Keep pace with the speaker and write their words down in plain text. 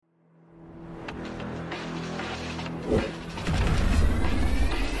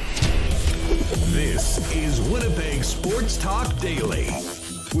Winnipeg Sports Talk Daily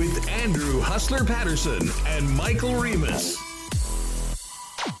with Andrew Hustler Patterson and Michael Remus.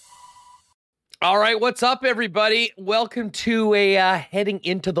 All right, what's up, everybody? Welcome to a heading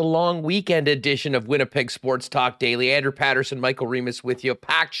into the long weekend edition of Winnipeg Sports Talk Daily. Andrew Patterson, Michael Remus with you.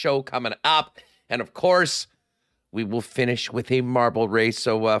 Packed show coming up. And, of course, we will finish with a marble race.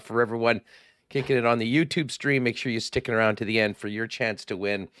 So for everyone kicking it on the YouTube stream, make sure you're sticking around to the end for your chance to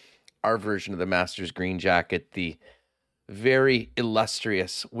win our version of the Masters Green Jacket, the very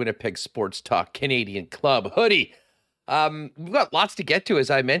illustrious Winnipeg Sports Talk Canadian Club hoodie. We've got lots to get to, as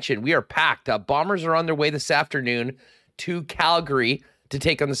I mentioned. We are packed. Bombers are on their way this afternoon to Calgary to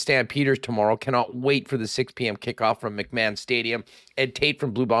take on the Stampeders tomorrow. Cannot wait for the 6 p.m. kickoff from McMahon Stadium. Ed Tait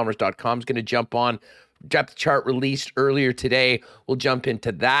from BlueBombers.com is going to jump on. Depth chart released earlier today. We'll jump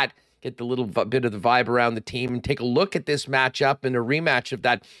into that, get the little bit of the vibe around the team, and take a look at this matchup and a rematch of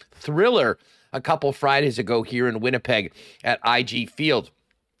that thriller a couple Fridays ago here in Winnipeg at IG Field.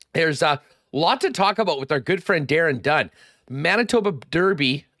 There's a lot to talk about with our good friend Darren Dunn. Manitoba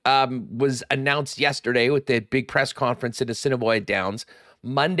Derby was announced yesterday with the big press conference in Assiniboia Downs.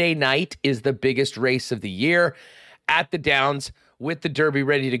 Monday night is the biggest race of the year at the Downs, with the Derby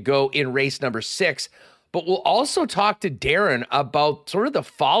ready to go in race number 6. But we'll also talk to Darren about sort of the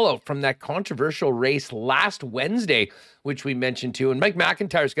fallout from that controversial race last Wednesday, which we mentioned too. And Mike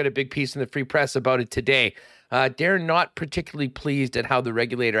McIntyre's got a big piece in the Free Press about it today. Darren not particularly pleased at how the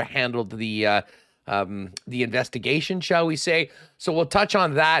regulator handled the investigation, shall we say. So we'll touch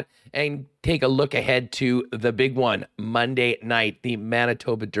on that and take a look ahead to the big one, Monday night, the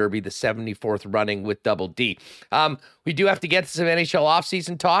Manitoba Derby, the 74th running with Double D. We do have to get to some NHL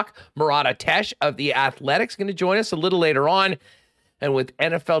offseason talk. Murat of the Athletics going to join us a little later on. And with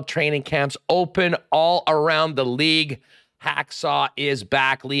NFL training camps open all around the league, Hacksaw is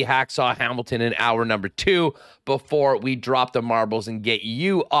back. Lee Hacksaw Hamilton in hour number 2 before we drop the marbles and get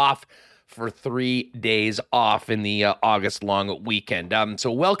you off for 3 days off in the August long weekend.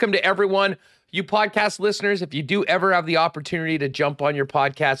 So welcome to everyone. You podcast listeners, if you do ever have the opportunity to jump on your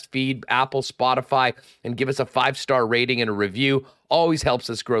podcast feed, Apple, Spotify, and give us a 5-star rating and a review, always helps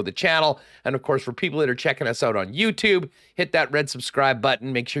us grow the channel. And of course, for people that are checking us out on YouTube, hit that red subscribe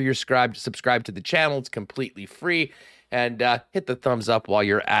button. Make sure you're subscribed to the channel. It's completely free. And hit the thumbs up while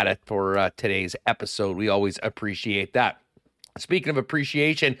you're at it for today's episode. We always appreciate that. Speaking of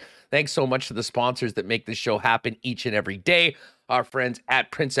appreciation, thanks so much to the sponsors that make this show happen each and every day. Our friends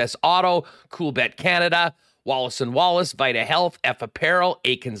at Princess Auto, Cool Bet Canada, Wallace & Wallace, Vita Health, F Apparel,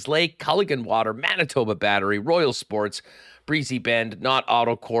 Aikens Lake, Culligan Water, Manitoba Battery, Royal Sports, Breezy Bend, Not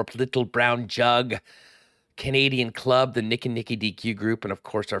Auto Corp, Little Brown Jug, Canadian Club, the Nick and Nicky DQ Group, and of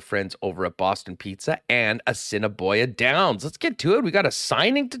course our friends over at Boston Pizza and Assiniboia Downs. Let's get to it. We got a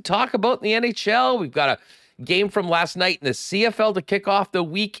signing to talk about in the NHL. We've got a game from last night in the CFL to kick off the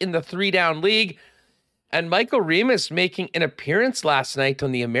week in the 3-down league. And Michael Remus making an appearance last night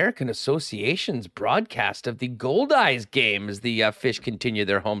on the American Association's broadcast of the Goldeyes game as the Fish continue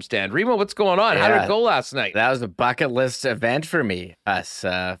their homestand. Remo, what's going on? How did it go last night? That was a bucket list event for me.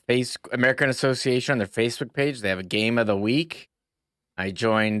 American Association on their Facebook page, they have a game of the week. I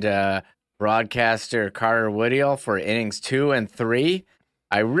joined broadcaster Carter Woodiall for innings 2 and 3.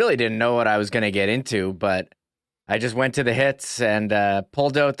 I really didn't know what I was going to get into, but I just went to the hits and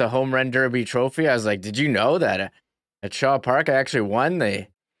pulled out the Home Run Derby trophy. I was like, did you know that at Shaw Park, I actually won the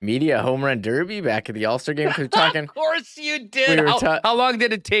Media Home Run Derby back at the All-Star game? Of course you did. How long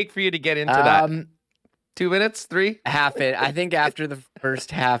did it take for you to get into that? 2 minutes? 3? Half it. I think after the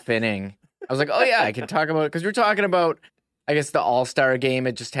first half inning, I was like, oh yeah, I can talk about it. Because we're talking about, I guess, the All-Star game.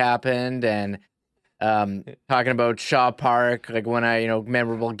 It just happened. And talking about Shaw Park, like when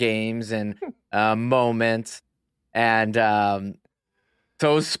memorable games and moments. And so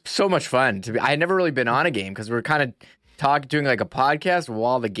it was so much fun I had never really been on a game because we're kind of doing like a podcast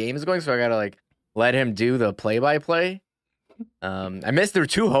while the game is going. So I got to let him do the play-by-play. I missed, there were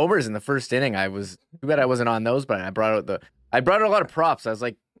 2 homers in the first inning. Too bad I wasn't on those, but I brought out a lot of props. I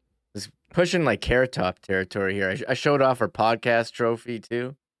was pushing Carrot Top territory here. I showed off our podcast trophy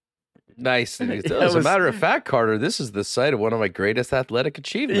too. Nice. As a matter of fact, Carter, this is the site of one of my greatest athletic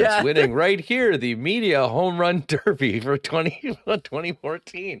achievements, winning right here the Media Home Run Derby for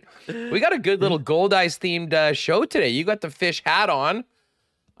 2014. We got a good little Goldeyes themed show today. You got the Fish hat on.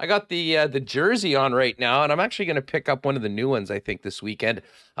 I got the jersey on right now, and I'm actually going to pick up one of the new ones, I think, this weekend.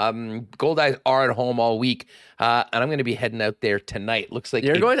 Goldeyes are at home all week, and I'm going to be heading out there tonight. Looks like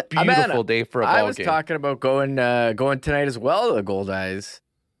beautiful day for a ball game. I was talking about going tonight as well to the Goldeyes.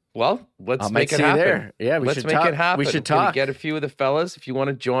 Well, let's I make might it see you happen. there. Yeah, Let's make it happen. We should Can talk. get a few of the fellas if you want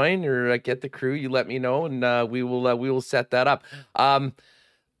to join or get the crew. You let me know, and we will set that up.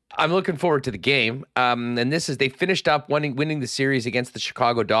 I'm looking forward to the game. And they finished up winning the series against the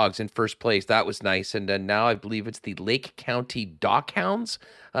Chicago Dogs in first place. That was nice. And now I believe it's the Lake County Dockhounds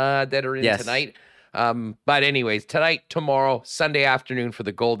that are in tonight. But anyways, tonight, tomorrow, Sunday afternoon for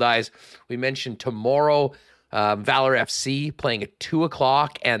the Gold Eyes. We mentioned tomorrow, Valor FC playing at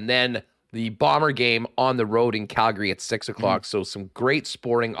 2:00, and then the Bomber game on the road in Calgary at 6:00. So some great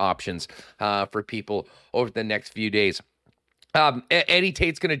sporting options for people over the next few days. Eddie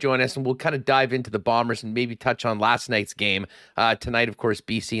Tait's going to join us, and we'll kind of dive into the Bombers and maybe touch on last night's game. Tonight, of course,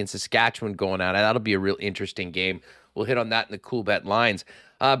 BC and Saskatchewan going on. That'll be a real interesting game. We'll hit on that in the Cool Bet lines.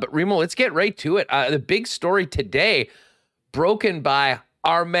 But Remo, let's get right to it. The big story today, broken by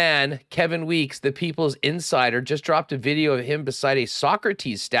our man, Kevin Weeks, the People's Insider, just dropped a video of him beside a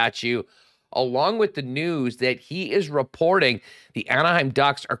Socrates statue, along with the news that he is reporting the Anaheim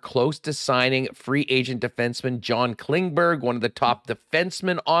Ducks are close to signing free agent defenseman John Klingberg, one of the top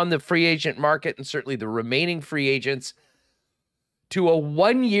defensemen on the free agent market, and certainly the remaining free agents, to a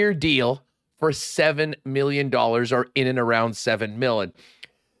 1-year deal for $7 million, or in and around $7 million.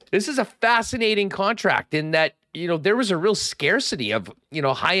 This is a fascinating contract in that, there was a real scarcity of,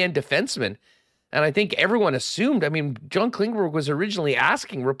 high-end defensemen. And I think everyone assumed, John Klingberg was originally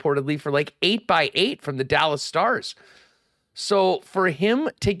asking reportedly for like 8x8 from the Dallas Stars. So for him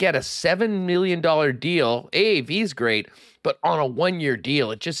to get a $7 million deal, AAV is great, but on a 1-year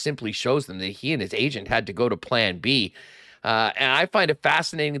deal, it just simply shows them that he and his agent had to go to plan B. And I find it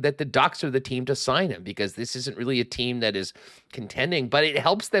fascinating that the Ducks are the team to sign him, because this isn't really a team that is contending, but it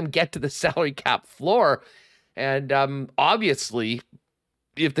helps them get to the salary cap floor. And obviously,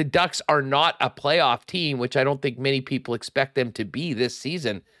 if the Ducks are not a playoff team, which I don't think many people expect them to be this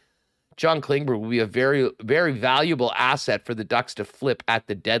season, John Klingberg will be a very, very valuable asset for the Ducks to flip at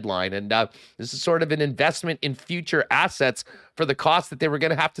the deadline. And this is sort of an investment in future assets for the cost that they were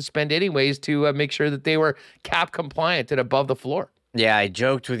going to have to spend anyways to make sure that they were cap compliant and above the floor. Yeah, I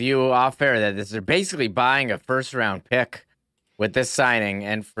joked with you off air that they're basically buying a first-round pick with this signing.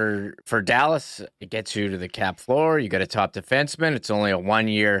 And for Dallas, it gets you to the cap floor. You got a top defenseman. It's only a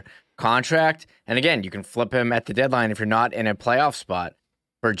 1-year contract. And again, you can flip him at the deadline if you're not in a playoff spot.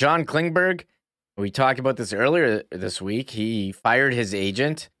 For John Klingberg, we talked about this earlier this week. He fired his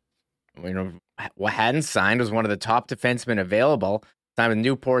agent. What hadn't signed was one of the top defensemen available. Signed with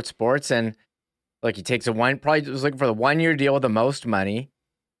Newport Sports, and he takes probably was looking for the 1-year deal with the most money.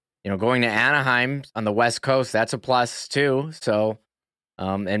 Going to Anaheim on the West Coast, that's a plus too. So,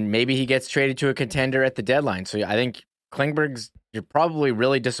 and maybe he gets traded to a contender at the deadline. So I think you're probably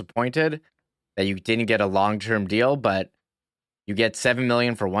really disappointed that you didn't get a long-term deal, but you get $7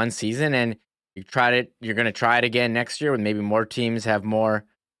 million for 1 season, and you're going to try it again next year when maybe more teams have more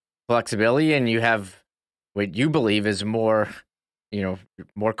flexibility, and you have what you believe is more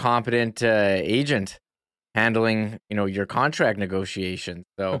competent agent handling, your contract negotiations.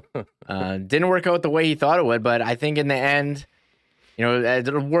 So didn't work out the way he thought it would, but I think in the end,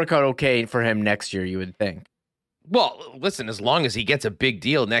 it'll work out okay for him next year, you would think. Well, listen, as long as he gets a big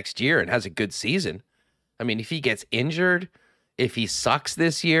deal next year and has a good season. If he gets injured, if he sucks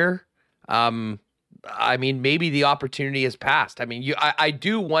this year, maybe the opportunity has passed. I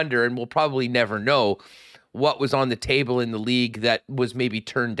do wonder, and we'll probably never know, what was on the table in the league that was maybe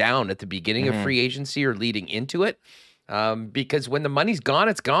turned down at the beginning of free agency or leading into it. Because when the money's gone,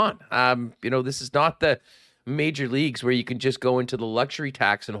 it's gone. This is not the major leagues where you can just go into the luxury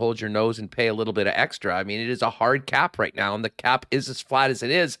tax and hold your nose and pay a little bit of extra. It is a hard cap right now, and the cap is as flat as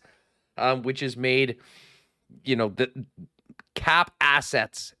it is, which has made, the cap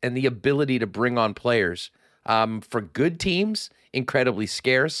assets and the ability to bring on players for good teams incredibly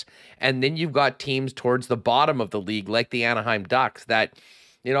scarce. And then you've got teams towards the bottom of the league, like the Anaheim Ducks, that,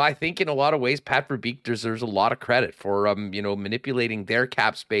 I think in a lot of ways, Pat Verbeek deserves a lot of credit for, manipulating their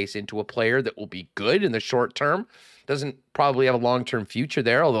cap space into a player that will be good in the short term. Doesn't probably have a long-term future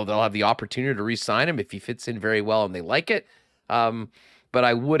there, although they'll have the opportunity to re-sign him if he fits in very well and they like it. But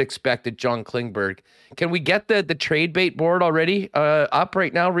I would expect that John Klingberg. Can we get the trade bait board already up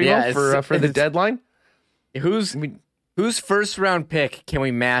right now, Remo, for the deadline? Whose first round pick can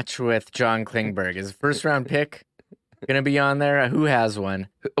we match with John Klingberg? Is the first round pick going to be on there? Who has one?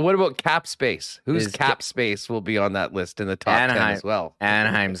 What about cap space? Whose cap space will be on that list in the top 10 as well?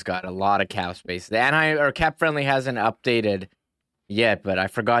 Anaheim's got a lot of cap space. The Anaheim or Cap Friendly hasn't updated yet, but I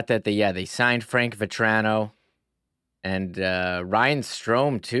forgot that they signed Frank Vetrano and Ryan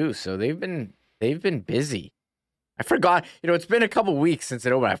Strome too. So they've been busy. I forgot. It's been a couple weeks since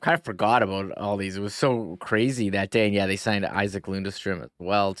it opened. I've kind of forgot about all these. It was so crazy that day. And yeah, they signed Isaac Lundestrom as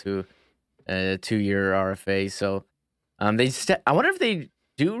well to a 2-year RFA. So I wonder if they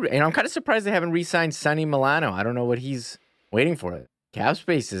do. And I'm kind of surprised they haven't re-signed Sonny Milano. I don't know what he's waiting for. Cap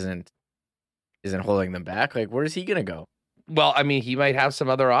space isn't holding them back. Like, where is he going to go? Well, I mean, he might have some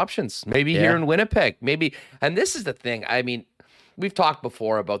other options. Maybe here in Winnipeg. Maybe. And this is the thing. I mean, we've talked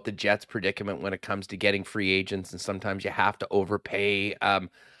before about the Jets' predicament when it comes to getting free agents, and sometimes you have to overpay.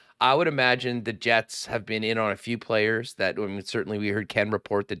 I would imagine the Jets have been in on a few players that, certainly we heard Ken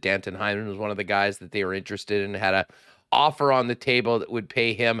report that Danton Hyman was one of the guys that they were interested in, had an offer on the table that would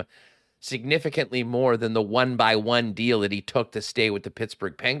pay him significantly more than the 1-by-1 deal that he took to stay with the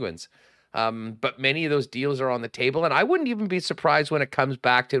Pittsburgh Penguins. But many of those deals are on the table, and I wouldn't even be surprised when it comes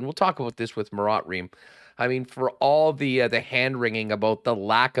back to, and we'll talk about this with Murat Ream. I mean, for all the hand-wringing about the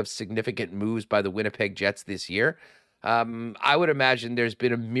lack of significant moves by the Winnipeg Jets this year, I would imagine there's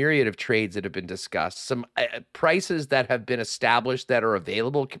been a myriad of trades that have been discussed, some prices that have been established that are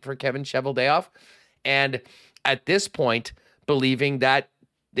available for Kevin Cheveldayoff, and at this point, believing that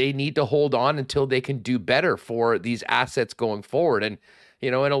they need to hold on until they can do better for these assets going forward. And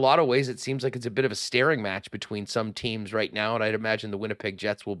in a lot of ways, it seems like it's a bit of a staring match between some teams right now, and I'd imagine the Winnipeg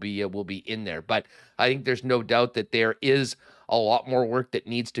Jets will be in there. But I think there's no doubt that there is a lot more work that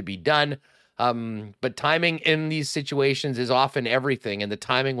needs to be done. But timing in these situations is often everything, and the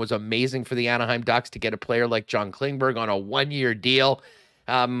timing was amazing for the Anaheim Ducks to get a player like John Klingberg on a 1-year deal,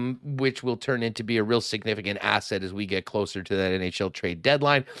 which will turn into be a real significant asset as we get closer to that NHL trade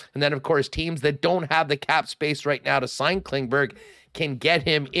deadline. And then, of course, teams that don't have the cap space right now to sign Klingberg can get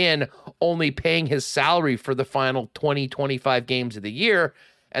him in, only paying his salary for the final 20-25 games of the year,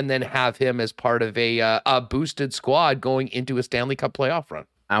 and then have him as part of a boosted squad going into a Stanley Cup playoff run.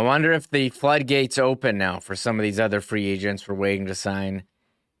 I wonder if the floodgates open now for some of these other free agents we're waiting to sign.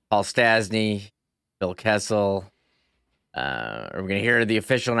 Paul Stastny, Bill Kessel. Are we going to hear the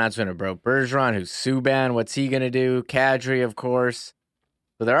official announcement about Bergeron? Who's Subban? What's he going to do? Kadri, of course.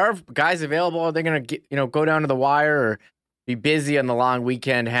 So there are guys available. Are they going to go down to the wire or be busy on the long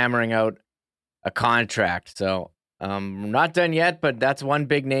weekend hammering out a contract? So we're not done yet, but that's one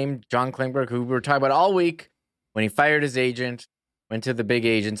big name, John Klingberg, who we were talking about all week when he fired his agent, went to the big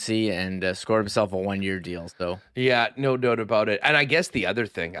agency, and scored himself a 1-year deal. So yeah, no doubt about it. And I guess the other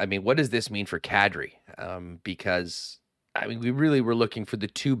thing, I mean, what does this mean for Kadri? Because I mean, we really were looking for the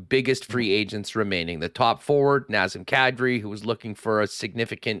two biggest free agents remaining. The top forward, Nazem Kadri, who was looking for a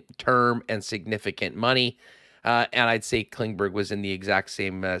significant term and significant money. And I'd say Klingberg was in the exact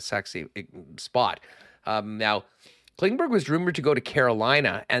same spot. Now, Klingberg was rumored to go to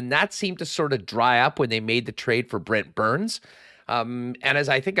Carolina, and that seemed to sort of dry up when they made the trade for Brent Burns. And as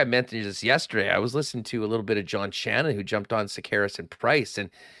I think I mentioned this yesterday, I was listening to a little bit of John Shannon, who jumped on Sekeres and Price. And,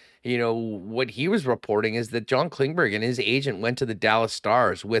 what he was reporting is that John Klingberg and his agent went to the Dallas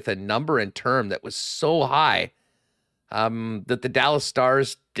Stars with a number and term that was so high that the Dallas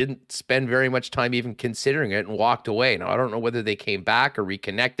Stars didn't spend very much time even considering it and walked away. Now, I don't know whether they came back or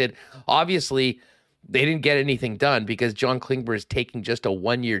reconnected. Obviously, they didn't get anything done because John Klingberg is taking just a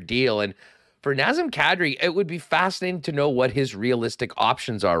 1-year deal. And for Nazem Kadri, it would be fascinating to know what his realistic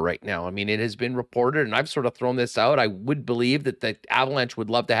options are right now. I mean, it has been reported, and I've sort of thrown this out. I would believe that the Avalanche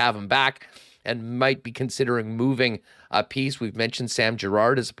would love to have him back and might be considering moving a piece. We've mentioned Sam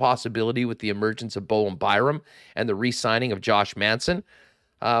Girard as a possibility with the emergence of Bowen Byram and the re-signing of Josh Manson.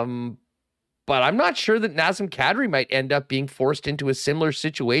 But I'm not sure that Nazem Kadri might end up being forced into a similar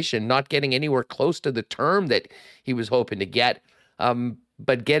situation, not getting anywhere close to the term that he was hoping to get,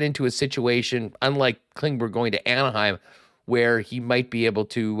 but get into a situation, unlike Klingberg going to Anaheim, where he might be able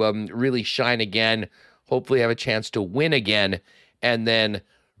to really shine again, hopefully have a chance to win again, and then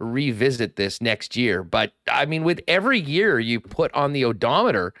revisit this next year. But I mean, with every year you put on the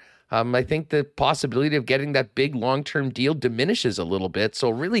odometer, I think the possibility of getting that big long-term deal diminishes a little bit. So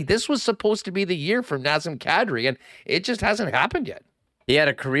really, this was supposed to be the year for Nazem Kadri, and it just hasn't happened yet. He had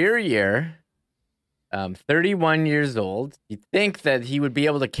a career year, 31 years old. You'd think that he would be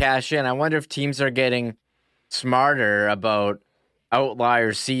able to cash in. I wonder if teams are getting smarter about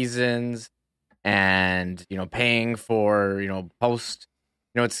outlier seasons and, paying for, post.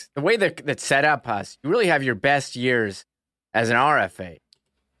 It's the way that's set up, Huss. You really have your best years as an RFA.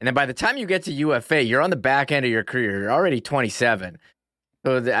 And then by the time you get to UFA, you're on the back end of your career. You're already 27.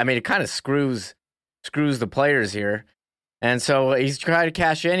 So, it kind of screws the players here. And so he's trying to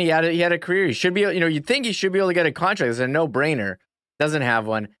cash in. He had a career. He should be, you'd think he should be able to get a contract. It's a no-brainer. Doesn't have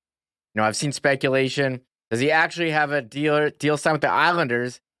one. I've seen speculation. Does he actually have a deal signed with the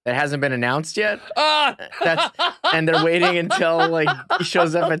Islanders? that hasn't been announced yet? Ah! And they're waiting until like he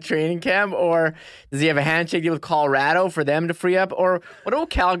shows up at training camp, or does he have a handshake deal with Colorado for them to free up? Or what about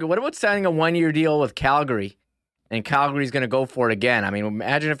Calgary? What about signing a 1-year deal with Calgary, and Calgary's going to go for it again? I mean,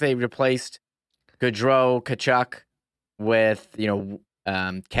 imagine if they replaced Gaudreau, Tkachuk with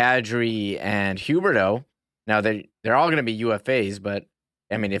Kadri and Huberdeau. Now they're all going to be UFAs, but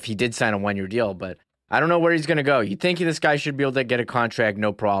I mean, if he did sign a 1-year deal, but I don't know where he's going to go. You'd think this guy should be able to get a contract,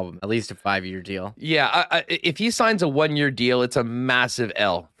 no problem, at least a 5-year deal. Yeah, if he signs a 1-year deal, it's a massive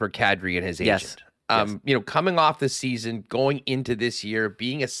L for Kadri and his agent. Yes. Coming off the season, going into this year,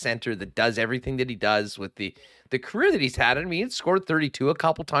 being a center that does everything that he does with the career that he's had. I mean, he scored 32 a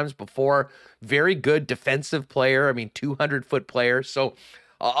couple times before. Very good defensive player. I mean, 200-foot player. So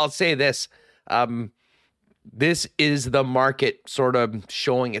I'll say this. This is the market sort of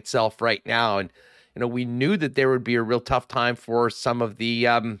showing itself right now. And we knew that there would be a real tough time for some of the,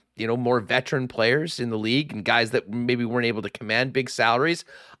 more veteran players in the league and guys that maybe weren't able to command big salaries.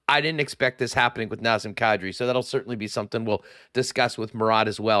 I didn't expect this happening with Nazem Kadri, so that'll certainly be something we'll discuss with Murat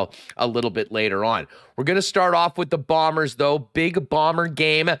as well a little bit later on. We're going to start off with the Bombers, though. Big Bomber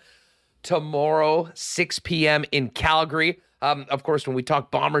game tomorrow, 6 p.m. in Calgary. Of course, when we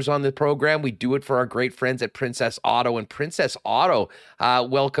talk Bombers on the program, we do it for our great friends at Princess Auto. And Princess Auto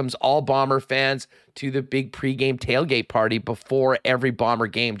welcomes all Bomber fans to the big pregame tailgate party before every Bomber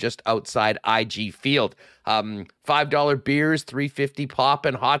game just outside IG Field. $5 beers, $3.50 pop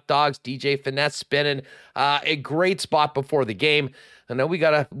and hot dogs, DJ Finesse spinning. A great spot before the game. I know we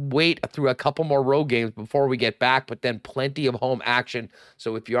got to wait through a couple more road games before we get back, but then plenty of home action.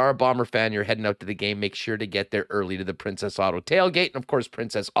 So if you are a Bomber fan, you're heading out to the game, make sure to get there early to the Princess Auto tailgate. And of course,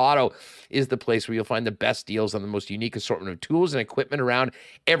 Princess Auto is the place where you'll find the best deals on the most unique assortment of tools and equipment around.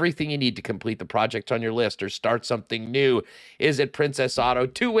 Everything you need to complete the project on your list or start something new is at Princess Auto.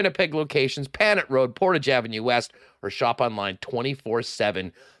 2 Winnipeg locations, Panet Road, Portage Avenue West, or shop online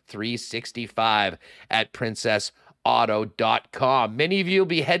 24/7, 365 at princessauto.com. Many of you will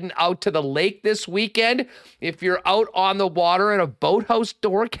be heading out to the lake this weekend. If you're out on the water and a boathouse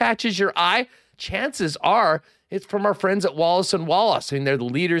door catches your eye, chances are it's from our friends at Wallace & Wallace. I mean, they're the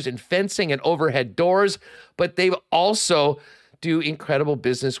leaders in fencing and overhead doors, but they've also do incredible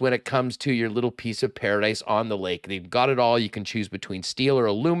business when it comes to your little piece of paradise on the lake. They've got it all. You can choose between steel or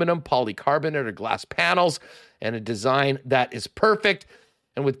aluminum, polycarbonate or glass panels, and a design that is perfect.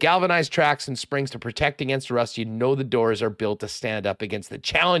 And with galvanized tracks and springs to protect against rust, the doors are built to stand up against the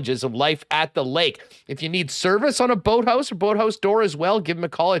challenges of life at the lake. If you need service on a boathouse or boathouse door as well, give them a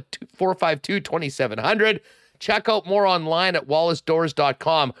call at 452-2700. Check out more online at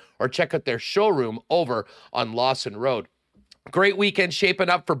wallacedoors.com or check out their showroom over on Lawson Road. Great weekend shaping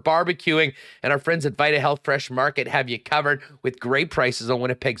up for barbecuing, and our friends at Vita Health Fresh Market have you covered with great prices on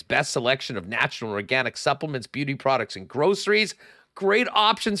Winnipeg's best selection of natural and organic supplements, beauty products, and groceries. Great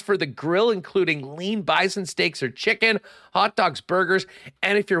options for the grill, including lean bison steaks or chicken, hot dogs, burgers,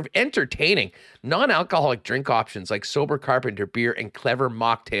 and if you're entertaining, non-alcoholic drink options like Sober Carpenter beer and clever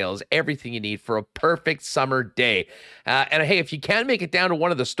mocktails, everything you need for a perfect summer day. And hey, if you can't make it down to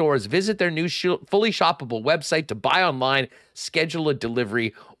one of the stores, visit their new fully shoppable website to buy online, schedule a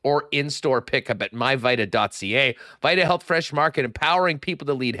delivery, or in-store pickup at myvita.ca. Vita Health Fresh Market, empowering people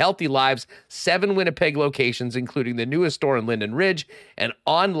to lead healthy lives. 7 Winnipeg locations, including the newest store in Linden Ridge, and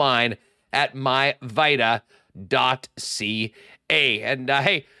online at myvita.ca. And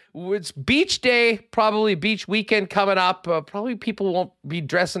hey, it's beach day, probably beach weekend coming up. Probably people won't be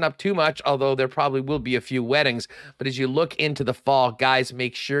dressing up too much, although there probably will be a few weddings. But as you look into the fall, guys,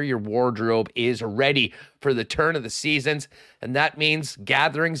 make sure your wardrobe is ready for the turn of the seasons. And that means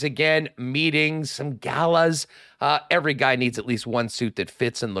gatherings again, meetings, some galas. Every guy needs at least one suit that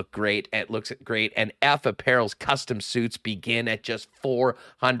fits and looks great. And F Apparel's custom suits begin at just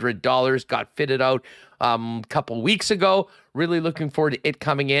 $400. Got fitted out a couple weeks ago. Really looking forward to it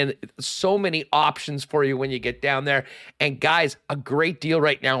coming in. So many options for you when you get down there. And guys, a great deal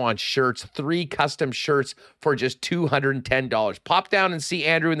right now on shirts. 3 custom shirts for just $210. Pop down and see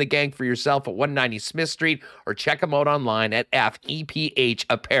Andrew and the gang for yourself at 190 Smith Street, or check them out online at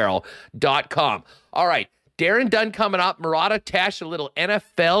fepapparel.com. All right. Darren Dunn coming up. Murat, Tesh, a little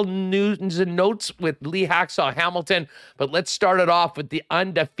NFL news and notes with Lee Hacksaw Hamilton. But let's start it off with the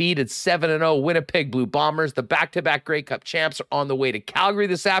undefeated 7-0 Winnipeg Blue Bombers. The back-to-back Grey Cup champs are on the way to Calgary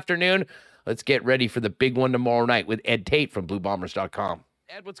this afternoon. Let's get ready for the big one tomorrow night with Ed Tait from BlueBombers.com.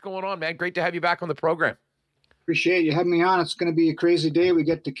 Ed, what's going on, man? Great to have you back on the program. Appreciate you having me on. It's going to be a crazy day. We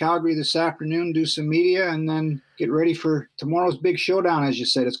get to Calgary this afternoon, do some media, and then get ready for tomorrow's big showdown, as you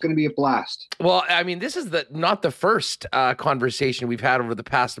said. It's going to be a blast. Well, I mean, this is not the first conversation we've had over the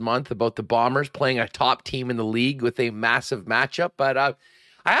past month about the Bombers playing a top team in the league with a massive matchup. But I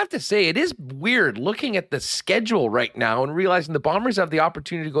have to say, it is weird looking at the schedule right now and realizing the Bombers have the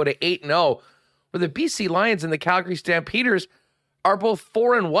opportunity to go to 8-0, where the BC Lions and the Calgary Stampeders are both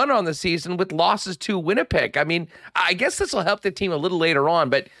 4-1 on the season with losses to Winnipeg. I mean, I guess this will help the team a little later on,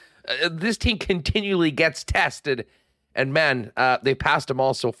 but this team continually gets tested. And man, they passed them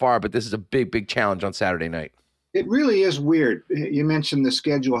all so far, but this is a big, big challenge on Saturday night. It really is weird. You mentioned the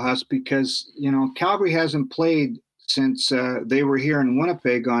schedule, Huss, because, Calgary hasn't played since they were here in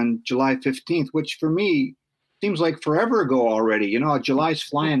Winnipeg on July 15th, which for me seems like forever ago already. July's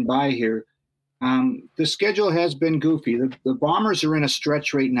flying by here. The schedule has been goofy. The Bombers are in a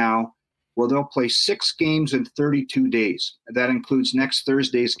stretch right now where they'll play 6 games in 32 days. That includes next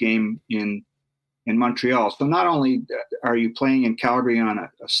Thursday's game in Montreal. So not only are you playing in Calgary on a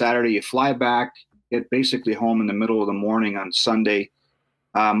Saturday, you fly back, get basically home in the middle of the morning on Sunday.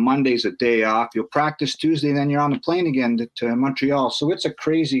 Monday's a day off. You'll practice Tuesday, then you're on the plane again to Montreal. So it's a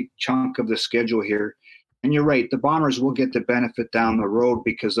crazy chunk of the schedule here. And you're right, the Bombers will get the benefit down the road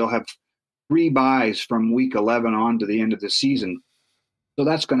because they'll have 3 buys from week 11 on to the end of the season. So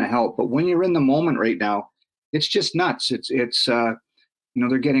that's going to help. But when you're in the moment right now, it's just nuts. It's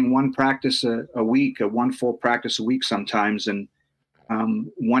they're getting 1 practice a week, one full practice a week sometimes, and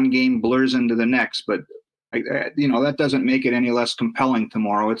one game blurs into the next. But that doesn't make it any less compelling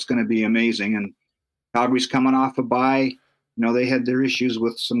tomorrow. It's going to be amazing. And Calgary's coming off a bye. They had their issues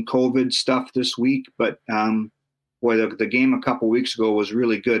with some COVID stuff this week, but the game a couple weeks ago was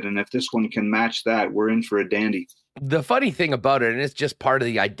really good. And if this one can match that, we're in for a dandy. The funny thing about it, and it's just part of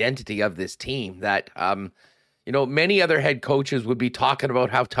the identity of this team, that many other head coaches would be talking about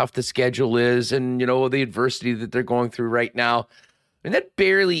how tough the schedule is and, the adversity that they're going through right now. And that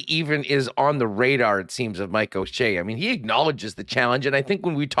barely even is on the radar, it seems, of Mike O'Shea. I mean, he acknowledges the challenge. And I think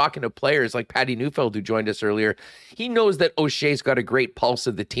when we're talking to players like Patty Neufeld, who joined us earlier, he knows that O'Shea's got a great pulse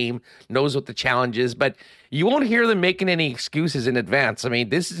of the team, knows what the challenge is, but you won't hear them making any excuses in advance. I mean,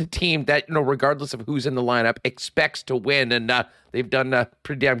 this is a team that, regardless of who's in the lineup, expects to win. And they've done a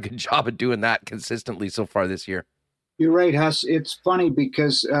pretty damn good job of doing that consistently so far this year. You're right, Huss. It's funny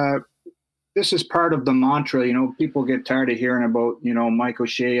because this is part of the mantra. People get tired of hearing about, Mike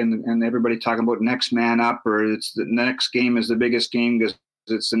O'Shea and everybody talking about next man up, or it's the next game is the biggest game because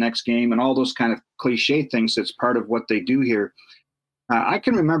it's the next game, and all those kind of cliche things. That's part of what they do here. I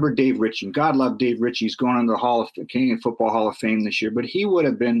can remember Dave Ritchie. God love Dave Ritchie. He's going into the Canadian Football Hall of Fame this year, but he would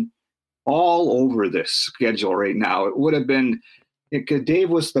have been all over this schedule right now. It would have been, Dave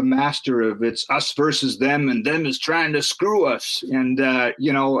was the master of it's us versus them, and them is trying to screw us. And,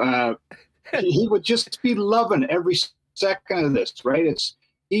 he would just be loving every second of this, right?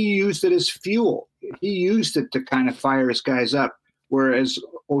 He used it as fuel. He used it to kind of fire his guys up, whereas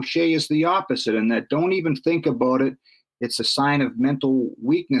O'Shea is the opposite, and that don't even think about it. It's a sign of mental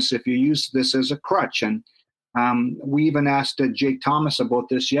weakness if you use this as a crutch. And we even asked Jake Thomas about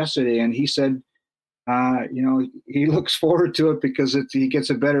this yesterday, and he said, he looks forward to it because he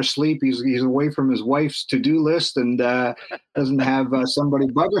gets a better sleep. He's away from his wife's to-do list and doesn't have somebody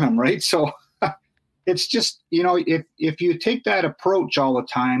bugging him, right? So it's just, if you take that approach all the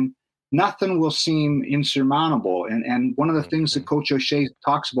time, nothing will seem insurmountable. And one of the things that Coach O'Shea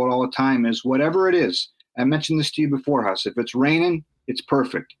talks about all the time is whatever it is. I mentioned this to you before, Huss. If it's raining, it's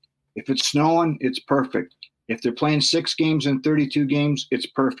perfect. If it's snowing, it's perfect. If they're playing 6 games in 32 games, it's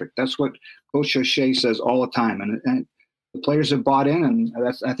perfect. That's what Coach O'Shea says all the time. And the players have bought in, and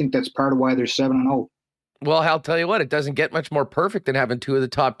I think that's part of why they're 7-0. Well, I'll tell you what, it doesn't get much more perfect than having 2 of the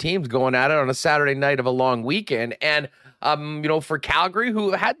top teams going at it on a Saturday night of a long weekend. And, for Calgary,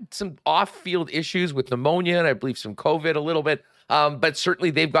 who had some off-field issues with pneumonia and I believe some COVID a little bit, but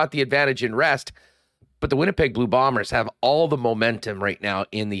certainly they've got the advantage in rest. But the Winnipeg Blue Bombers have all the momentum right now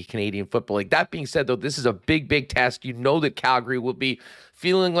in the Canadian Football League. That being said, though, this is a big, big test. You know that Calgary will be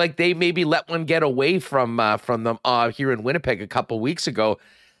feeling like they maybe let one get away from them here in Winnipeg a couple weeks ago.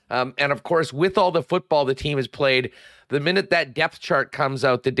 And, of course, with all the football the team has played, the minute that depth chart comes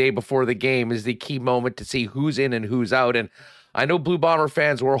out the day before the game is the key moment to see who's in and who's out. And I know Blue Bomber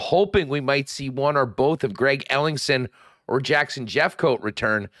fans were hoping we might see one or both of Greg Ellingson or Jackson Jeffcoat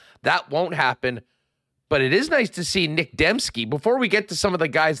return. That won't happen. But it is nice to see Nick Dembski. Before we get to some of the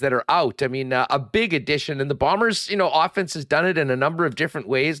guys that are out, I mean, a big addition. And the Bombers, offense has done it in a number of different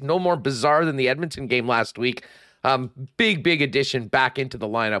ways. No more bizarre than the Edmonton game last week. Big addition back into the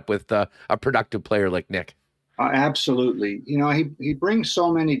lineup with a productive player like Nick. Absolutely. He brings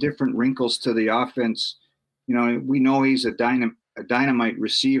so many different wrinkles to the offense. We know he's a dynamite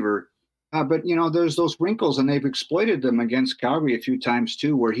receiver, but there's those wrinkles, and they've exploited them against Calgary a few times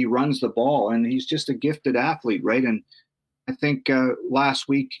too, where he runs the ball, and he's just a gifted athlete, right? And I think last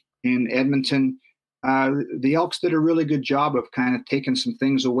week in Edmonton, the Elks did a really good job of kind of taking some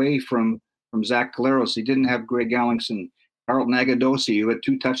things away from Zach Collaros. He didn't have Greg Ellingson. Carlton Agadosi, who had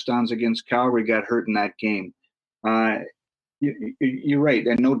 2 touchdowns against Calgary, got hurt in that game. You're right,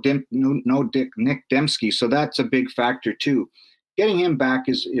 and no Nick Dembski, so that's a big factor too. Getting him back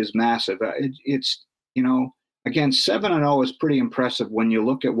is massive. It's again, 7-0 is pretty impressive when you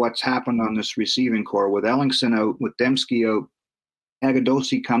look at what's happened on this receiving core with Ellingson out, with Dembski out.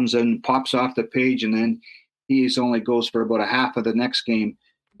 Agadosi comes in, pops off the page, and then he's only goes for about a half of the next game.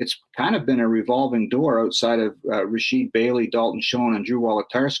 It's kind of been a revolving door outside of Rashid Bailey, Dalton Schoen, and Drew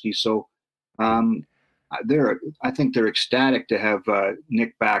Wolotarski. So I think they're ecstatic to have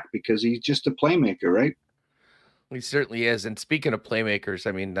Nick back because he's just a playmaker, right? He certainly is. And speaking of playmakers,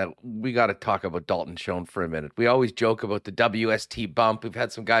 I mean, we got to talk about Dalton Schoen for a minute. We always joke about the WST bump. We've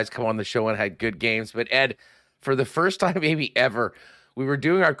had some guys come on the show and had good games. But Ed, for the first time maybe ever, we were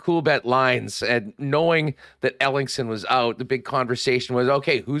doing our cool bet lines, and knowing that Ellingson was out, the big conversation was,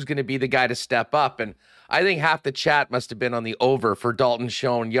 okay, who's going to be the guy to step up? And I think half the chat must have been on the over for Dalton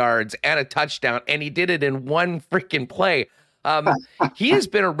Schoen yards and a touchdown, and he did it in one freaking play. He has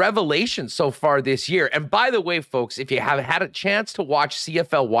been a revelation so far this year. And by the way, folks, if you have had a chance to watch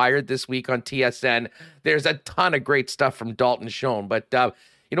CFL Wired this week on TSN, there's a ton of great stuff from Dalton Schoen. But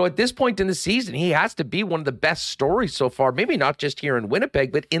at this point in the season, he has to be one of the best stories so far, maybe not just here in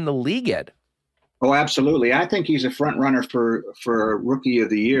Winnipeg, but in the league, Ed. Oh, absolutely. I think he's a front runner for Rookie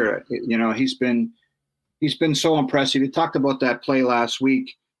of the Year. He's been so impressive. He talked about that play last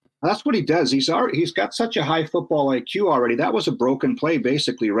week. That's what he does. He's got such a high football IQ already. That was a broken play,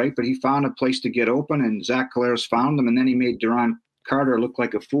 basically, right? But he found a place to get open, and Zach Collaros found him, and then he made Duron Carter look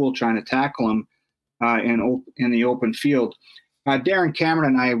like a fool trying to tackle him in the open field. Darren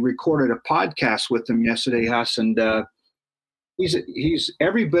Cameron and I recorded a podcast with him yesterday, Huss, and he's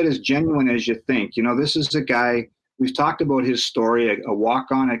every bit as genuine as you think. This is a guy, we've talked about his story, a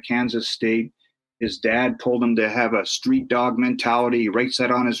walk-on at Kansas State. His dad told him to have a street dog mentality. He writes that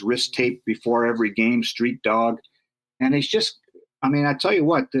on his wrist tape before every game, street dog. And he's just, I tell you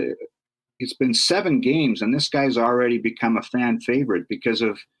what, it's been 7 games, and this guy's already become a fan favorite because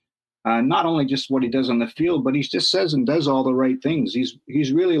of not only just what he does on the field, but he just says and does all the right things.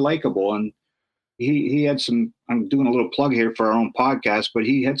 He's really likable, and he had some. I'm doing a little plug here for our own podcast, but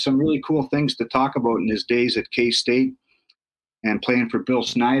he had some really cool things to talk about in his days at K-State and playing for Bill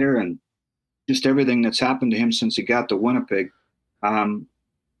Snyder, and just everything that's happened to him since he got to Winnipeg.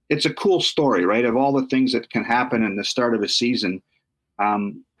 It's a cool story, right? Of all the things that can happen in the start of a season,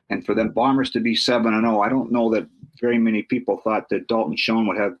 and for them Bombers to be 7-0, I don't know that very many people thought that Dalton Schoen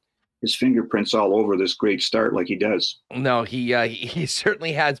would have his fingerprints all over this great start like he does. No, he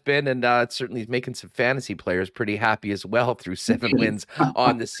certainly has been, and certainly is making some fantasy players pretty happy as well through 7 wins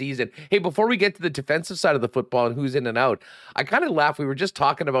on the season. Hey, before we get to the defensive side of the football and who's in and out, I kind of laugh. We were just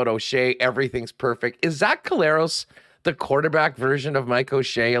talking about O'Shea. Everything's perfect. Is Zach Collaros the quarterback version of Mike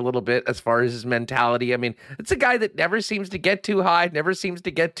O'Shea a little bit as far as his mentality? I mean, it's a guy that never seems to get too high, never seems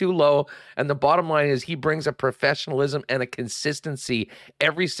to get too low. And the bottom line is he brings a professionalism and a consistency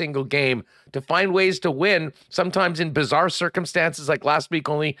every single game to find ways to win, sometimes in bizarre circumstances like last week,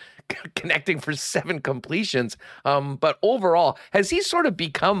 only connecting for 7 completions. But overall, has he sort of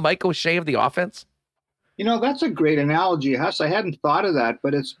become Mike O'Shea of the offense? That's a great analogy, Huss. I hadn't thought of that,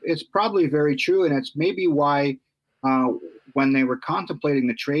 but it's probably very true. And it's maybe why when they were contemplating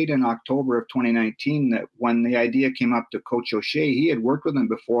the trade in October of 2019, that when the idea came up to Coach O'Shea, he had worked with him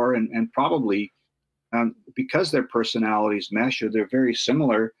before, and probably because their personalities mesh, or they're very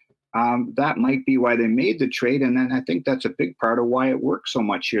similar, that might be why they made the trade. And then I think that's a big part of why it works so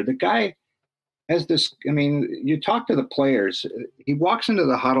much here. The guy has this, you talk to the players, he walks into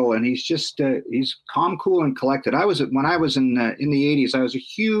the huddle and he's just, he's calm, cool, and collected. When I was in the 80s, I was a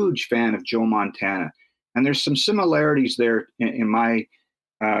huge fan of Joe Montana. And there's some similarities there, in my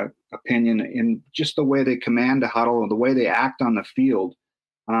opinion, in just the way they command a huddle and the way they act on the field.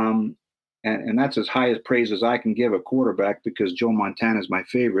 And that's as high as praise as I can give a quarterback, because Joe Montana is my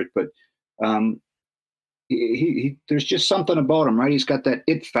favorite. But there's just something about him, right? He's got that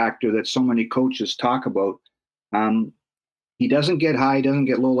it factor that so many coaches talk about. He doesn't get high, he doesn't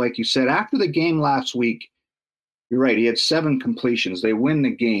get low, like you said. After the game last week, you're right. He had 7 completions. They win the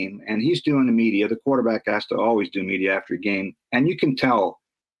game, and he's doing the media. The quarterback has to always do media after a game, and you can tell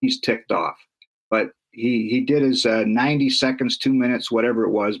he's ticked off. But he did his 90 seconds, 2 minutes, whatever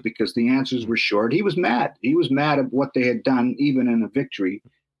it was, because the answers were short. He was mad. He was mad at what they had done, even in a victory.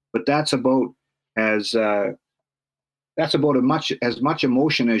 But that's about as much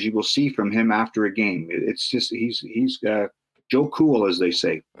emotion as you will see from him after a game. It's just he's Joe Cool, as they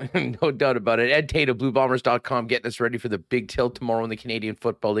say. No doubt about it. Ed Tait of BlueBombers.com getting us ready for the big tilt tomorrow in the Canadian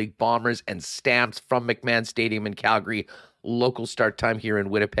Football League. Bombers and Stamps from McMahon Stadium in Calgary. Local start time here in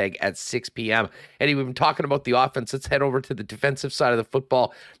Winnipeg at 6 p.m. Eddie, we've been talking about the offense. Let's head over to the defensive side of the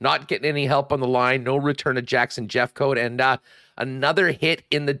football. Not getting any help on the line. No return of Jackson Jeffcoat. And another hit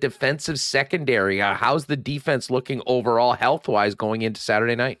in the defensive secondary. How's the defense looking overall health-wise going into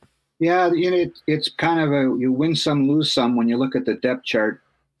Saturday night? Yeah, it's kind of you win some, lose some when you look at the depth chart.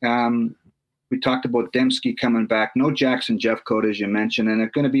 We talked about Dembski coming back. No Jackson Jeffcoat, as you mentioned, and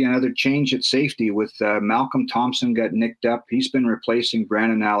it's going to be another change at safety with Malcolm Thompson got nicked up. He's been replacing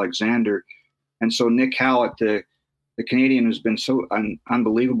Brandon Alexander. And so Nick Howlett, the Canadian who's been so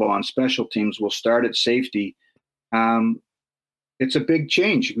unbelievable on special teams, will start at safety. It's a big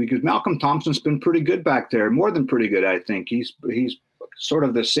change because Malcolm Thompson's been pretty good back there, more than pretty good, I think. He's sort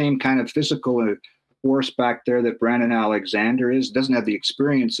of the same kind of physical force back there that Brandon Alexander is. Doesn't have the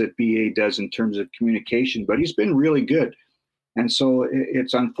experience that BA does in terms of communication, but he's been really good. And so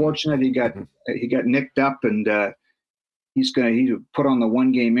it's unfortunate he got nicked up, and he's put on the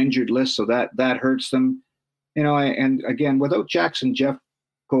 1-game injured list, so that hurts them. And again, without Jackson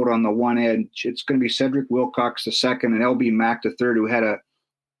Jeffcoat on the one edge, it's going to be Cedric Wilcox the second and LB Mack the third, who had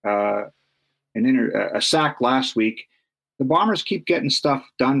a sack last week. The Bombers keep getting stuff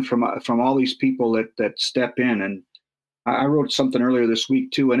done from all these people that step in. And I wrote something earlier this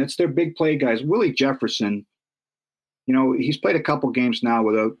week too, and it's their big play guys. Willie Jefferson, he's played a couple games now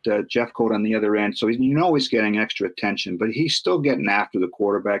without Jeffcoat on the other end, so he's getting extra attention, but he's still getting after the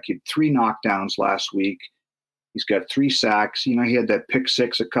quarterback. He had 3 knockdowns last week. He's got 3 sacks. He had that pick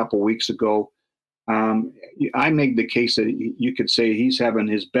 6 a couple weeks ago. I make the case that you could say he's having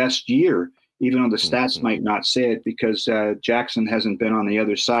his best year, even though the stats might not say it, because Jackson hasn't been on the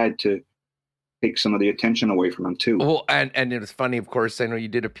other side to take some of the attention away from him too. Well, and it was funny, of course, I know you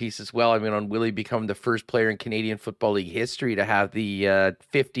did a piece as well, on Willie becoming the first player in Canadian Football League history to have the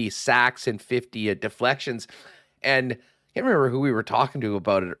 50 sacks and 50 deflections. And I can't remember who we were talking to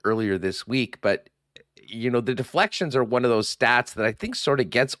about it earlier this week, but, the deflections are one of those stats that I think sort of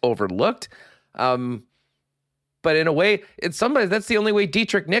gets overlooked. But in a way, that's the only way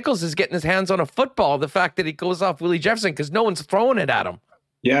Dietrich Nichols is getting his hands on a football, the fact that he goes off Willie Jefferson, because no one's throwing it at him.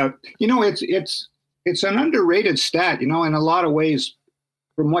 Yeah. It's an underrated stat, in a lot of ways,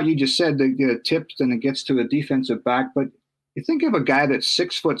 from what you just said, the tips and it gets to a defensive back. But you think of a guy that's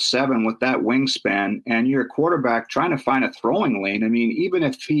 6'7" with that wingspan, and you're a quarterback trying to find a throwing lane. Even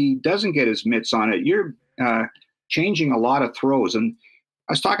if he doesn't get his mitts on it, you're changing a lot of throws. And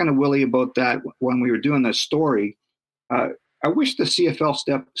I was talking to Willie about that when we were doing this story. I wish the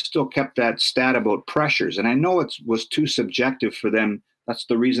CFL still kept that stat about pressures. And I know it was too subjective for them. That's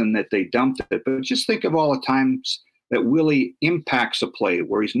the reason that they dumped it. But just think of all the times that Willie impacts a play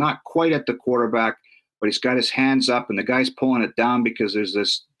where he's not quite at the quarterback, but he's got his hands up and the guy's pulling it down because there's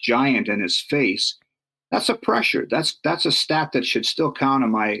this giant in his face. That's a pressure. That's a stat that should still count, in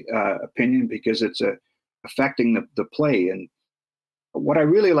my opinion, because it's affecting the play. And what I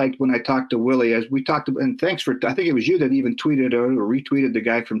really liked when I talked to Willie, as we talked about, and thanks for, I think it was you that even tweeted or retweeted the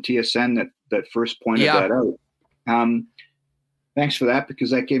guy from TSN that first pointed that out. Thanks for that,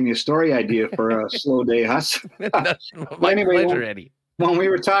 because that gave me a story idea for a slow day, Huss. My pleasure, Eddie. When we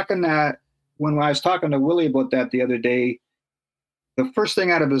were talking, when I was talking to Willie about that the other day, the first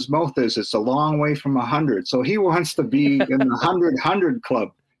thing out of his mouth is it's a long way from 100. So he wants to be in the 100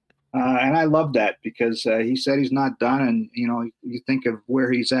 club. And I love that, because he said he's not done. And, you think of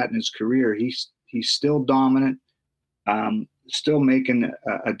where he's at in his career, he's still dominant, still making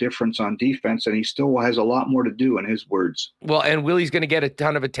a difference on defense, and he still has a lot more to do, in his words. Well, and Willie's going to get a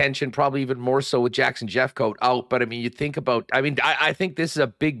ton of attention, probably even more so with Jackson Jeffcoat out. But you think about, I think this is a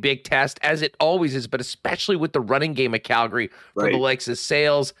big test, as it always is, but especially with the running game of Calgary for the likes of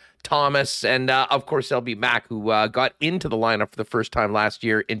Sales, Thomas, and of course LB Mack, who got into the lineup for the first time last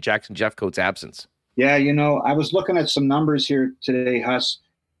year in Jackson Jeffcoat's absence. Yeah, I was looking at some numbers here today, Huss.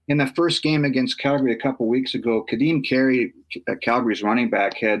 In the first game against Calgary a couple weeks ago, Kadeem Carey, Calgary's running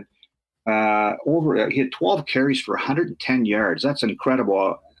back, had he had 12 carries for 110 yards. That's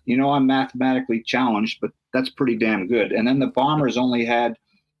incredible. I'm mathematically challenged, but that's pretty damn good. And then the Bombers only had,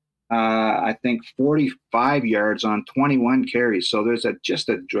 I think, 45 yards on 21 carries. So there's just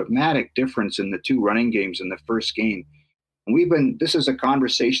a dramatic difference in the two running games in the first game. And this is a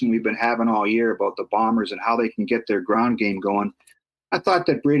conversation we've been having all year about the Bombers and how they can get their ground game going. I thought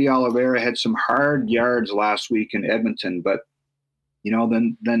that Brady Oliveira had some hard yards last week in Edmonton, but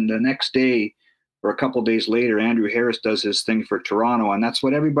then the next day or a couple days later, Andrew Harris does his thing for Toronto, and that's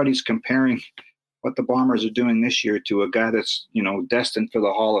what everybody's comparing what the Bombers are doing this year to a guy that's destined for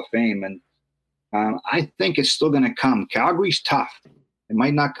the Hall of Fame. And I think it's still going to come. Calgary's tough. It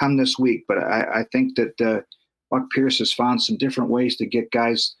might not come this week, but I think that Buck Pierce has found some different ways to get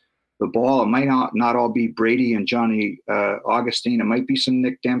guys the ball. It might not all be Brady and Johnny Augustine. It might be some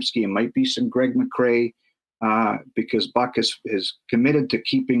Nick Dembski. It might be some Greg McCrae, because Buck is committed to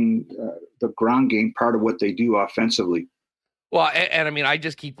keeping the ground game part of what they do offensively. Well, and I mean, I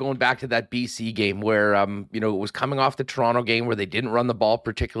just keep going back to that BC game where, it was coming off the Toronto game where they didn't run the ball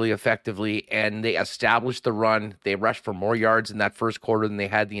particularly effectively, and they established the run. They rushed for more yards in that first quarter than they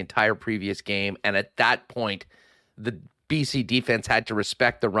had the entire previous game. And at that point, the BC defense had to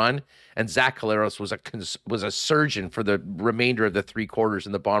respect the run, and Zach Collaros was a surgeon for the remainder of the three quarters,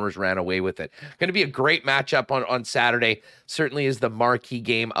 and the Bombers ran away with it. Going to be a great matchup on Saturday. Certainly is the marquee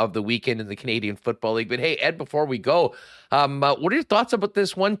game of the weekend in the Canadian Football League. But hey, Ed, before we go, what are your thoughts about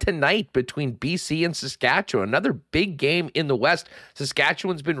this one tonight between BC and Saskatchewan? Another big game in the West.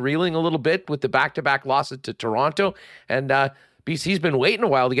 Saskatchewan's been reeling a little bit with the back-to-back losses to Toronto, and BC's been waiting a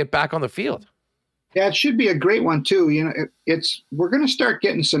while to get back on the field. Yeah, it should be a great one too. We're going to start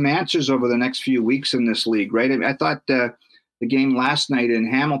getting some answers over the next few weeks in this league, right? I thought the game last night in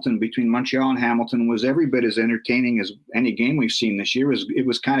Hamilton between Montreal and Hamilton was every bit as entertaining as any game we've seen this year. It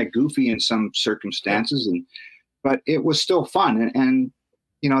was kind of goofy in some circumstances, but it was still fun. And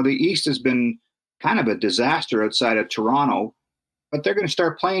the East has been kind of a disaster outside of Toronto, but they're going to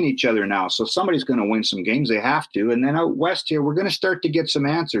start playing each other now. So somebody's going to win some games. They have to. And then out west here, we're going to start to get some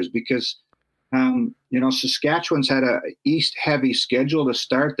answers because Saskatchewan's had a East-heavy schedule to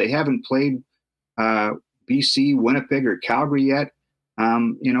start. They haven't played BC, Winnipeg, or Calgary yet.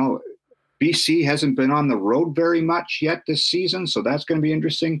 BC hasn't been on the road very much yet this season, so that's going to be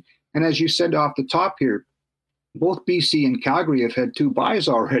interesting. And as you said off the top here, both BC and Calgary have had 2 byes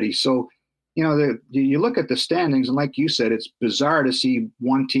already. So, you look at the standings, and like you said, it's bizarre to see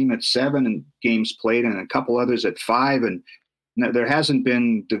one team at 7 and games played and a couple others at 5, and there hasn't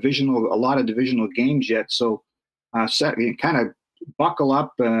been a lot of divisional games yet. So kind of buckle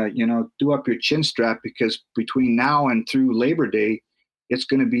up, do up your chin strap, because between now and through Labor Day, it's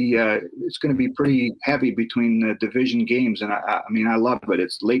going to be pretty heavy between the division games. And I love it.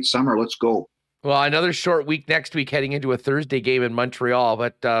 It's late summer. Let's go. Well, another short week next week heading into a Thursday game in Montreal,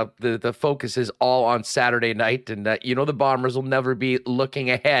 but the focus is all on Saturday night. And, the Bombers will never be looking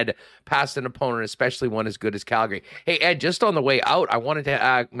ahead past an opponent, especially one as good as Calgary. Hey, Ed, just on the way out, I wanted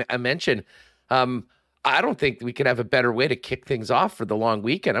to mention, I don't think we could have a better way to kick things off for the long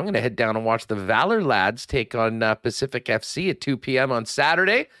weekend. I'm going to head down and watch the Valor lads take on Pacific FC at 2 p.m. on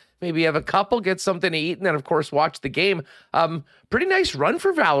Saturday. Maybe have a couple, get something to eat, and then, of course, watch the game. Pretty nice run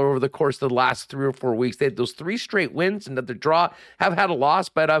for Valor over the course of the last 3 or 4 weeks. They had those 3 straight wins, and the draw, have had a loss,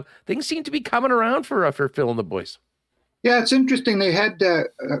 but things seem to be coming around for Phil and the boys. Yeah, it's interesting. They had the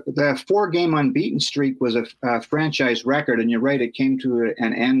 4-game unbeaten streak was a franchise record, and you're right, it came to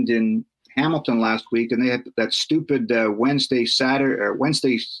an end in Hamilton last week, and they had that stupid Wednesday, Saturday,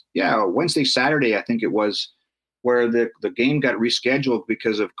 I think it was, where the game got rescheduled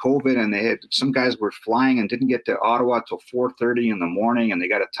because of COVID, and they had some guys were flying and didn't get to Ottawa till 4:30 in the morning, and they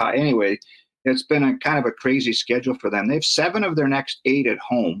got a tie. Anyway, it's been a kind of a crazy schedule for them. They have 7 of their next 8 at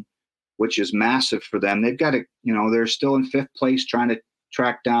home, which is massive for them. They've got to, they're still in 5th place trying to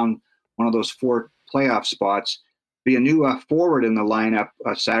track down one of those 4 playoff spots. Be a new forward in the lineup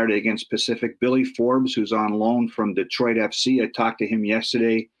Saturday against Pacific, Billy Forbes, who's on loan from Detroit FC. I talked to him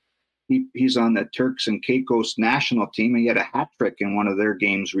yesterday. He's on the Turks and Caicos national team. He had a hat trick in one of their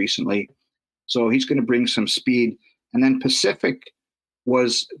games recently. So he's going to bring some speed. And then Pacific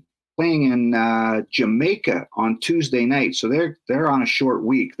was playing in Jamaica on Tuesday night. So they're on a short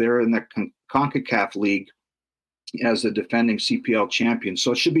week. They're in the CONCACAF League as the defending CPL champion.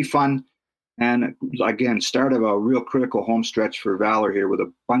 So it should be fun. And again, start of a real critical home stretch for Valor here with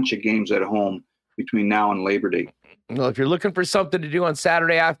a bunch of games at home between now and Labor Day. Well, if you're looking for something to do on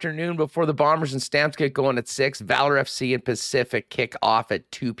Saturday afternoon before the Bombers and Stamps get going at 6, Valor FC and Pacific kick off at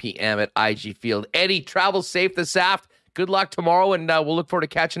 2 p.m. at IG Field. Eddie, travel safe this aft. Good luck tomorrow, and we'll look forward to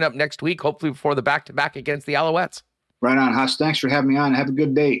catching up next week, hopefully before the back-to-back against the Alouettes. Right on, Huss. Thanks for having me on. Have a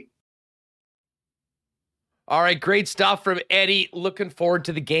good day. All right, great stuff from Eddie. Looking forward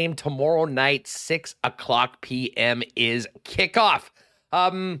to the game tomorrow night, 6 o'clock p.m. is kickoff.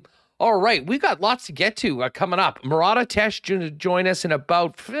 All right, we got lots to get to coming up. Murat Tait to join us in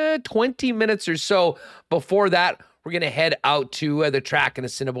about 20 minutes or so. Before that, we're going to head out to the track in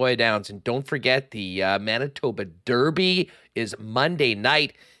Assiniboia Downs. And don't forget, the Manitoba Derby is Monday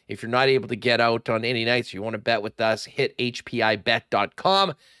night. If you're not able to get out on any nights, you want to bet with us, hit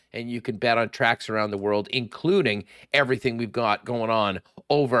hpibet.com, and you can bet on tracks around the world, including everything we've got going on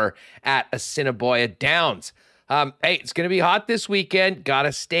over at Assiniboia Downs. Hey, it's going to be hot this weekend. Got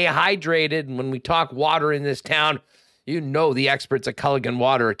to stay hydrated. And when we talk water in this town, you know the experts at Culligan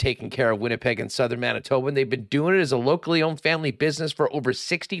Water are taking care of Winnipeg and southern Manitoba, and they've been doing it as a locally owned family business for over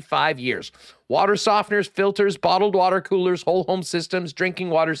 65 years. Water softeners, filters, bottled water coolers, whole home systems, drinking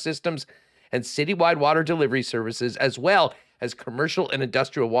water systems, and citywide water delivery services, as well as commercial and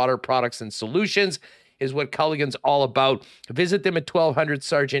industrial water products and solutions, is what Culligan's all about. Visit them at 1200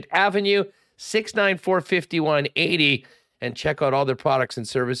 Sargent Avenue, 694-5180, and check out all their products and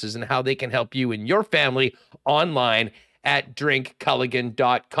services and how they can help you and your family online at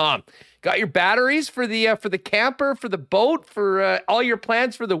drinkculligan.com. Got your batteries for the camper, for the boat, for all your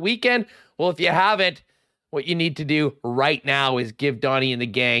plans for the weekend? Well, if you haven't, what you need to do right now is give Donnie and the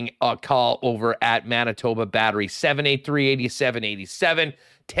gang a call over at Manitoba Battery, 783-8787.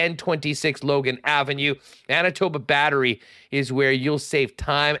 1026 Logan Avenue. Manitoba Battery is where you'll save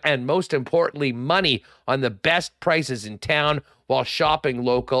time and, most importantly, money on the best prices in town while shopping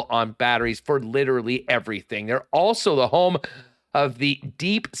local on batteries for literally everything. They're also the home of the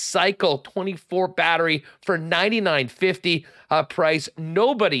Deep Cycle 24 battery for $99.50, a price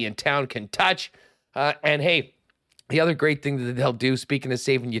nobody in town can touch. And hey, the other great thing that they'll do, speaking of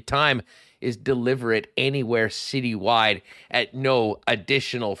saving you time, is deliver it anywhere citywide at no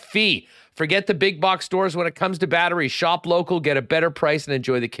additional fee. Forget the big box stores when it comes to batteries. Shop local, get a better price, and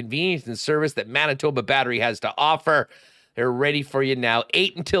enjoy the convenience and service that Manitoba Battery has to offer. They're ready for you now,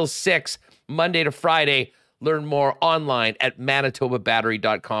 8 until 6, Monday to Friday. Learn more online at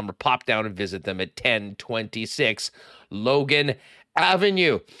manitobabattery.com or pop down and visit them at 1026 Logan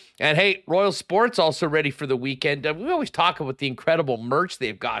Avenue. And hey, Royal Sports also ready for the weekend. We always talk about the incredible merch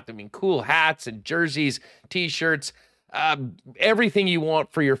they've got. I mean, cool hats and jerseys, t-shirts, everything you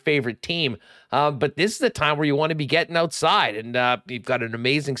want for your favorite team. But this is the time where you want to be getting outside. And you've got an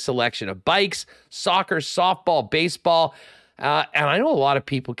amazing selection of bikes, soccer, softball, baseball. And I know a lot of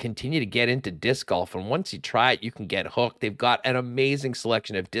people continue to get into disc golf. And once you try it, you can get hooked. They've got an amazing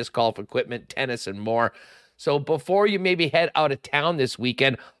selection of disc golf equipment, tennis, and more. So before you maybe head out of town this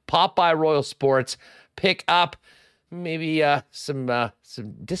weekend, pop by Royal Sports, pick up maybe some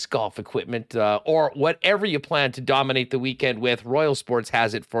disc golf equipment or whatever you plan to dominate the weekend with. Royal Sports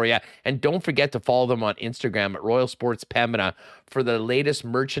has it for you. And don't forget to follow them on Instagram at Royal Sports Pembina for the latest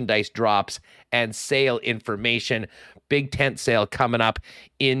merchandise drops and sale information. Big tent sale coming up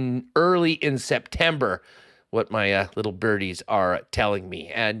early in September, what my little birdies are telling me.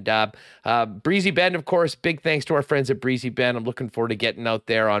 And Breezy Bend, of course, big thanks to our friends at Breezy Bend. I'm looking forward to getting out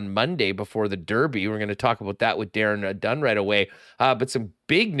there on Monday before the Derby. We're going to talk about that with Darren Dunn right away. But some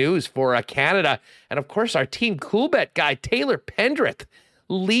big news for Canada. And, of course, our Team Coolbet guy, Taylor Pendrith,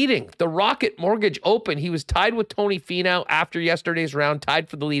 leading the Rocket Mortgage Open. He was tied with Tony Finau after yesterday's round, tied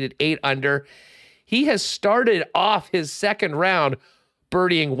for the lead at 8 under. He has started off his second round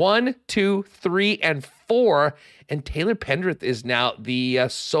birdieing 1, 2, 3, and 4, and Taylor Pendrith is now the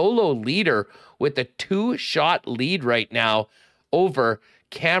solo leader with a 2-shot lead right now over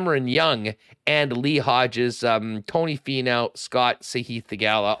Cameron Young and Lee Hodges. Tony Finau, Scott Sahith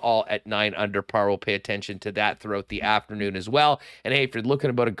Theegala, all at 9 under par. We'll pay attention to that throughout the afternoon as well. And hey, if you're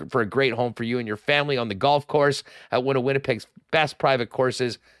looking for a great home for you and your family on the golf course at one of Winnipeg's best private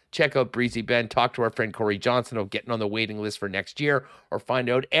courses, check out Breezy Bend. Talk to our friend Corey Johnson about getting on the waiting list for next year, or find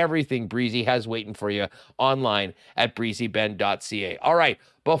out everything Breezy has waiting for you online at breezybend.ca. All right,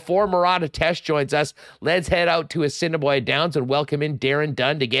 before Murat Tait joins us, let's head out to Assiniboia Downs and welcome in Darren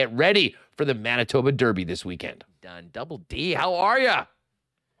Dunn to get ready for the Manitoba Derby this weekend. Dunn, Double D, how are you?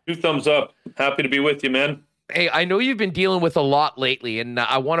 2 thumbs up. Happy to be with you, man. Hey, I know you've been dealing with a lot lately, and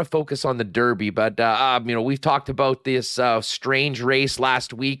I want to focus on the Derby, but, we've talked about this strange race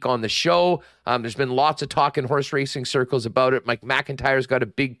last week on the show. There's been lots of talk in horse racing circles about it. Mike McIntyre's got a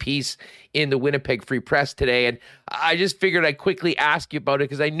big piece in the Winnipeg Free Press today, and I just figured I'd quickly ask you about it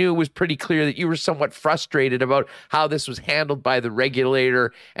because I knew it was pretty clear that you were somewhat frustrated about how this was handled by the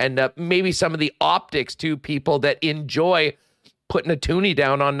regulator and maybe some of the optics to people that enjoy putting a toonie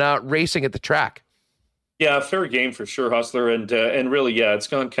down on racing at the track. Yeah, fair game for sure, Hustler. And really, yeah, it's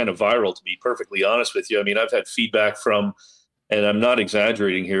gone kind of viral, to be perfectly honest with you. I mean, I've had feedback from, and I'm not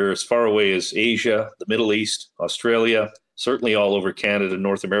exaggerating here, as far away as Asia, the Middle East, Australia, certainly all over Canada,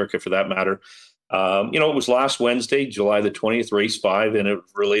 North America for that matter. It was last Wednesday, July the 20th, race 5, and it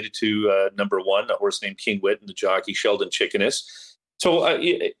related to number 1, a horse named King Wit, and the jockey Sheldon Chickeness. So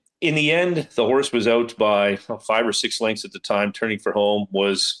in the end, the horse was out by 5 or 6 lengths at the time, turning for home,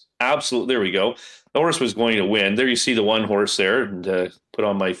 was absolutely, there we go. The horse was going to win. There you see the one horse there, and put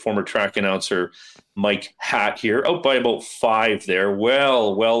on my former track announcer Mike hat here, out by about 5 there,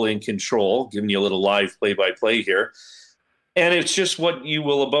 well in control, giving you a little live play-by-play here. And it's just what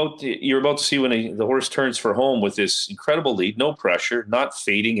you're about to see when the horse turns for home with this incredible lead, no pressure, not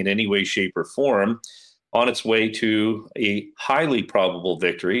fading in any way, shape, or form, on its way to a highly probable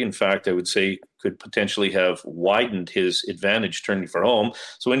victory. In fact, I would say could potentially have widened his advantage turning for home.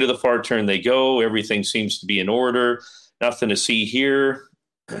 So into the far turn they go. Everything seems to be in order. Nothing to see here.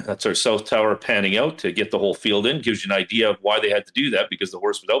 That's our South Tower panning out to get the whole field in. Gives you an idea of why they had to do that, because the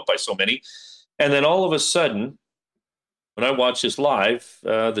horse was out by so many. And then all of a sudden, when I watch this live,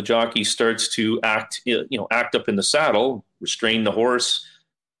 the jockey starts to act up in the saddle, restrain the horse,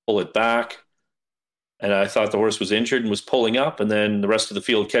 pull it back. And I thought the horse was injured and was pulling up, and then the rest of the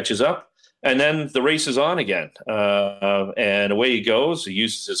field catches up. And then the race is on again. And away he goes. He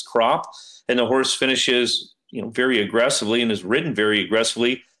uses his crop, and the horse finishes very aggressively and is ridden very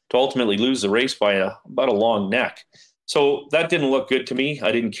aggressively to ultimately lose the race by about a long neck. So that didn't look good to me.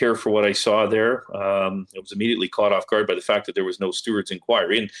 I didn't care for what I saw there. It was immediately caught off guard by the fact that there was no steward's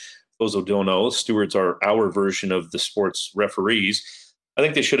inquiry. And those who don't know, stewards are our version of the sports referees. I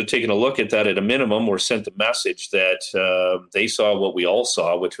think they should have taken a look at that at a minimum, or sent the message that they saw what we all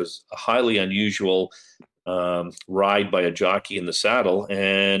saw, which was a highly unusual ride by a jockey in the saddle,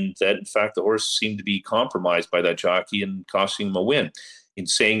 and that, in fact, the horse seemed to be compromised by that jockey and costing him a win. In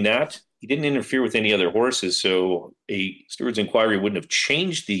saying that, he didn't interfere with any other horses, so a steward's inquiry wouldn't have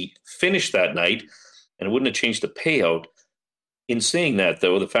changed the finish that night, and it wouldn't have changed the payout. In saying that,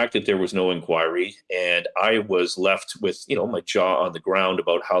 though, the fact that there was no inquiry, and I was left with, my jaw on the ground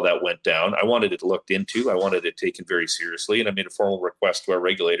about how that went down, I wanted it looked into. I wanted it taken very seriously, and I made a formal request to our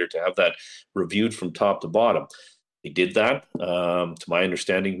regulator to have that reviewed from top to bottom. They did that, to my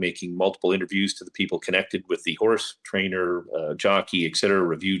understanding, making multiple interviews to the people connected with the horse, trainer, jockey, et cetera,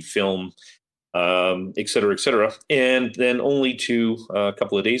 reviewed film, et cetera, and then only to a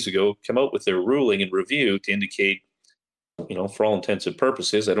couple of days ago come out with their ruling and review to indicate, for all intents and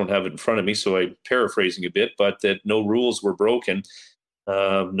purposes, I don't have it in front of me, so I'm paraphrasing a bit, but that no rules were broken,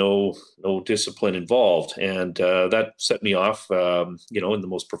 no discipline involved. And that set me off, in the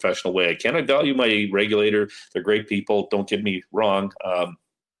most professional way I can. I value my regulator. They're great people. Don't get me wrong.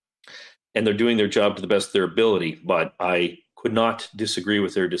 And they're doing their job to the best of their ability, but I could not disagree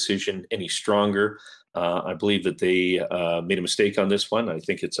with their decision any stronger. I believe that they made a mistake on this one. I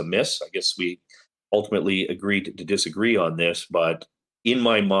think it's a miss. I guess we ultimately agreed to disagree on this, but in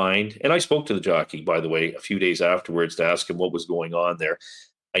my mind, and I spoke to the jockey, by the way, a few days afterwards to ask him what was going on there.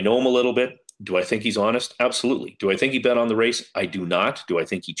 I know him a little bit. Do I think he's honest? Absolutely. Do I think he bet on the race? I do not. Do I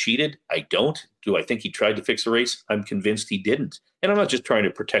think he cheated? I don't. Do I think he tried to fix the race? I'm convinced he didn't. And I'm not just trying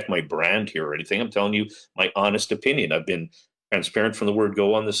to protect my brand here or anything. I'm telling you my honest opinion. I've been transparent from the word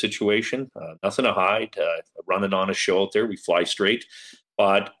go on the situation. Nothing to hide. Running on a show out there. We fly straight.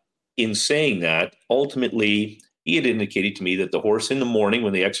 But in saying that, ultimately, he had indicated to me that the horse in the morning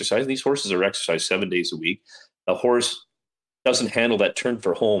when they exercise, these horses are exercised 7 days a week, the horse doesn't handle that turn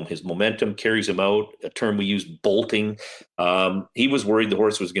for home. His momentum carries him out, a term we use, bolting. He was worried the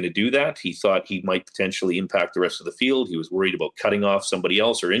horse was going to do that. He thought he might potentially impact the rest of the field. He was worried about cutting off somebody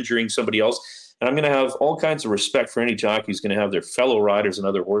else or injuring somebody else. And I'm going to have all kinds of respect for any jockey who's going to have their fellow riders and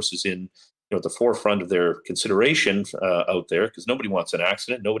other horses in at the forefront of their consideration out there, because nobody wants an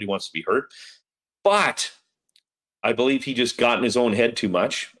accident. Nobody wants to be hurt. But I believe he just got in his own head too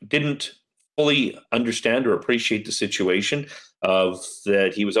much, didn't fully understand or appreciate the situation of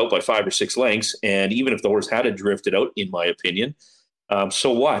that he was out by 5 or 6 lengths. And even if the horse had drifted out, in my opinion,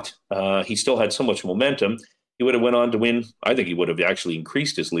 so what? He still had so much momentum. He would have went on to win. I think he would have actually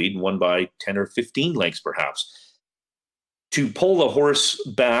increased his lead and won by 10 or 15 lengths, perhaps. To pull the horse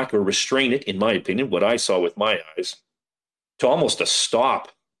back or restrain it, in my opinion, what I saw with my eyes, to almost a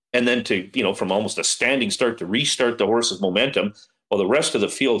stop, and then to, from almost a standing start to restart the horse's momentum, while the rest of the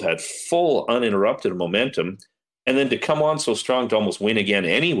field had full uninterrupted momentum, and then to come on so strong to almost win again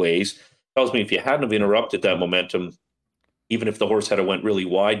anyways, tells me if you hadn't have interrupted that momentum, even if the horse had went really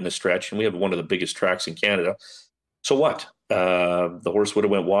wide in the stretch, and we have one of the biggest tracks in Canada, so what? The horse would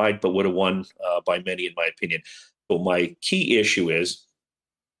have went wide, but would have won by many, in my opinion. So my key issue is,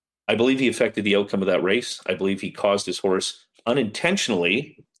 I believe he affected the outcome of that race. I believe he caused his horse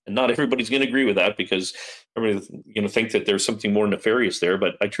unintentionally, And not everybody's going to agree with that because everybody's going to think that there's something more nefarious there.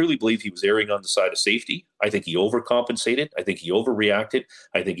 But I truly believe he was erring on the side of safety. I think he overcompensated. I think he overreacted.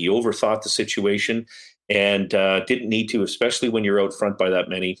 I think he overthought the situation and didn't need to, especially when you're out front by that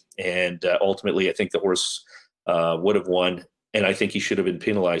many. And ultimately, I think the horse would have won. And I think he should have been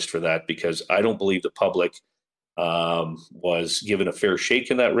penalized for that because I don't believe the public was given a fair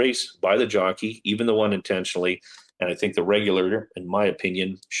shake in that race by the jockey, even the one intentionally. And I think the regulator, in my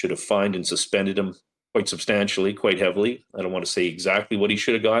opinion, should have fined and suspended him quite substantially, quite heavily. I don't want to say exactly what he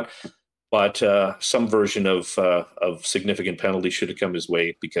should have got, but some version of significant penalty should have come his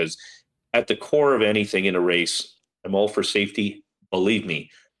way because at the core of anything in a race, I'm all for safety, believe me,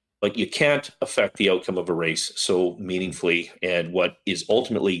 but you can't affect the outcome of a race so meaningfully and what is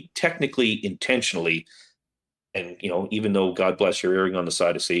ultimately technically intentionally. And, even though God bless you're erring on the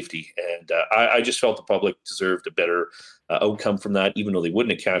side of safety. And I just felt the public deserved a better outcome from that, even though they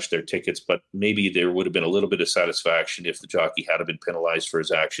wouldn't have cashed their tickets. But maybe there would have been a little bit of satisfaction if the jockey had been penalized for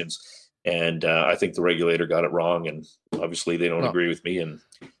his actions. And I think the regulator got it wrong. And obviously they don't agree with me. And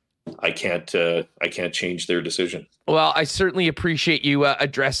I can't change their decision. Well, I certainly appreciate you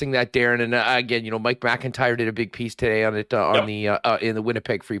addressing that, Darren. And again, Mike McIntyre did a big piece today on it in the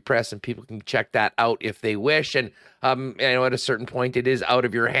Winnipeg Free Press, and people can check that out if they wish. And at a certain point, it is out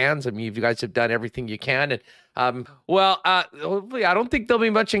of your hands. I mean, you guys have done everything you can. And hopefully, I don't think there'll be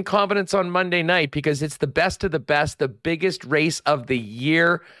much incompetence on Monday night because it's the best of the best, the biggest race of the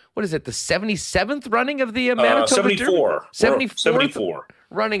year. What is it? The 77th running of the Manitoba 74. Derby? 74.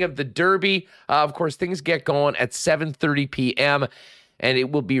 Running of the Derby. Of course, things get going at 7:30 p.m., and it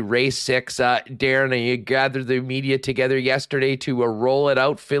will be race 6. Darren, you gathered the media together yesterday to roll it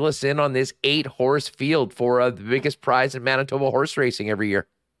out. Fill us in on this 8-horse field for the biggest prize in Manitoba horse racing every year.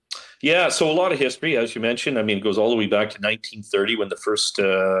 Yeah, so a lot of history, as you mentioned. I mean, it goes all the way back to 1930 when the first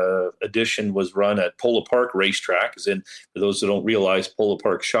edition was run at Polo Park Racetrack. As in, for those that don't realize, Polo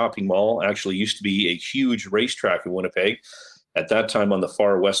Park Shopping Mall actually used to be a huge racetrack in Winnipeg. At that time on the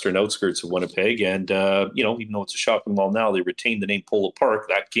far western outskirts of Winnipeg. And, even though it's a shopping mall now, they retained the name Polo Park.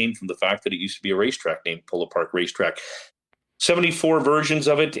 That came from the fact that it used to be a racetrack named Polo Park Racetrack. 74 versions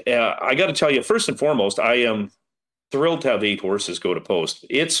of it. I got to tell you, first and foremost, I am thrilled to have 8 horses go to post.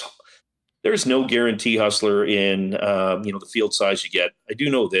 There's no guarantee, Hustler, in, the field size you get. I do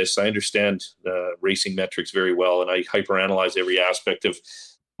know this. I understand racing metrics very well, and I hyperanalyze every aspect of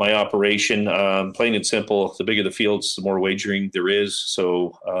my operation. Plain and simple, the bigger the fields, the more wagering there is.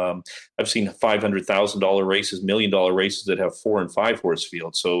 So I've seen $500,000 races, $1 million races that have 4 and 5 horse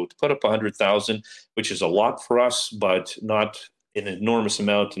fields. So to put up 100,000, which is a lot for us, but not an enormous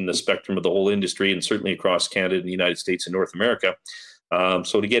amount in the spectrum of the whole industry, and certainly across Canada and the United States and North America.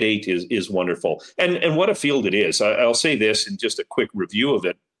 So to get 8 is wonderful. And what a field it is. I'll say this in just a quick review of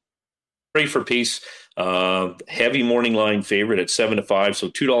it. Pray for Peace. Heavy morning line favorite at 7-5. So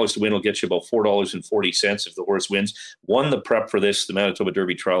 $2 to win will get you about $4.40 if the horse wins. Won the prep for this, the Manitoba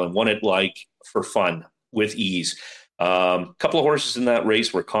Derby trial, and won it for fun with ease. Couple of horses in that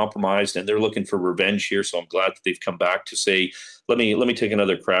race were compromised, and they're looking for revenge here. So I'm glad that they've come back to say, let me take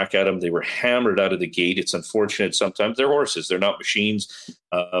another crack at them. They were hammered out of the gate. It's unfortunate sometimes. They're horses. They're not machines.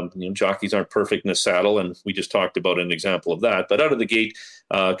 Jockeys aren't perfect in the saddle, and we just talked about an example of that. But out of the gate,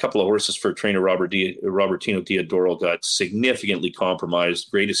 a couple of horses for trainer Robertino Diodoro got significantly compromised.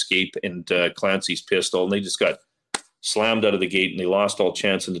 Great Escape and Clancy's Pistol, and they just got slammed out of the gate, and they lost all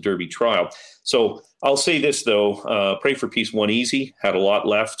chance in the Derby trial. So I'll say this, though. Pray for Peace won easy, had a lot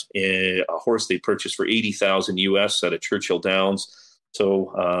left. A horse they purchased for $80,000 US out of Churchill Downs.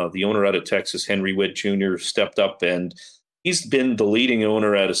 So the owner out of Texas, Henry Witt Jr., stepped up, and he's been the leading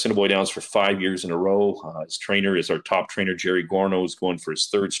owner at Assiniboine Downs for 5 years in a row. His trainer is our top trainer, Jerry Gorno, who's going for his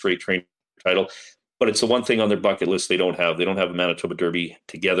 3rd straight trainer title. But it's the one thing on their bucket list they don't have. They don't have a Manitoba Derby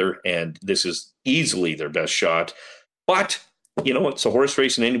together, and this is easily their best shot. But, it's a horse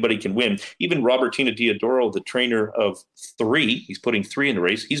race and anybody can win. Even Robertino Diodoro, the trainer of 3, he's putting 3 in the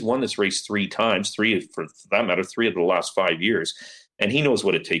race. He's won this race 3 times, 3 for that matter, 3 of the last 5 years. And he knows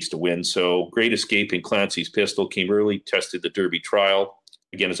what it takes to win. So Great Escape and Clancy's Pistol came early, tested the Derby trial.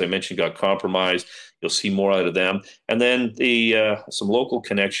 Again, as I mentioned, got compromised. You'll see more out of them. And then some local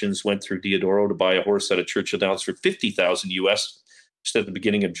connections went through Diodoro to buy a horse out of Churchill Downs for $50,000 US just at the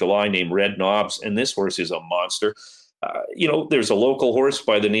beginning of July named Red Knobs. And this horse is a monster. There's a local horse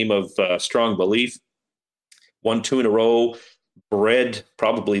by the name of Strong Belief, won 2 in a row, bred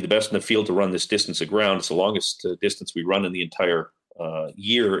probably the best in the field to run this distance of ground. It's the longest distance we run in the entire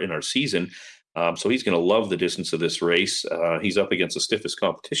year in our season. So he's going to love the distance of this race. He's up against the stiffest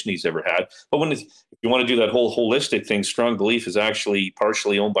competition he's ever had. But if you want to do that whole holistic thing, Strong Belief is actually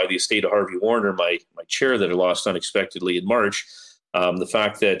partially owned by the estate of Harvey Warner, my chair that I lost unexpectedly in March. The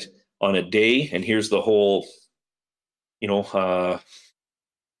fact that on a day, and here's the whole,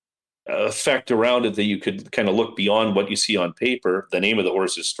 effect around it, that you could kind of look beyond what you see on paper. The name of the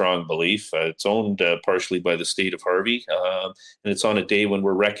horse is Strong Belief. It's owned partially by the state of Harvey, and it's on a day when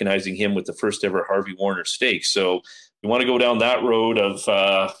we're recognizing him with the first ever Harvey Warner Stakes. So you want to go down that road of,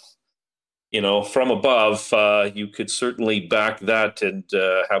 from above, you could certainly back that and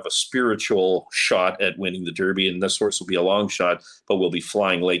have a spiritual shot at winning the Derby. And this horse will be a long shot, but we'll be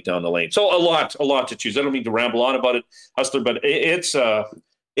flying late down the lane. So a lot to choose. I don't mean to ramble on about it, Hustler, but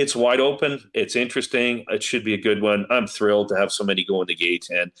it's wide open. It's interesting. It should be a good one. I'm thrilled to have so many going to gate.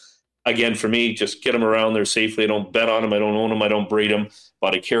 And again, for me, just get them around there safely. I don't bet on them. I don't own them. I don't breed them.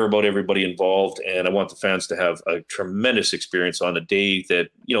 But I care about everybody involved. And I want the fans to have a tremendous experience on a day that,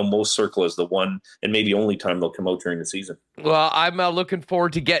 most circle as the one and maybe only time they'll come out during the season. Well, I'm looking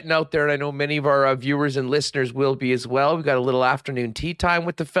forward to getting out there. And I know many of our viewers and listeners will be as well. We've got a little afternoon tea time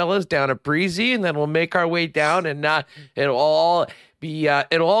with the fellas down at Breezy. And then we'll make our way down and it'll all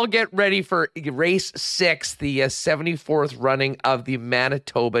get ready for race 6, the 74th running of the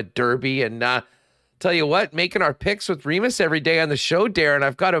Manitoba Derby. And tell you what, making our picks with Remus every day on the show, Darren,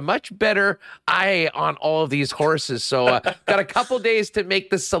 I've got a much better eye on all of these horses. So got a couple days to make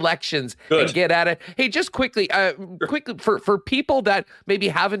the selections and get at it. Hey, just quickly for people that maybe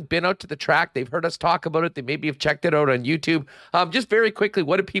haven't been out to the track, they've heard us talk about it, they maybe have checked it out on YouTube. Just very quickly,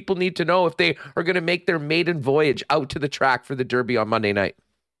 what do people need to know if they are going to make their maiden voyage out to the track for the Derby on Monday night?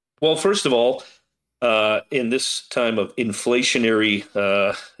 Well, first of all, in this time of inflationary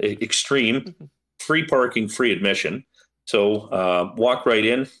extreme, free parking, free admission. So walk right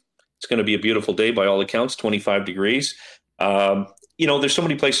in. It's going to be a beautiful day by all accounts, 25 degrees. There's so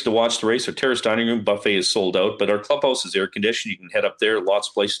many places to watch the race. Our terrace dining room buffet is sold out, but our clubhouse is air conditioned. You can head up there. Lots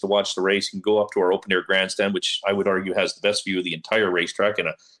of places to watch the race. You can go up to our open air grandstand, which I would argue has the best view of the entire racetrack and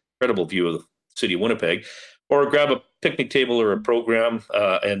an incredible view of the city of Winnipeg. Or grab a picnic table or a program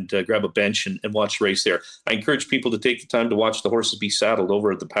and grab a bench and watch the race there. I encourage people to take the time to watch the horses be saddled over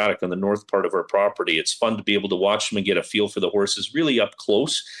at the paddock on the north part of our property. It's fun to be able to watch them and get a feel for the horses really up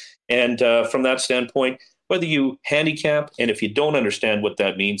close. And from that standpoint, whether you handicap, and if you don't understand what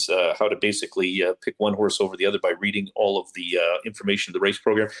that means, how to basically pick one horse over the other by reading all of the information of the race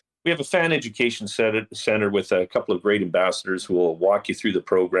program, we have a fan education center with a couple of great ambassadors who will walk you through the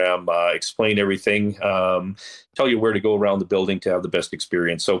program, explain everything, tell you where to go around the building to have the best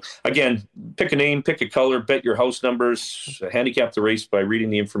experience. So again, pick a name, pick a color, bet your house numbers, handicap the race by reading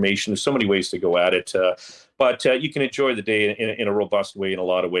the information. There's so many ways to go at it. But you can enjoy the day in a robust way in a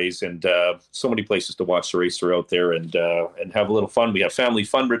lot of ways, and so many places to watch the race are out there and have a little fun. We have family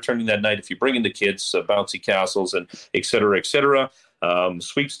fun returning that night if you bring in the kids, bouncy castles, and et cetera, et cetera.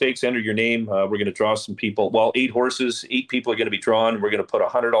 Sweepstakes, enter your name. We're going to draw some people. Well, 8 horses, 8 people are going to be drawn. We're going to put a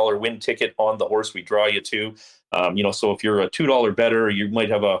 $100 win ticket on the horse we draw you to. So if you're a $2 bettor, you might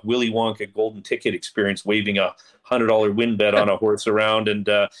have a Willy Wonka golden ticket experience, waving a $100 win bet on a horse around, and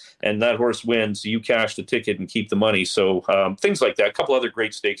that horse wins. You cash the ticket and keep the money. So things like that. A couple other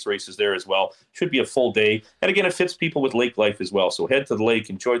great stakes races there as well. Should be a full day. And again, it fits people with lake life as well. So head to the lake,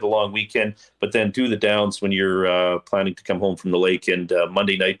 enjoy the long weekend, but then do the downs when you're planning to come home from the lake. And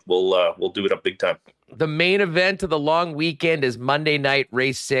Monday night we'll do it up big time. The main event of the long weekend is Monday night,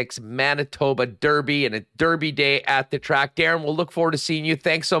 race 6, Manitoba Derby, and a Derby day at the track. Darren, we'll look forward to seeing you.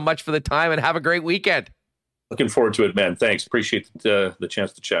 Thanks so much for the time, and have a great weekend. Looking forward to it, man. Thanks. Appreciate the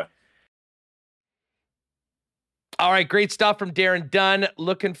chance to chat. All right, great stuff from Darren Dunn.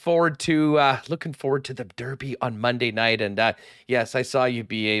 Looking forward to the Derby on Monday night. And yes, I saw you,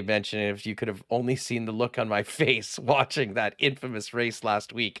 BA, mention it. If you could have only seen the look on my face watching that infamous race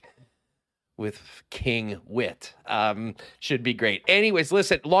last week with King Wit. Should be great. Anyways,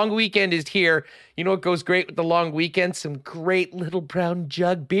 listen, long weekend is here. You know what goes great with the long weekend? Some great Little Brown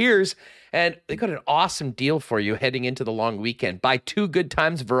Jug beers. And they got an awesome deal for you heading into the long weekend. Buy 2 Good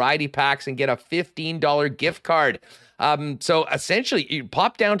Times variety packs and get a $15 gift card. So essentially, you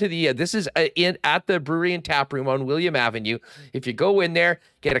pop down to the, this is at the brewery and tap room on William Avenue. If you go in there,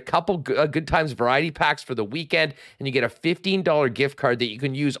 get a couple Good Times variety packs for the weekend, and you get a $15 gift card that you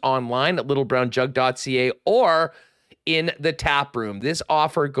can use online at littlebrownjug.ca or in the tap room. This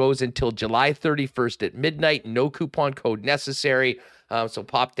offer goes until July 31st at midnight. No coupon code necessary. So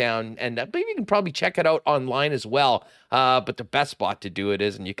pop down, and maybe you can probably check it out online as well. But the best spot to do it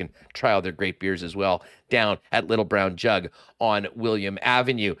is, and you can try all their great beers as well, down at Little Brown Jug on William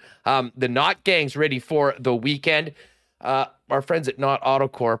Avenue. The Knot Gang's ready for the weekend. Our friends at Knot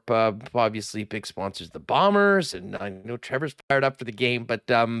AutoCorp, obviously big sponsors of the Bombers, and I know Trevor's fired up for the game, but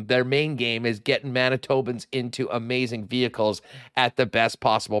their main game is getting Manitobans into amazing vehicles at the best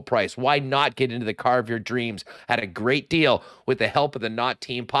possible price. Why not get into the car of your dreams at a great deal with the help of the Knot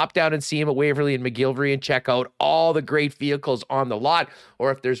team? Pop down and see them at Waverly and McGillivray and check out all the great vehicles on the lot,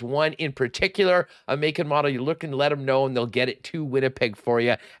 or if there's one in particular, a make and model you're looking, let them know, and they'll get it to Winnipeg for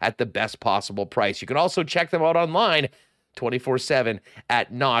you at the best possible price. You can also check them out online 24/7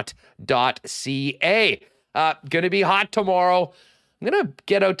 at knot.ca. Going to be hot tomorrow. I'm going to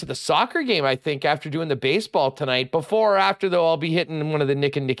get out to the soccer game, I think, after doing the baseball tonight. Before or after, though, I'll be hitting one of the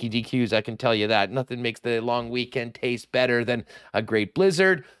Nick and Nicky DQs, I can tell you that. Nothing makes the long weekend taste better than a great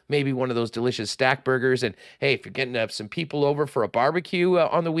blizzard, maybe one of those delicious stack burgers. And, hey, if you're getting some people over for a barbecue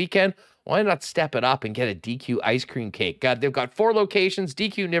on the weekend, why not step it up and get a DQ ice cream cake? God, they've got 4 locations: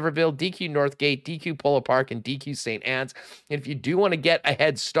 DQ Niverville, DQ Northgate, DQ Polo Park, and DQ St. Anne's. And if you do want to get a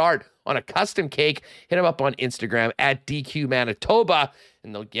head start on a custom cake, hit them up on Instagram at DQ Manitoba,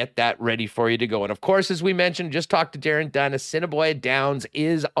 and they'll get that ready for you to go. And of course, as we mentioned, just talked to Darren Dunn, Assiniboia Downs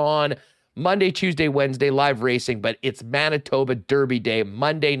is on Monday, Tuesday, Wednesday, live racing, but it's Manitoba Derby Day,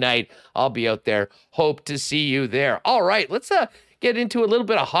 Monday night. I'll be out there. Hope to see you there. All right, let's get into a little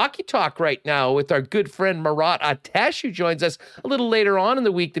bit of hockey talk right now with our good friend Murat Atesh, who joins us a little later on in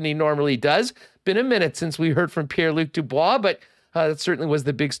the week than he normally does. Been a minute since we heard from Pierre-Luc Dubois, but that certainly was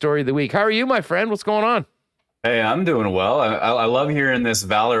the big story of the week. How are you, my friend? What's going on? Hey, I'm doing well. I love hearing this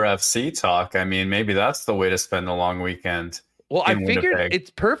Valor FC talk. I mean, maybe that's the way to spend the long weekend. Well, I figured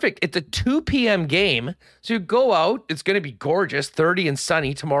it's perfect. It's a 2 p.m. game, so you go out. It's going to be gorgeous, 30 and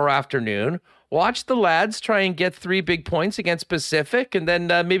sunny tomorrow afternoon. Watch the lads try and get 3 big points against Pacific, and then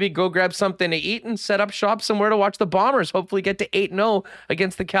maybe go grab something to eat and set up shop somewhere to watch the Bombers hopefully get to 8-0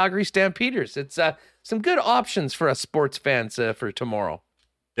 against the Calgary Stampeders. It's some good options for us sports fans for tomorrow.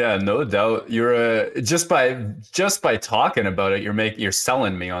 Yeah, no doubt. You're just by talking about it, you're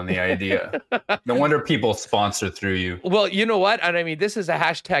selling me on the idea. No wonder people sponsor through you. Well, you know what? And I mean, this is a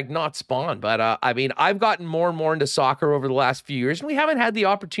hashtag not spawn, but I mean, I've gotten more and more into soccer over the last few years, and we haven't had the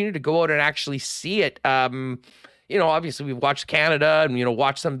opportunity to go out and actually see it. Obviously we've watched Canada and,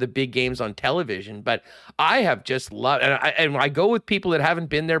 watched some of the big games on television, but I have just loved, and I go with people that haven't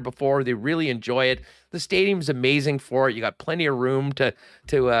been there before. They really enjoy it. The stadium's amazing for it. You got plenty of room to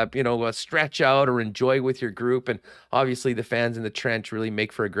stretch out or enjoy with your group. And obviously the fans in the trench really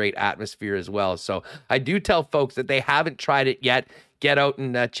make for a great atmosphere as well. So I do tell folks that they haven't tried it yet, get out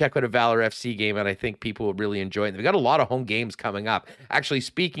and check out a Valor FC game, and I think people will really enjoy it. They've got a lot of home games coming up. Actually,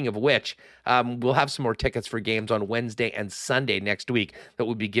 speaking of which, we'll have some more tickets for games on Wednesday and Sunday next week that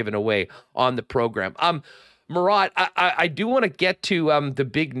will be given away on the program. Murat, I do want to get to the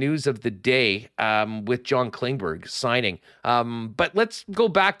big news of the day with John Klingberg signing. But let's go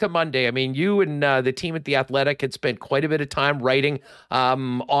back to Monday. I mean, you and the team at The Athletic had spent quite a bit of time writing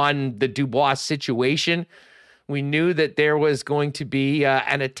on the Dubois situation. We knew that there was going to be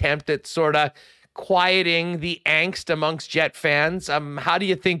an attempt at sort of quieting the angst amongst Jet fans. How do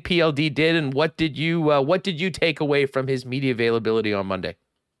you think PLD did, and what did you take away from his media availability on Monday?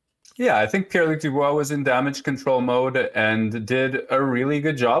 Yeah, I think Pierre-Luc Dubois was in damage control mode and did a really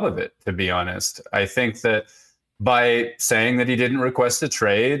good job of it, to be honest. I think that by saying that he didn't request a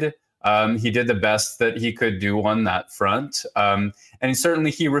trade, he did the best that he could do on that front. And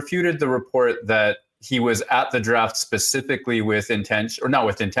he refuted the report that he was at the draft specifically with intention, or not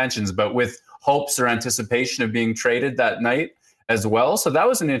with intentions, but with hopes or anticipation of being traded that night as well. So that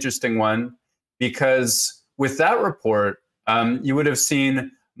was an interesting one, because with that report, you would have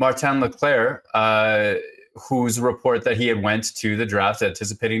seen Martin Leclerc, whose report that he had went to the draft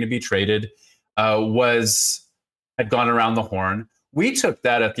anticipating to be traded, had gone around the horn. We took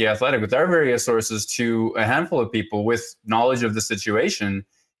that at The Athletic with our various sources to a handful of people with knowledge of the situation.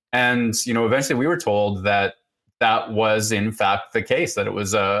 And, eventually we were told that that was in fact the case, that it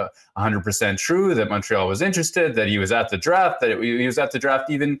was 100% true, that Montreal was interested, that he was at the draft, he was at the draft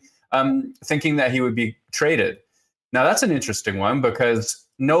even thinking that he would be traded. Now, that's an interesting one, because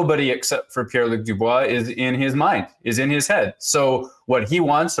nobody except for Pierre-Luc Dubois is in his mind, is in his head. So what he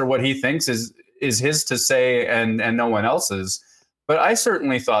wants or what he thinks is his to say and no one else's. But I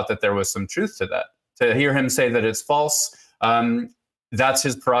certainly thought that there was some truth to that. To hear him say that it's false, that's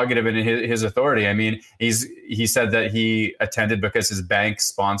his prerogative and his authority. I mean, he said that he attended because his bank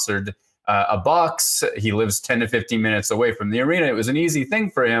sponsored a box. He lives 10 to 15 minutes away from the arena. It was an easy thing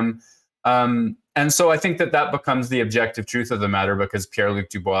for him. And so I think that becomes the objective truth of the matter because Pierre-Luc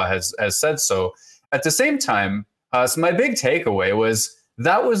Dubois has said so. At the same time, so my big takeaway was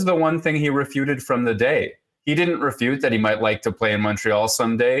that was the one thing he refuted from the day. He didn't refute that he might like to play in Montreal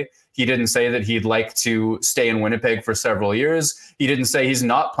someday. He didn't say that he'd like to stay in Winnipeg for several years. He didn't say he's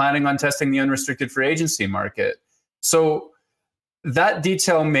not planning on testing the unrestricted free agency market. So that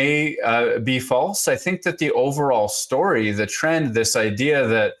detail may be false. I think that the overall story, the trend, this idea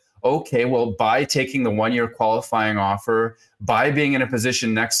that, okay, well, by taking the one-year qualifying offer, by being in a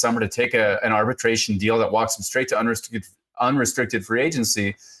position next summer to take an arbitration deal that walks him straight to unrestricted free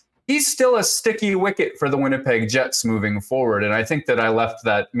agency, he's still a sticky wicket for the Winnipeg Jets moving forward. And I think that I left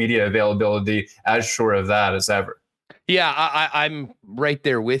that media availability as sure of that as ever. Yeah, I'm right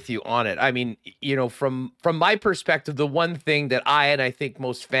there with you on it. I mean, from my perspective, the one thing that I think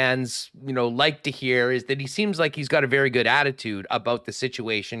most fans, like to hear is that he seems like he's got a very good attitude about the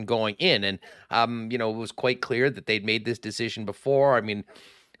situation going in. And, it was quite clear that they'd made this decision before. I mean,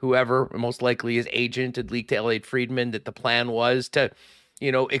 whoever, most likely his agent, had leaked to Elliot Friedman that the plan was to,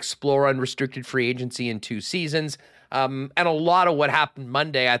 explore unrestricted free agency in 2 seasons. And a lot of what happened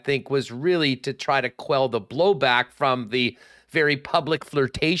Monday, I think, was really to try to quell the blowback from the very public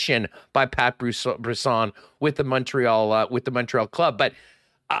flirtation by Pat Brisson with the Montreal club. But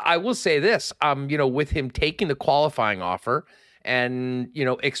I will say this, with him taking the qualifying offer and,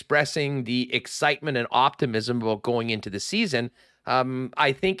 expressing the excitement and optimism about going into the season,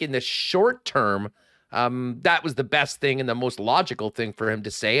 I think in the short term, that was the best thing and the most logical thing for him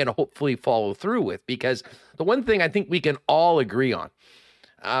to say and hopefully follow through with, because the one thing I think we can all agree on,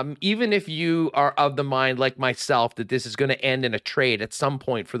 even if you are of the mind like myself that this is going to end in a trade at some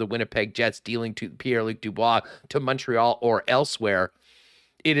point for the Winnipeg Jets dealing to Pierre-Luc Dubois to Montreal or elsewhere,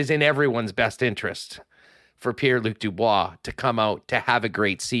 it is in everyone's best interest for Pierre-Luc Dubois to come out to have a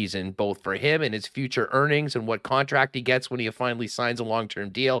great season, both for him and his future earnings and what contract he gets when he finally signs a long-term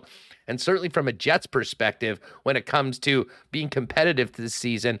deal. And certainly from a Jets perspective, when it comes to being competitive this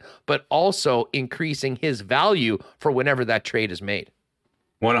season, but also increasing his value for whenever that trade is made.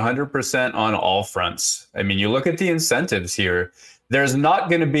 100% on all fronts. I mean, you look at the incentives here. There's not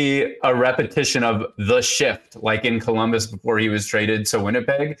going to be a repetition of the shift like in Columbus before he was traded to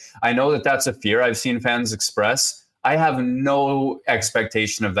Winnipeg. I know that that's a fear I've seen fans express. I have no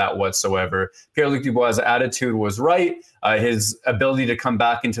expectation of that whatsoever. Pierre-Luc Dubois' attitude was right. His ability to come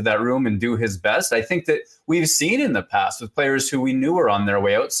back into that room and do his best. I think that we've seen in the past with players who we knew were on their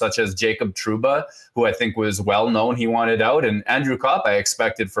way out, such as Jacob Trouba, who I think was well known he wanted out, and Andrew Kopp. I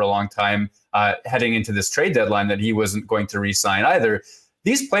expected for a long time heading into this trade deadline that he wasn't going to re-sign either.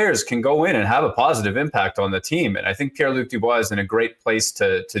 These players can go in and have a positive impact on the team. And I think Pierre-Luc Dubois is in a great place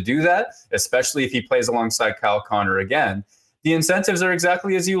to do that, especially if he plays alongside Kyle Connor again. The incentives are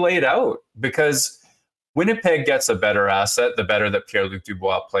exactly as you laid out, because Winnipeg gets a better asset the better that Pierre-Luc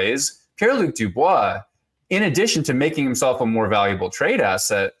Dubois plays. Pierre-Luc Dubois, in addition to making himself a more valuable trade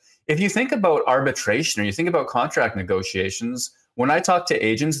asset, if you think about arbitration or you think about contract negotiations, when I talk to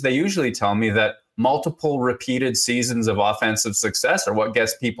agents, they usually tell me that multiple repeated seasons of offensive success are what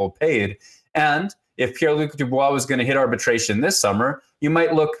gets people paid. And if Pierre-Luc Dubois was going to hit arbitration this summer, you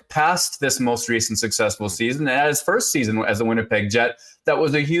might look past this most recent successful season. And at his first season as a Winnipeg Jet, that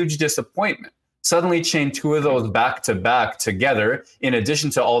was a huge disappointment. Suddenly chain 2 of those back-to-back together, in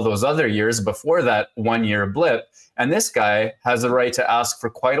addition to all those other years before that 1-year blip. And this guy has the right to ask for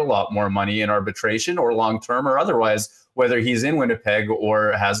quite a lot more money in arbitration or long-term or otherwise, whether he's in Winnipeg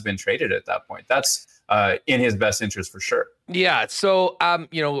or has been traded at that point. That's in his best interest for sure. Yeah. So,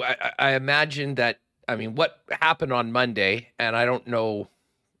 I imagine that, what happened on Monday, and I don't know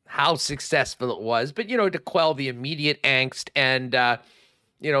how successful it was, but, to quell the immediate angst and,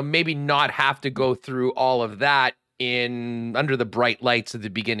 maybe not have to go through all of that under the bright lights of the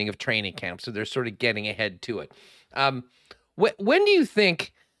beginning of training camp. So they're sort of getting ahead to it. When do you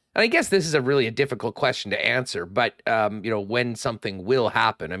think, and I guess this is a difficult question to answer, but, when something will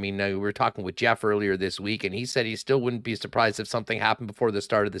happen. We were talking with Jeff earlier this week, and he said he still wouldn't be surprised if something happened before the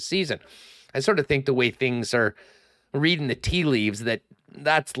start of the season. I sort of think the way things are reading the tea leaves,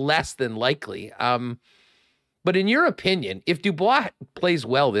 that's less than likely. But in your opinion, if Dubois plays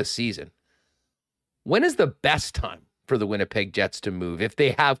well this season, when is the best time for the Winnipeg Jets to move if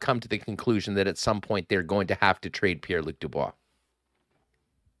they have come to the conclusion that at some point they're going to have to trade Pierre-Luc Dubois?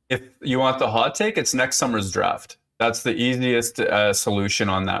 If you want the hot take, it's next summer's draft. That's the easiest solution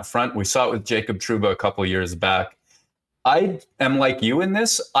on that front. We saw it with Jacob Trouba a couple years back. I am like you in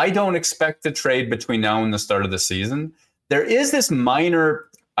this. I don't expect to trade between now and the start of the season. There is this minor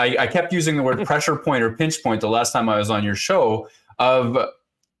I kept using the word pressure point or pinch point the last time I was on your show of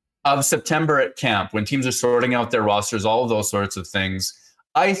September at camp, when teams are sorting out their rosters, all of those sorts of things.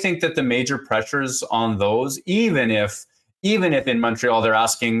 I think that the major pressures on those, even if in Montreal they're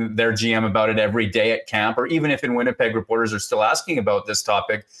asking their GM about it every day at camp, or even if in Winnipeg reporters are still asking about this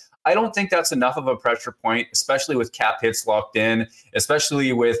topic, I don't think that's enough of a pressure point, especially with cap hits locked in,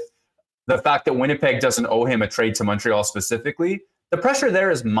 especially with the fact that Winnipeg doesn't owe him a trade to Montreal specifically. The pressure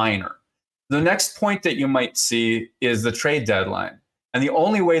there is minor. The next point that you might see is the trade deadline. And the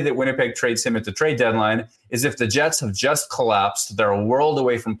only way that Winnipeg trades him at the trade deadline is if the Jets have just collapsed. They're a world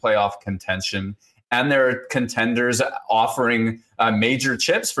away from playoff contention, and there are contenders offering major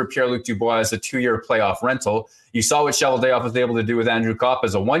chips for Pierre-Luc Dubois as a 2-year playoff rental. You saw what Cheveldayoff was able to do with Andrew Kopp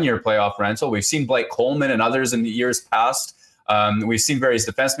as a 1-year playoff rental. We've seen Blake Coleman and others in the years past. We've seen various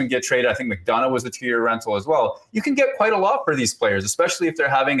defensemen get traded. I think McDonough was a 2-year rental as well. You can get quite a lot for these players, especially if they're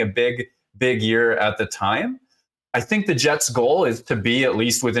having a big year at the time. I think the Jets' goal is to be at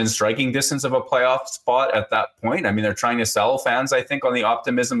least within striking distance of a playoff spot at that point. I mean, they're trying to sell fans, I think, on the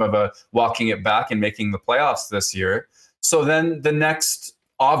optimism of walking it back and making the playoffs this year. So then the next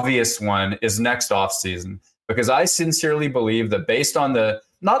obvious one is next offseason, because I sincerely believe that based on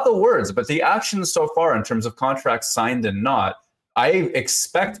not the words, but the actions so far in terms of contracts signed and not, I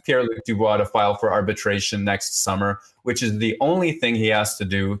expect Pierre-Luc Dubois to file for arbitration next summer, which is the only thing he has to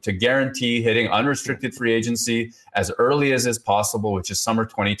do to guarantee hitting unrestricted free agency as early as is possible, which is summer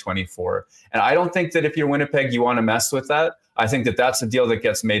 2024. And I don't think that if you're Winnipeg, you want to mess with that. I think that that's a deal that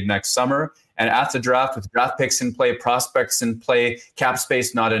gets made next summer. And at the draft, with draft picks in play, prospects in play, cap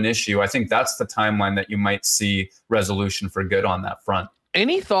space not an issue, I think that's the timeline that you might see resolution for good on that front.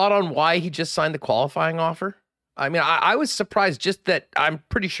 Any thought on why he just signed the qualifying offer? I mean, I was surprised just that I'm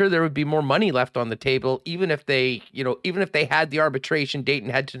pretty sure there would be more money left on the table, even if they had the arbitration date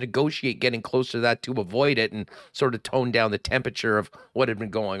and had to negotiate getting closer to that to avoid it and sort of tone down the temperature of what had been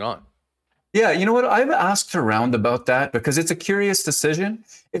going on. Yeah, you know what? I've asked around about that because it's a curious decision.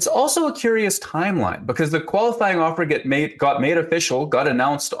 It's also a curious timeline because the qualifying offer got made official, got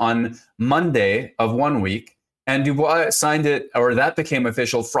announced on Monday of one week. And Dubois signed it, or that became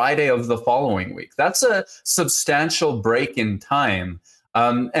official Friday of the following week. That's a substantial break in time.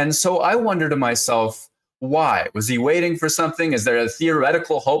 And so I wonder to myself, why? Was he waiting for something? Is there a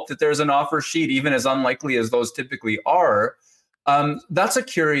theoretical hope that there's an offer sheet, even as unlikely as those typically are? That's a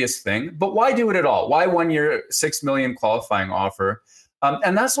curious thing. But why do it at all? Why 1 year, $6 million qualifying offer?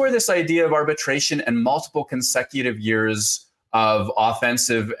 And that's where this idea of arbitration and multiple consecutive years of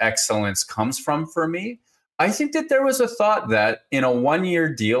offensive excellence comes from for me. I think that there was a thought that in a 1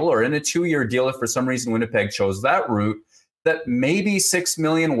 year deal or in a 2 year deal, if for some reason Winnipeg chose that route, that maybe $6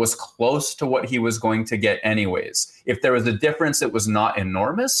 million was close to what he was going to get anyways. If there was a difference, it was not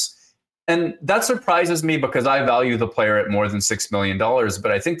enormous. And that surprises me because I value the player at more than $6 million.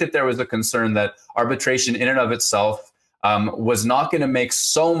 But I think that there was a concern that arbitration in and of itself was not going to make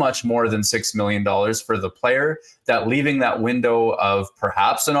so much more than $6 million for the player, that leaving that window of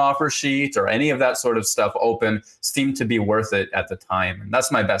perhaps an offer sheet or any of that sort of stuff open seemed to be worth it at the time. And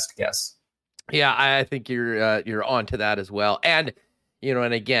that's my best guess. Yeah, I think you're on to that as well. And,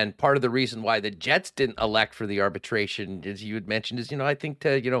 and again, part of the reason why the Jets didn't elect for the arbitration, as you had mentioned, is, I think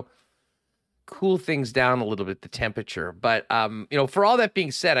to, cool things down a little bit, the temperature. But, for all that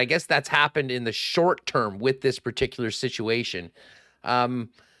being said, I guess that's happened in the short term with this particular situation.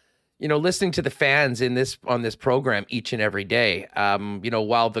 Listening to the fans on this program each and every day,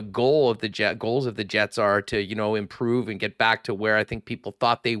 while the goals of the Jets are to, improve and get back to where I think people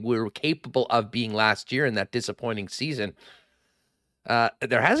thought they were capable of being last year in that disappointing season,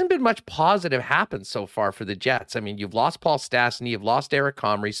 there hasn't been much positive happen so far for the Jets. I mean, you've lost Paul Stastny, you've lost Eric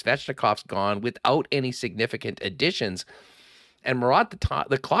Comrie, Svechnikov's gone without any significant additions. And Murat,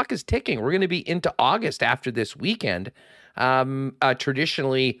 the clock is ticking. We're going to be into August after this weekend, a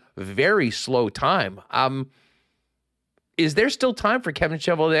traditionally very slow time. Is there still time for Kevin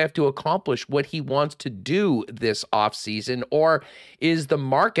Cheveldayoff to accomplish what he wants to do this offseason? Or is the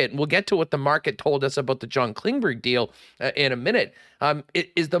market, and we'll get to what the market told us about the John Klingberg deal in a minute,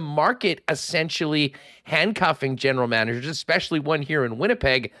 is the market essentially handcuffing general managers, especially one here in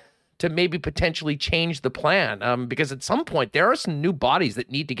Winnipeg, to maybe potentially change the plan? Because at some point, there are some new bodies that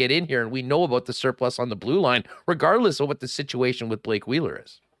need to get in here, and we know about the surplus on the blue line, regardless of what the situation with Blake Wheeler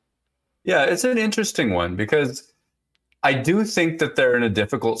is. Yeah, it's an interesting one because I do think that they're in a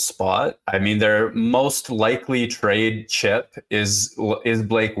difficult spot. I mean, their most likely trade chip is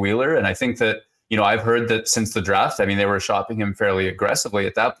Blake Wheeler. And I think that, I've heard that since the draft, I mean, they were shopping him fairly aggressively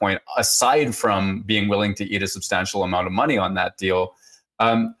at that point, aside from being willing to eat a substantial amount of money on that deal.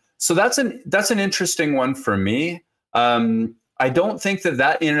 So that's an interesting one for me. I don't think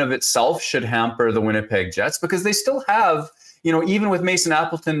that in and of itself should hamper the Winnipeg Jets, because they still have, even with Mason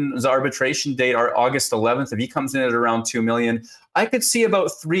Appleton's arbitration date, August 11th, if he comes in at around $2 million, I could see about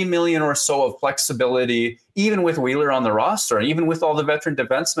 $3 million or so of flexibility, even with Wheeler on the roster, and even with all the veteran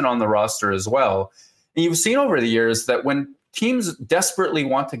defensemen on the roster as well. And you've seen over the years that when teams desperately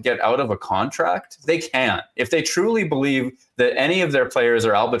want to get out of a contract, they can. If they truly believe that any of their players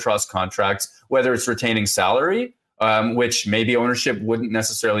are albatross contracts, whether it's retaining salary, which maybe ownership wouldn't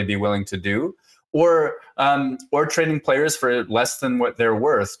necessarily be willing to do, or trading players for less than what they're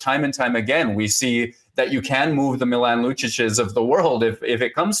worth. Time and time again, we see that you can move the Milan Lucic's of the world if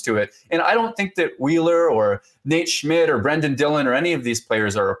it comes to it. And I don't think that Wheeler or Nate Schmidt or Brendan Dillon or any of these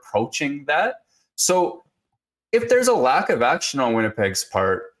players are approaching that. So if there's a lack of action on Winnipeg's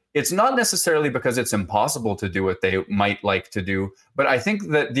part, it's not necessarily because it's impossible to do what they might like to do, but I think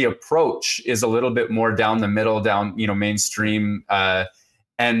that the approach is a little bit more down the middle, mainstream,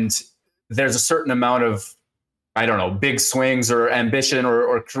 and there's a certain amount of, big swings or ambition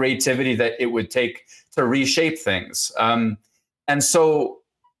or creativity that it would take to reshape things. And so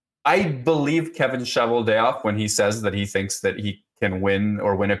I believe Kevin Cheveldayoff when he says that he thinks that he can win,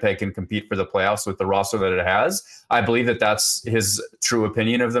 or Winnipeg can compete for the playoffs with the roster that it has. I believe that that's his true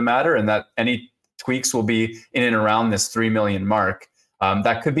opinion of the matter, and that any tweaks will be in and around this $3 million mark.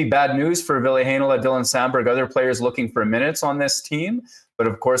 That could be bad news for Ville Heinola, Dylan Sandberg, other players looking for minutes on this team. But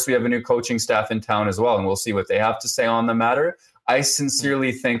of course, we have a new coaching staff in town as well, and we'll see what they have to say on the matter. I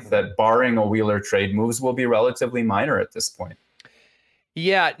sincerely think that barring a Wheeler trade, moves will be relatively minor at this point.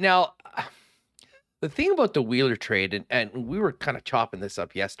 Yeah. Now, the thing about the Wheeler trade, and we were kind of chopping this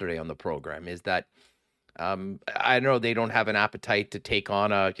up yesterday on the program, is that I know they don't have an appetite to take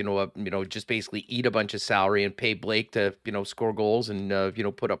on just basically eat a bunch of salary and pay Blake to, score goals and,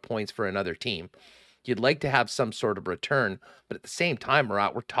 put up points for another team. You'd like to have some sort of return, but at the same time,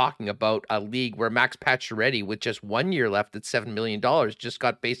 Murat, we're talking about a league where Max Pacioretty, with just 1 year left at $7 million, just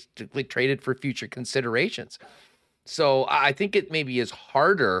got basically traded for future considerations. So I think it maybe is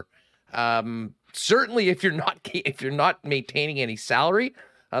harder. Certainly, if you're not maintaining any salary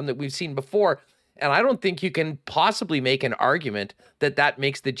that we've seen before, and I don't think you can possibly make an argument that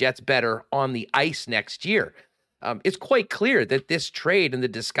makes the Jets better on the ice next year. It's quite clear that this trade and the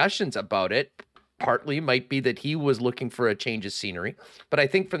discussions about it partly might be that he was looking for a change of scenery, but I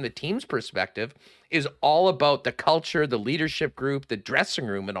think from the team's perspective is all about the culture, the leadership group, the dressing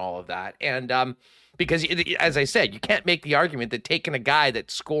room, and all of that. And because, as I said, you can't make the argument that taking a guy that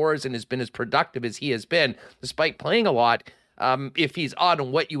scores and has been as productive as he has been, despite playing a lot, if he's odd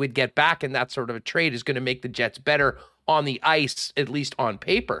on what you would get back in that sort of a trade, is going to make the Jets better on the ice, at least on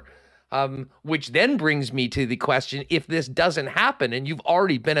paper. Which then brings me to the question, if this doesn't happen and you've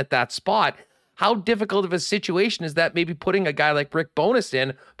already been at that spot, how difficult of a situation is that maybe putting a guy like Rick Bowness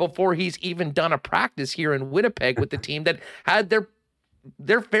in before he's even done a practice here in Winnipeg with the team that had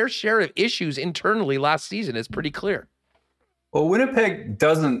their fair share of issues internally last season? Is pretty clear. Well, Winnipeg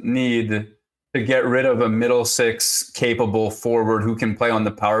doesn't need to get rid of a middle six capable forward who can play on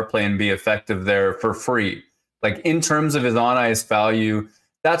the power play and be effective there for free. Like, in terms of his on-ice value,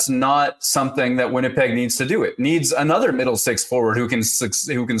 that's not something that Winnipeg needs to do. It needs another middle six forward who can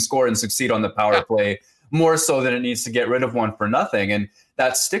score and succeed on the power play, more so than it needs to get rid of one for nothing. And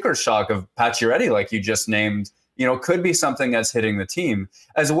that sticker shock of Pacioretty, like you just named, could be something that's hitting the team.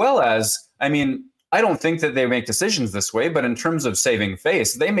 As well as, I don't think that they make decisions this way, but in terms of saving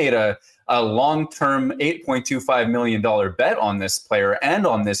face, they made a long-term $8.25 million bet on this player and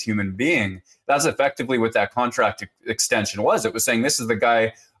on this human being. That's effectively what that contract extension was. It was saying this is the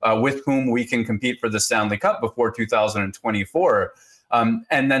guy with whom we can compete for the Stanley Cup before 2024.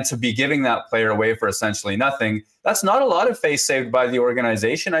 And then to be giving that player away for essentially nothing, that's not a lot of face saved by the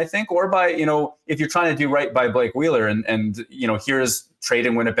organization, I think, or by, if you're trying to do right by Blake Wheeler and here's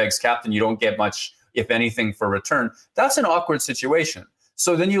trading Winnipeg's captain, you don't get much, if anything, for return. That's an awkward situation.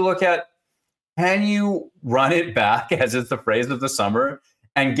 So then you look at, can you run it back, as is the phrase of the summer,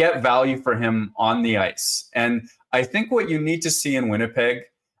 and get value for him on the ice? And I think what you need to see in Winnipeg,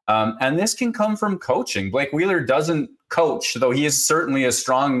 and this can come from coaching. Blake Wheeler doesn't coach, though he is certainly a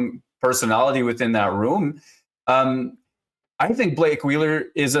strong personality within that room. I think Blake Wheeler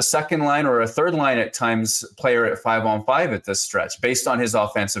is a second line or a third line at times player at 5-on-5 at this stretch, based on his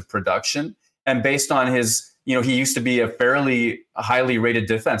offensive production and based on his, he used to be a fairly highly rated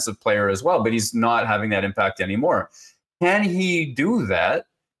defensive player as well, but he's not having that impact anymore. Can he do that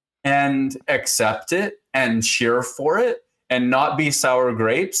and accept it and cheer for it and not be sour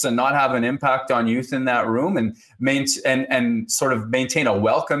grapes and not have an impact on youth in that room and sort of maintain a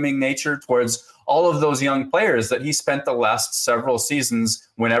welcoming nature towards all of those young players that he spent the last several seasons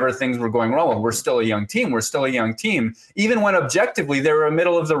whenever things were going wrong. Well, we're still a young team. We're still a young team, even when objectively they were a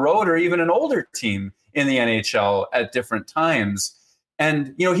middle of the road or even an older team in the NHL at different times.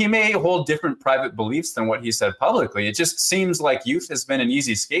 And, he may hold different private beliefs than what he said publicly. It just seems like youth has been an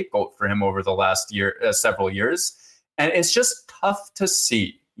easy scapegoat for him over the last several years. And it's just tough to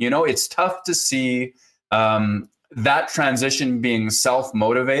see, it's tough to see that transition being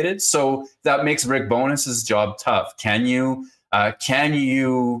self-motivated. So that makes Rick Bowness's job tough. Can you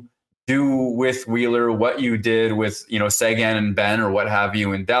do with Wheeler what you did with, Seguin and Ben or what have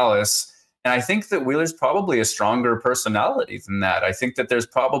you in Dallas? And I think that Wheeler's probably a stronger personality than that. I think that there's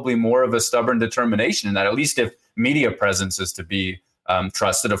probably more of a stubborn determination in that, at least if media presence is to be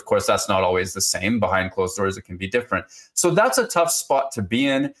trusted. Of course, that's not always the same. Behind closed doors, it can be different. So that's a tough spot to be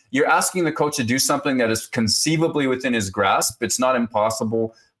in. You're asking the coach to do something that is conceivably within his grasp. It's not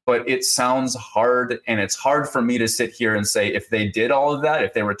impossible, but it sounds hard. And it's hard for me to sit here and say, if they did all of that,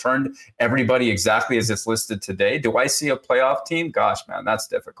 if they returned everybody exactly as it's listed today, do I see a playoff team? Gosh, man, that's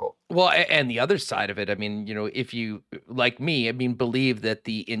difficult. Well, and the other side of it, I mean, if you, like me, believe that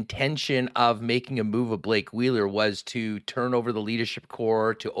the intention of making a move of Blake Wheeler was to turn over the leadership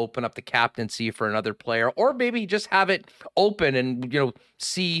core, to open up the captaincy for another player, or maybe just have it open and,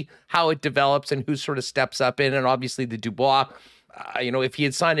 see how it develops and who sort of steps up in. And obviously the Dubois, if he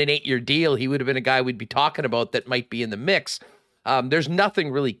had signed an 8-year deal, he would have been a guy we'd be talking about that might be in the mix. There's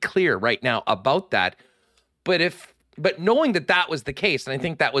nothing really clear right now about that. But knowing that was the case, and I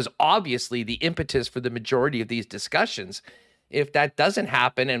think that was obviously the impetus for the majority of these discussions, if that doesn't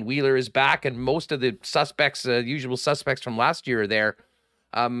happen and Wheeler is back and most of the suspects, usual suspects from last year are there,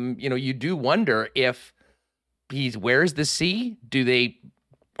 you do wonder if where's the C? Do they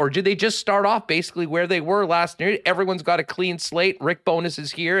just start off basically where they were last year? Everyone's got a clean slate. Rick Bowness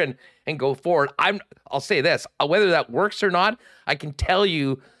is here and go forward. I'll say this, whether that works or not, I can tell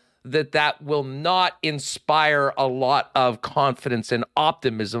you that will not inspire a lot of confidence and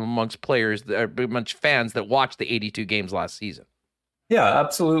optimism amongst players, amongst fans that watched the 82 games last season. Yeah,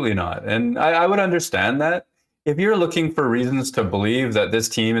 absolutely not. And I would understand that. If you're looking for reasons to believe that this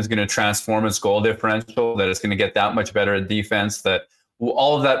team is going to transform its goal differential, that it's going to get that much better at defense, that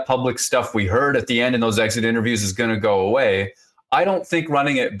all of that public stuff we heard at the end in those exit interviews is going to go away, I don't think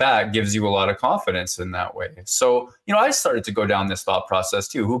running it back gives you a lot of confidence in that way. So, I started to go down this thought process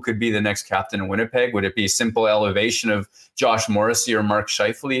too. Who could be the next captain in Winnipeg? Would it be simple elevation of Josh Morrissey or Mark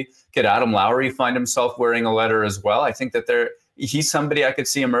Scheifele? Could Adam Lowry find himself wearing a letter as well? I think that he's somebody I could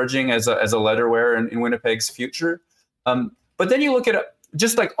see emerging as a letter wearer in Winnipeg's future. But then you look at it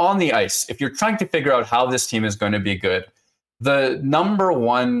just like on the ice. If you're trying to figure out how this team is going to be good, the number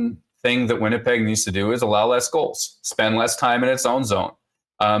one thing that Winnipeg needs to do is allow less goals, spend less time in its own zone.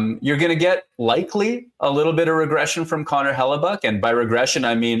 You're going to get likely a little bit of regression from Connor Hellebuck. And by regression,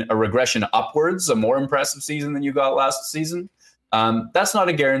 I mean a regression upwards, a more impressive season than you got last season. That's not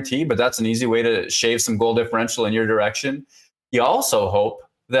a guarantee, but that's an easy way to shave some goal differential in your direction. You also hope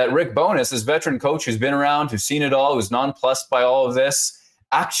that Rick Bowness, his veteran coach who's been around, who's seen it all, who's nonplussed by all of this,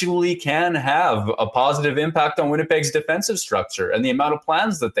 actually can have a positive impact on Winnipeg's defensive structure and the amount of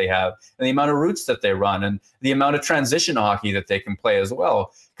plans that they have and the amount of routes that they run and the amount of transition hockey that they can play as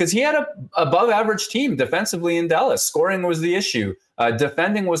well. Because he had a above average team defensively in Dallas. Scoring was the issue.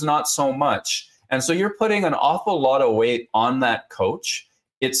 Defending was not so much. And so you're putting an awful lot of weight on that coach.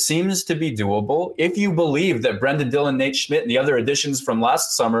 It seems to be doable. If you believe that Brendan Dillon, Nate Schmidt, and the other additions from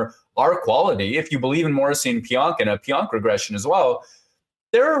last summer are quality, if you believe in Morrissey and Pionk and a Pionk regression as well,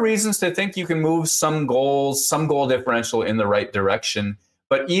 there are reasons to think you can move some goal differential in the right direction.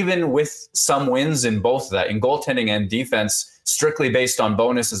 But even with some wins in both of that, in goaltending and defense, strictly based on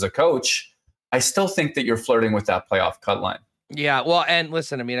Bowness as a coach, I still think that you're flirting with that playoff cut line. Yeah, well, and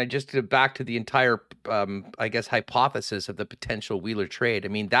listen, I just back to the entire, hypothesis of the potential Wheeler trade.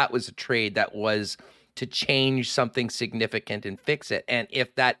 That was a trade that was to change something significant and fix it. And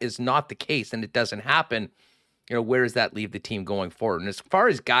if that is not the case and it doesn't happen, where does that leave the team going forward? And as far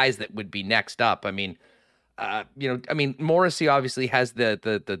as guys that would be next up, Morrissey obviously has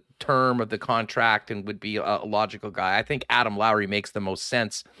the term of the contract and would be a logical guy. I think Adam Lowry makes the most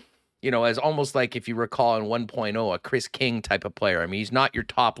sense, as almost like, if you recall in 1.0, a Chris King type of player. He's not your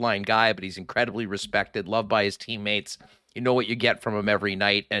top line guy, but he's incredibly respected, loved by his teammates. You know what you get from him every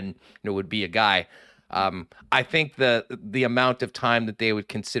night, and would be a guy. I think the amount of time that they would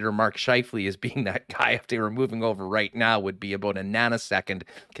consider Mark Scheifele as being that guy if they were moving over right now would be about a nanosecond,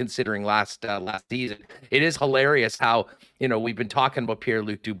 considering last season. It is hilarious how, we've been talking about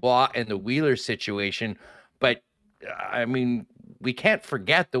Pierre-Luc Dubois and the Wheeler situation, but I mean, we can't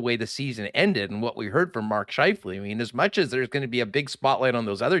forget the way the season ended and what we heard from Mark Scheifele. I mean, as much as there's going to be a big spotlight on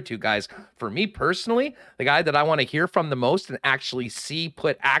those other two guys, for me personally, the guy that I want to hear from the most and actually see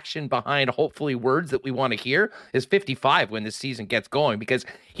put action behind, hopefully, words that we want to hear is 55 when this season gets going, because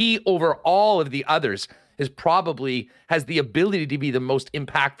he, over all of the others, has the ability to be the most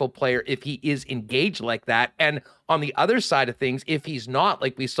impactful player if he is engaged like that. And on the other side of things, if he's not,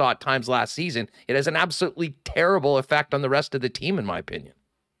 like we saw at times last season, it has an absolutely terrible effect on the rest of the team, in my opinion.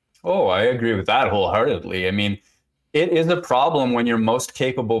 Oh, I agree with that wholeheartedly. I mean, it is a problem when your most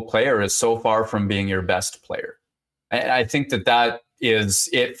capable player is so far from being your best player. I think that is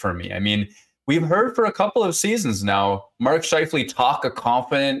it for me. I mean, we've heard for a couple of seasons now, Mark Scheifele talk a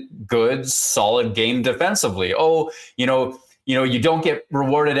confident, good, solid game defensively. Oh, you don't get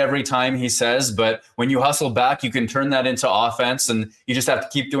rewarded every time, he says, but when you hustle back, you can turn that into offense, and you just have to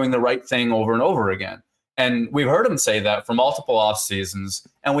keep doing the right thing over and over again. And we've heard him say that for multiple off seasons,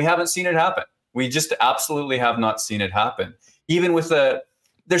 and we haven't seen it happen. We just absolutely have not seen it happen. Even with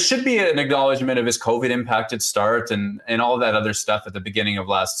there should be an acknowledgement of his COVID impacted start and all that other stuff at the beginning of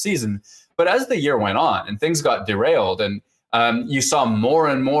last season. But as the year went on and things got derailed, and you saw more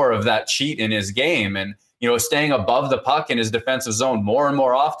and more of that cheat in his game, and staying above the puck in his defensive zone more and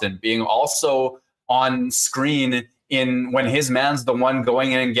more often, being also on screen when his man's the one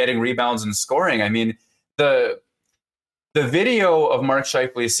going in and getting rebounds and scoring. I mean, the video of Mark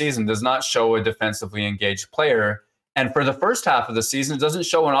Scheifele's season does not show a defensively engaged player. And for the first half of the season, it doesn't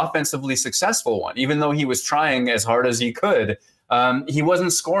show an offensively successful one. Even though he was trying as hard as he could, he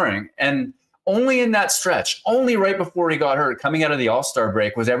wasn't scoring. And only in that stretch, only right before he got hurt, coming out of the All-Star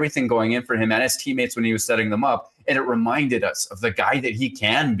break, was everything going in for him and his teammates when he was setting them up. And it reminded us of the guy that he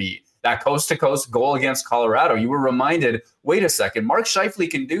can be. That coast-to-coast goal against Colorado, you were reminded, wait a second, Mark Scheifele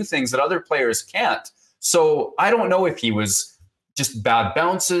can do things that other players can't. So I don't know if he was just bad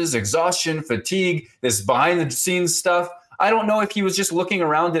bounces, exhaustion, fatigue, this behind-the-scenes stuff. I don't know if he was just looking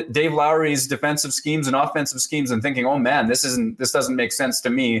around at Dave Lowry's defensive schemes and offensive schemes and thinking, oh man, this doesn't make sense to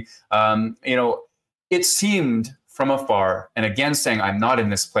me. It seemed from afar, and again saying I'm not in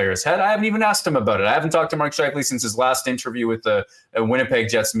this player's head. I haven't even asked him about it. I haven't talked to Mark Scheifele since his last interview with the Winnipeg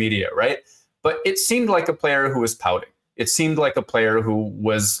Jets media, right? But it seemed like a player who was pouting. It seemed like a player who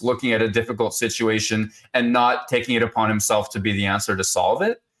was looking at a difficult situation and not taking it upon himself to be the answer to solve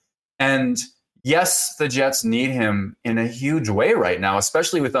it. And yes, the Jets need him in a huge way right now,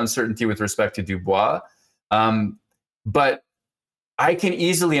 especially with uncertainty with respect to Dubois. But I can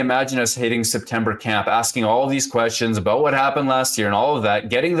easily imagine us hitting September camp, asking all of these questions about what happened last year and all of that,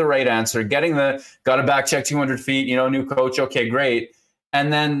 getting the right answer, got to back check 200 feet, new coach, okay, great.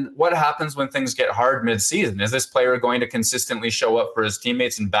 And then what happens when things get hard mid-season? Is this player going to consistently show up for his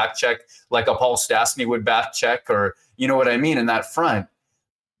teammates and back check like a Paul Stastny would back check, or you know what I mean? In that front,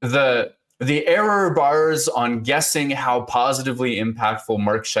 the error bars on guessing how positively impactful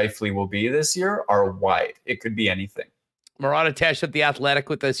Mark Scheifele will be this year are wide. It could be anything. Murat at The Athletic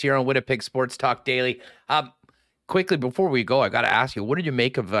with us here on Winnipeg Sports Talk Daily. Quickly, before we go, I got to ask you, what did you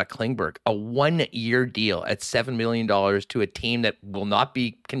make of Klingberg? A 1-year deal at $7 million to a team that will not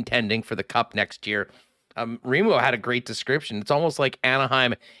be contending for the Cup next year. Remo had a great description. It's almost like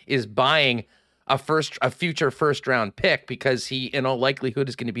Anaheim is buying a future first-round pick because he, in all likelihood,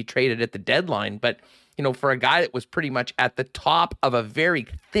 is going to be traded at the deadline. But, for a guy that was pretty much at the top of a very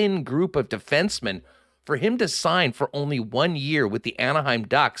thin group of defensemen, for him to sign for only 1 year with the Anaheim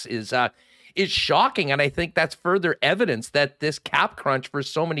Ducks is shocking. And I think that's further evidence that this cap crunch for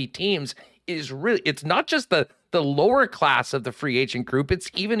so many teams is really, it's not just the lower class of the free agent group. It's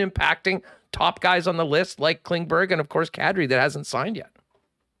even impacting top guys on the list like Klingberg and, of course, Kadri that hasn't signed yet.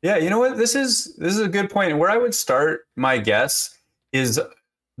 Yeah, you know what? This is a good point. And where I would start, my guess, is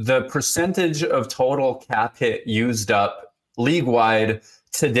the percentage of total cap hit used up league-wide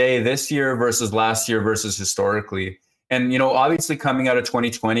today, this year versus last year versus historically. And, obviously coming out of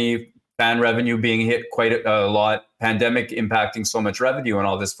 2020, fan revenue being hit quite a lot, pandemic impacting so much revenue on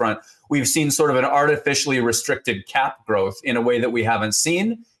all this front, we've seen sort of an artificially restricted cap growth in a way that we haven't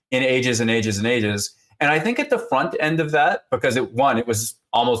seen in ages and ages and ages. And I think at the front end of that, because it was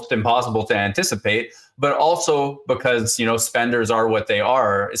almost impossible to anticipate, but also because, spenders are what they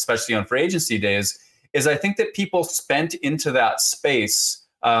are, especially on free agency days, is I think that people spent into that space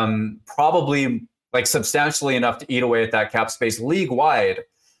probably like substantially enough to eat away at that cap space league-wide.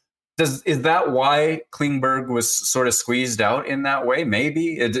 Is that why Klingberg was sort of squeezed out in that way?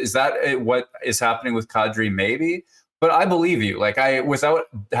 Maybe is that what is happening with Kadri? Maybe, but I believe you. Like without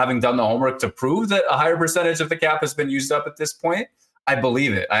having done the homework to prove that a higher percentage of the cap has been used up at this point, I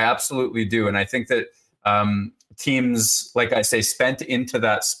believe it. I absolutely do, and I think that teams, like I say, spent into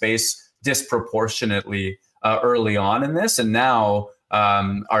that space disproportionately early on in this, and now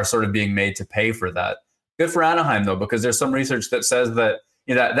are sort of being made to pay for that. Good for Anaheim though, because there's some research that says that.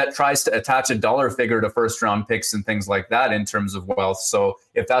 That tries to attach a dollar figure to first round picks and things like that in terms of wealth. So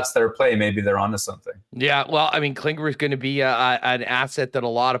if that's their play, maybe they're onto something. Yeah, well, I mean, Klinger is going to be an asset that a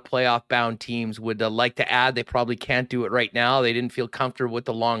lot of playoff bound teams would like to add. They probably can't do it right now. They didn't feel comfortable with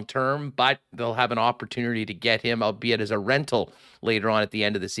the long term, but they'll have an opportunity to get him, albeit as a rental later on at the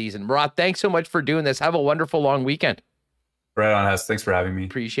end of the season. Murat, thanks so much for doing this. Have a wonderful long weekend. Right on, Hess. Thanks for having me.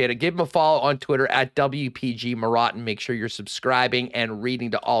 Appreciate it. Give him a follow on Twitter at WPG Murat and make sure you're subscribing and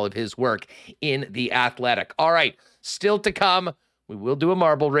reading to all of his work in The Athletic. All right, still to come. We will do a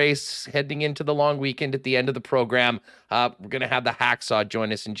marble race heading into the long weekend at the end of the program. We're going to have the Hacksaw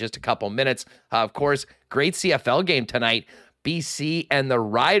join us in just a couple minutes. Of course, great CFL game tonight. BC and the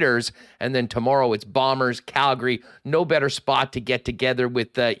Riders, and then tomorrow it's Bombers, Calgary. No better spot to get together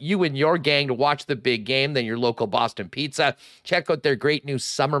with you and your gang to watch the big game than your local Boston Pizza. Check out their great new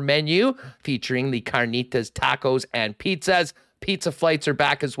summer menu featuring the carnitas, tacos, and pizzas. Pizza flights are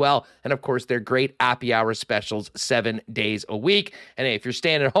back as well, and of course their great happy hour specials 7 days a week. And hey, if you're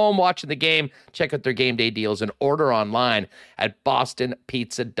staying at home watching the game, check out their game day deals and order online at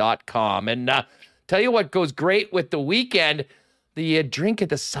bostonpizza.com. And tell you what goes great with the weekend, the drink of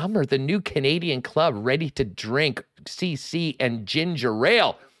the summer, the new Canadian club, Ready to Drink, CC and Ginger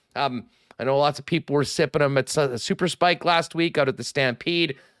Ale. I know lots of people were sipping them at Super Spike last week out at the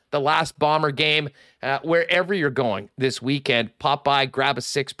Stampede, the last Bomber game. Wherever you're going this weekend, pop by, grab a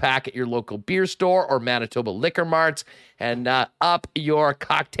 6-pack at your local beer store or Manitoba Liquor Marts, and up your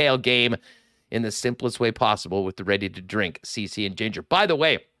cocktail game in the simplest way possible with the Ready to Drink, CC and Ginger. By the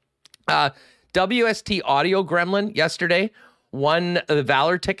way, WST Audio Gremlin yesterday won the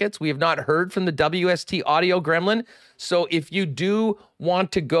Valor tickets. We have not heard from the WST Audio Gremlin. So if you do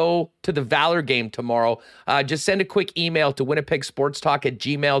want to go to the Valor game tomorrow, just send a quick email to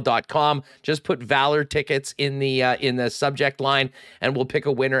winnipegsportstalk@gmail.com. Just put Valor tickets in the subject line, and we'll pick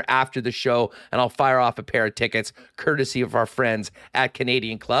a winner after the show, and I'll fire off a pair of tickets courtesy of our friends at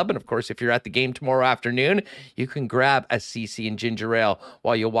Canadian Club. And of course, if you're at the game tomorrow afternoon, you can grab a CC and Ginger Ale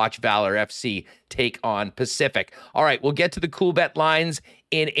while you watch Valor FC take on Pacific. All right, we'll get to the cool bet lines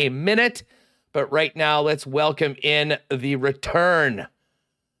in a minute. But right now, let's welcome in the return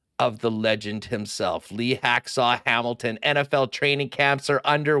of the legend himself, Lee Hacksaw Hamilton. NFL training camps are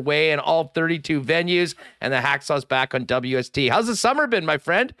underway in all 32 venues, and the Hacksaw's back on WST. How's the summer been, my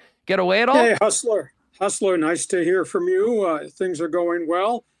friend? Get away at all? Hey, Hustler. Hustler, nice to hear from you. Things are going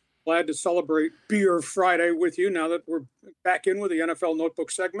well. Glad to celebrate Beer Friday with you now that we're back in with the NFL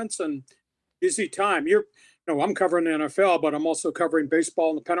Notebook segments, and busy time. I'm covering the NFL, but I'm also covering baseball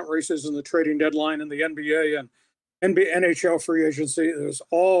and the pennant races and the trading deadline and the NBA and NHL free agency. There's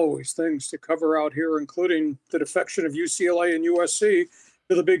always things to cover out here, including the defection of UCLA and USC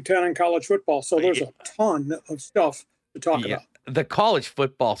to the Big Ten and college football. So there's a ton of stuff to talk about. The college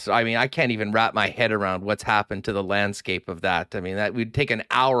football, I mean, I can't even wrap my head around what's happened to the landscape of that. I mean, that would take an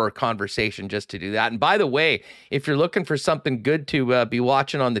hour conversation just to do that. And by the way, if you're looking for something good to be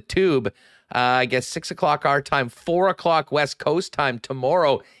watching on the tube, I guess 6 o'clock our time, 4 o'clock West Coast time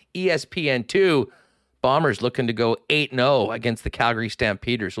tomorrow, ESPN2. Bombers looking to go 8-0 against the Calgary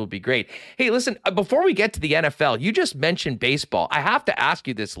Stampeders will be great. Hey, listen, before we get to the NFL, you just mentioned baseball. I have to ask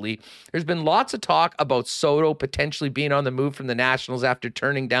you this, Lee. There's been lots of talk about Soto potentially being on the move from the Nationals after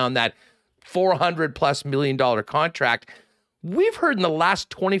turning down that $400+ million contract. We've heard in the last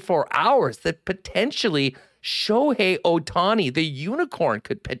 24 hours that potentially Shohei Ohtani, the unicorn,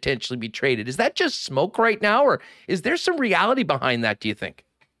 could potentially be traded. Is that just smoke right now, or is there some reality behind that, do you think?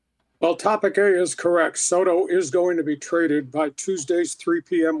 Well, topic A is correct. Soto is going to be traded by Tuesday's 3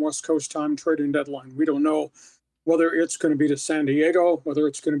 p.m. West Coast time trading deadline. We don't know whether it's going to be to San Diego, whether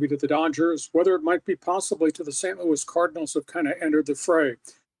it's going to be to the Dodgers, whether it might be possibly to the St. Louis Cardinals have kind of entered the fray.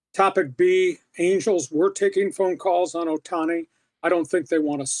 Topic B, Angels were taking phone calls on Ohtani. I don't think they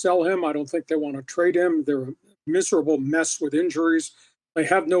want to sell him. I don't think they want to trade him. They're a miserable mess with injuries. They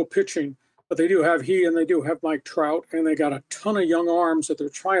have no pitching, but they do have and they do have Mike Trout, and they got a ton of young arms that they're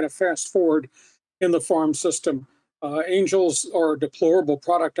trying to fast forward in the farm system. Angels are a deplorable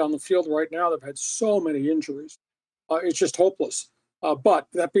product on the field right now. They've had so many injuries. It's just hopeless. But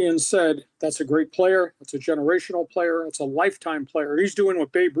that being said, that's a great player. It's a generational player. It's a lifetime player. He's doing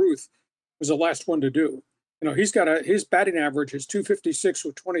what Babe Ruth was the last one to do. He's got his batting average is 256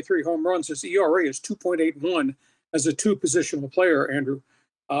 with 23 home runs. His ERA is 2.81 as a two-positional player, Andrew.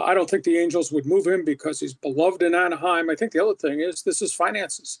 I don't think the Angels would move him because he's beloved in Anaheim. I think the other thing is this is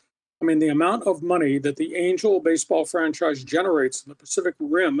finances. I mean, the amount of money that the Angel baseball franchise generates in the Pacific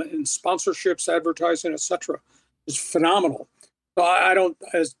Rim in sponsorships, advertising, etc., is phenomenal. So I don't,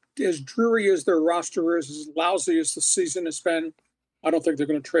 as dreary as their roster is, as lousy as the season has been, I don't think they're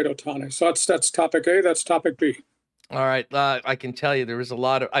going to trade Ohtani. So that's topic A. That's topic B. All right. I can tell you there was a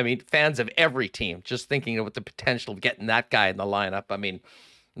lot of, fans of every team just thinking about the potential of getting that guy in the lineup. I mean,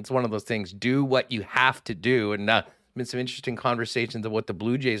 it's one of those things. Do what you have to do. And been some interesting conversations of what the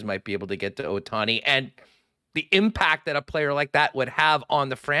Blue Jays might be able to get to Ohtani and the impact that a player like that would have on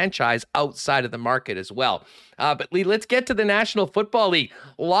the franchise outside of the market as well. But Lee, let's get to the National Football League.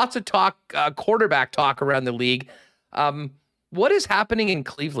 Lots of talk, quarterback talk around the league. What is happening in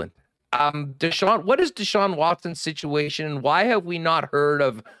Cleveland? What is Deshaun Watson's situation, and why have we not heard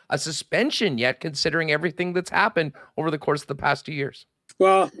of a suspension yet, considering everything that's happened over the course of the past 2 years?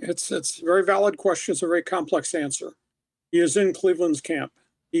 Well, it's a very valid question. It's a very complex answer. He is in Cleveland's camp.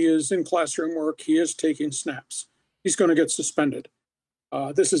 He is in classroom work. He is taking snaps. He's going to get suspended.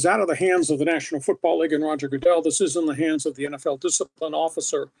 This is out of the hands of the National Football League and Roger Goodell. This is in the hands of the NFL discipline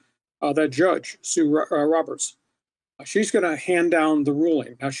officer, that judge, Sue Roberts. She's going to hand down the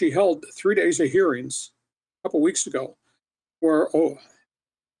ruling. Now, she held 3 days of hearings a couple weeks ago where the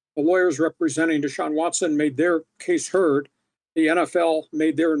lawyers representing Deshaun Watson made their case heard. The NFL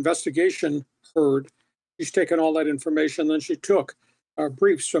made their investigation heard. She's taken all that information. Then she took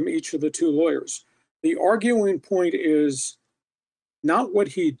briefs from each of the two lawyers. The arguing point is not what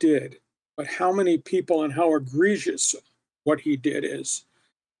he did, but how many people and how egregious what he did is.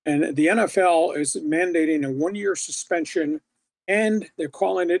 And the NFL is mandating a 1-year suspension, and they're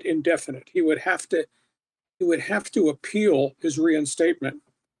calling it indefinite. He would have to appeal his reinstatement.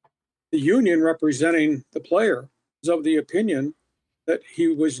 The union representing the player is of the opinion that he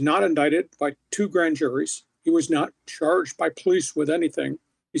was not indicted by 2 grand juries. He was not charged by police with anything.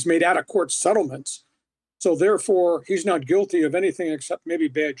 He's made out-of-court settlements. So therefore, he's not guilty of anything except maybe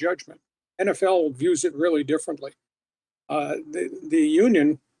bad judgment. NFL views it really differently. The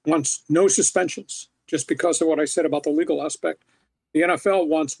union wants no suspensions, just because of what I said about the legal aspect. The NFL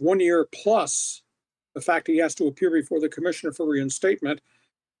wants 1 year plus the fact he has to appear before the commissioner for reinstatement.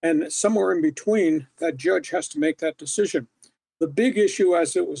 And somewhere in between, that judge has to make that decision. The big issue,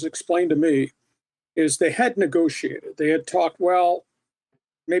 as it was explained to me, is they had negotiated. They had talked, well,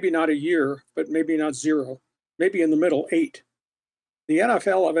 maybe not a year, but maybe not 0, maybe in the middle, 8. The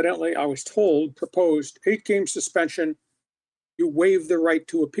NFL, evidently, I was told, proposed 8-game suspension. You waive the right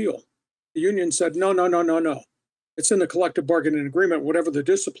to appeal. The union said, no. It's in the collective bargaining agreement. Whatever the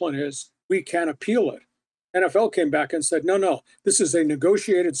discipline is, we can appeal it. NFL came back and said, no, this is a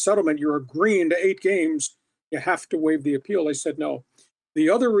negotiated settlement. You're agreeing to 8 games. You have to waive the appeal. They said no. The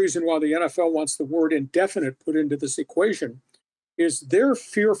other reason why the NFL wants the word indefinite put into this equation is they're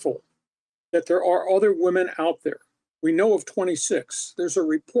fearful that there are other women out there. We know of 26. There's a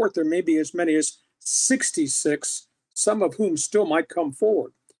report there may be as many as 66, some of whom still might come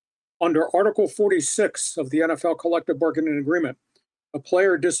forward. Under Article 46 of the NFL Collective Bargaining Agreement, a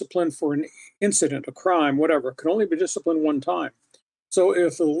player disciplined for an incident, a crime, whatever, can only be disciplined 1 time. So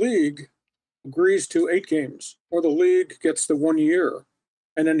if the league agrees to 8 games, or the league gets the 1 year,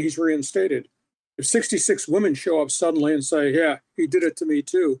 and then he's reinstated, if 66 women show up suddenly and say, yeah, he did it to me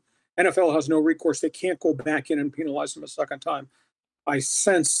too, NFL has no recourse. They can't go back in and penalize him a second time. I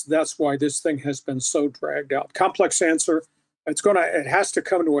sense that's why this thing has been so dragged out. Complex answer. It has to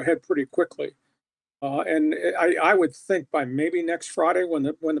come to a head pretty quickly. And I would think by maybe next Friday when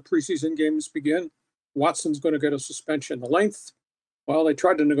the preseason games begin, Watson's going to get a suspension. The length, well, they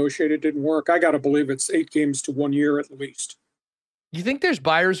tried to negotiate. It didn't work. I got to believe it's 8 games to 1 year at least. You think there's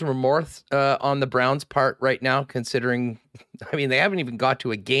buyer's remorse on the Browns' part right now, considering, they haven't even got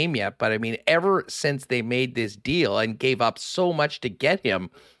to a game yet, but ever since they made this deal and gave up so much to get him,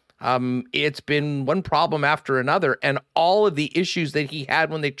 it's been one problem after another, and all of the issues that he had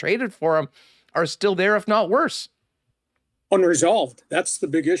when they traded for him are still there, if not worse. Unresolved. That's the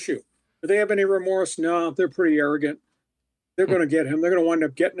big issue. Do they have any remorse? No, they're pretty arrogant. They're going to get him. They're going to wind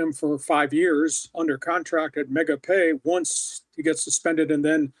up getting him for 5 years under contract at mega pay once he gets suspended and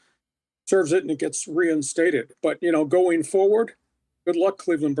then serves it and it gets reinstated. But, going forward, good luck,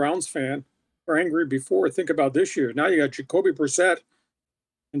 Cleveland Browns fan. We're angry before. Think about this year. Now you got Jacoby Brissett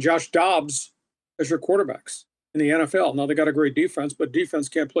and Josh Dobbs as your quarterbacks. in the NFL. Now, they got a great defense, but defense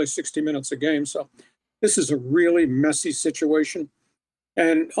can't play 60 minutes a game. So this is a really messy situation.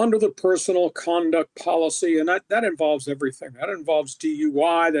 And under the personal conduct policy, and that involves everything. That involves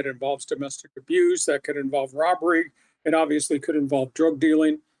DUI, that involves domestic abuse, that could involve robbery. It obviously could involve drug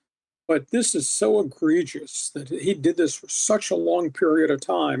dealing. But this is so egregious that he did this for such a long period of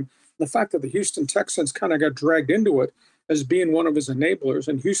time. The fact that the Houston Texans kind of got dragged into it as being one of his enablers,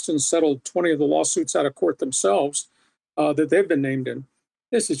 and Houston settled 20 of the lawsuits out of court themselves that they've been named in.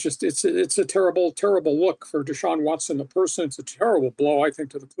 This is just, it's a terrible, terrible look for Deshaun Watson, the person. It's a terrible blow, I think,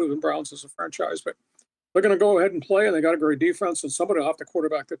 to the Cleveland Browns as a franchise. But they're going to go ahead and play, and they got a great defense, and somebody will have to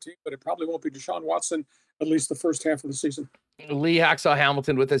quarterback the team, but it probably won't be Deshaun Watson, at least the first half of the season. Lee Hacksaw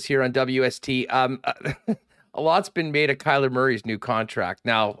Hamilton with us here on WST. A lot's been made of Kyler Murray's new contract.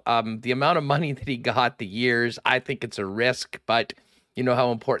 Now, the amount of money that he got, the years, I think it's a risk, but you know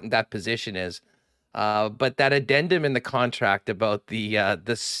how important that position is. But that addendum in the contract about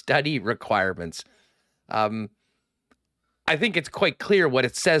the study requirements, I think it's quite clear what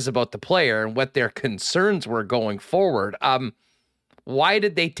it says about the player and what their concerns were going forward. Why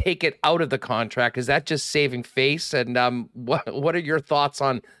did they take it out of the contract? Is that just saving face? And what are your thoughts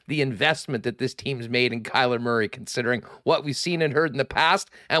on the investment that this team's made in Kyler Murray, considering what we've seen and heard in the past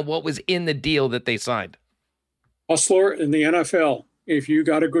and what was in the deal that they signed? Hustler, in the NFL, if you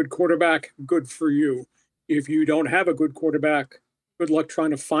got a good quarterback, good for you. If you don't have a good quarterback, good luck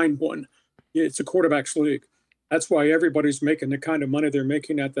trying to find one. It's a quarterback's league. That's why everybody's making the kind of money they're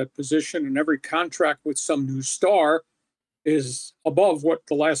making at that position, and every contract with some new star is above what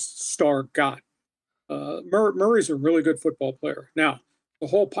the last star got. Murray's a really good football player. Now, the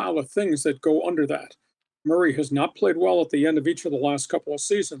whole pile of things that go under that. Murray has not played well at the end of each of the last couple of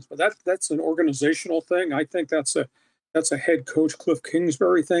seasons, but that's an organizational thing. I think that's a head coach Cliff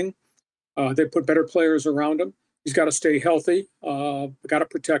Kingsbury thing. They put better players around him. He's got to stay healthy. Got to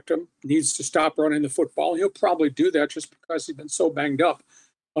protect him. Needs to stop running the football. He'll probably do that just because he's been so banged up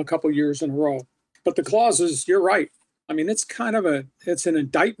a couple of years in a row. But the clauses, you're right. I mean, it's an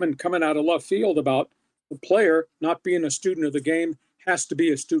indictment coming out of left field about the player not being a student of the game, has to be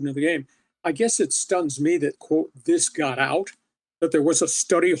a student of the game. I guess it stuns me that, quote, this got out, that there was a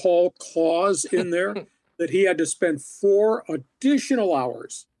study hall clause in there, that he had to spend 4 additional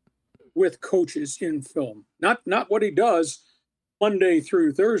hours with coaches in film. Not what he does Monday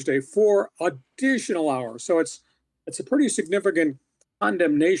through Thursday, 4 additional hours. So it's a pretty significant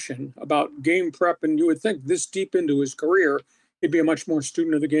condemnation about game prep, and you would think this deep into his career, he'd be a much more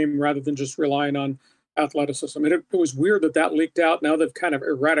student of the game rather than just relying on athleticism. It was weird that leaked out. Now they've kind of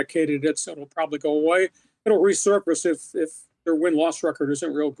eradicated it, so it'll probably go away. It'll resurface if their win-loss record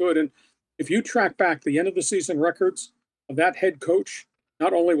isn't real good. And if you track back the end of the season records of that head coach,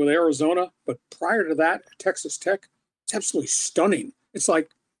 not only with Arizona, but prior to that, Texas Tech, it's absolutely stunning. It's like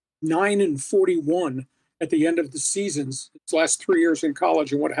 9-41 at the end of the seasons, his last 3 years in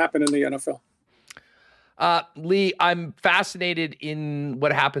college, and what happened in the NFL. Lee, I'm fascinated in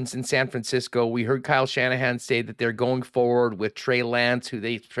what happens in San Francisco. We heard Kyle Shanahan say that they're going forward with Trey Lance, who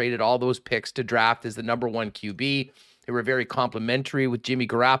they traded all those picks to draft as the number 1 QB. They were very complimentary with Jimmy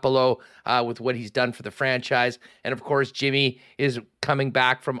Garoppolo, with what he's done for the franchise. And of course, Jimmy is coming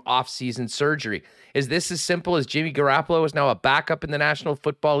back from off-season surgery. Is this as simple as Jimmy Garoppolo is now a backup in the National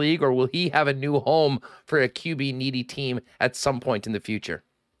Football League, or will he have a new home for a QB-needy team at some point in the future?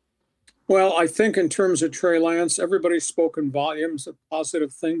 Well, I think in terms of Trey Lance, everybody's spoken volumes of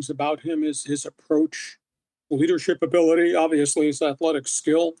positive things about him, his approach, leadership ability, obviously his athletic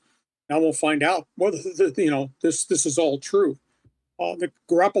skill. Now we'll find out whether this is all true. The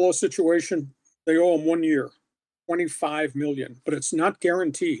Garoppolo situation, they owe him 1 year, $25 million, but it's not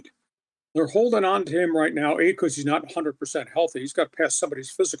guaranteed. They're holding on to him right now, because he's not 100% healthy. He's got past somebody's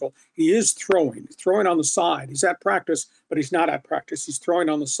physical. He is throwing on the side. He's at practice, but he's not at practice. He's throwing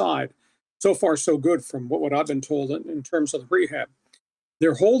on the side. So far, so good from what I've been told in terms of the rehab.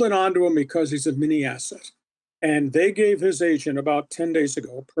 They're holding on to him because he's a mini asset. And they gave his agent about 10 days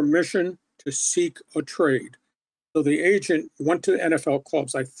ago permission to seek a trade. So the agent went to NFL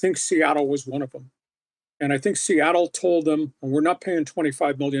clubs. I think Seattle was one of them. And I think Seattle told them, well, we're not paying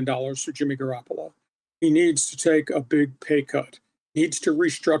 $25 million for Jimmy Garoppolo. He needs to take a big pay cut, needs to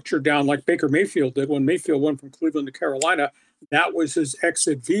restructure down like Baker Mayfield did when Mayfield went from Cleveland to Carolina. That was his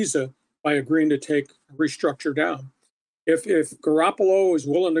exit visa by agreeing to take a restructure down. If Garoppolo is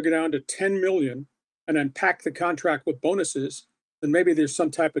willing to go down to $10 million and then pack the contract with bonuses, then maybe there's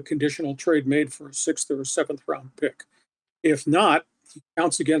some type of conditional trade made for a 6th or a 7th round pick. If not, he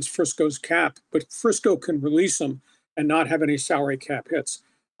counts against Frisco's cap, but Frisco can release him and not have any salary cap hits.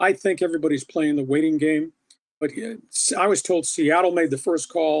 I think everybody's playing the waiting game. But I was told Seattle made the first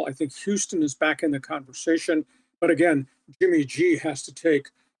call. I think Houston is back in the conversation. But again, Jimmy G has to take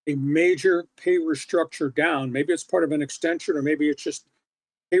a major pay restructure down. Maybe it's part of an extension, or maybe it's just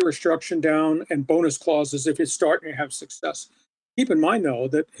pay restructure down and bonus clauses if it's starting to have success. Keep in mind, though,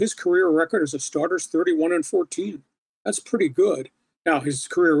 that his career record as a starter is 31-14. That's pretty good. Now, his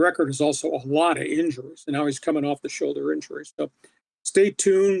career record is also a lot of injuries, and now he's coming off the shoulder injuries. So stay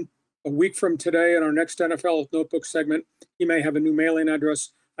tuned. A week from today in our next NFL Notebook segment, he may have a new mailing address.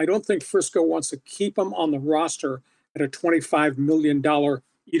 I don't think Frisco wants to keep him on the roster at a $25 million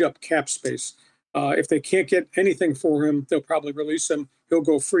eat-up cap space. If they can't get anything for him, they'll probably release him. He'll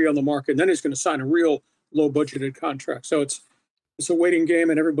go free on the market, and then he's going to sign a real low-budgeted contract. So it's a waiting game,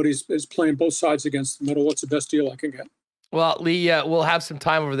 and everybody's is playing both sides against the middle. What's the best deal I can get? Well, Lee, we'll have some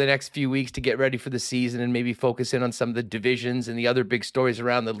time over the next few weeks to get ready for the season and maybe focus in on some of the divisions and the other big stories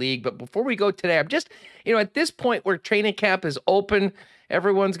around the league. But before we go today, I'm just, at this point where training camp is open,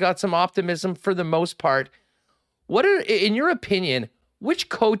 everyone's got some optimism for the most part. What are, in your opinion, which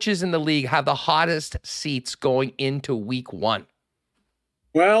coaches in the league have the hottest seats going into week one?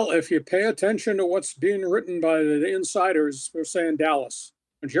 Well, if you pay attention to what's being written by the insiders, they're saying Dallas.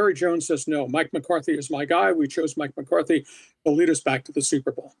 And Jerry Jones says, no, Mike McCarthy is my guy. We chose Mike McCarthy to lead us back to the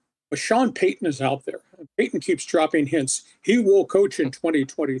Super Bowl. But Sean Payton is out there. Payton keeps dropping hints. He will coach in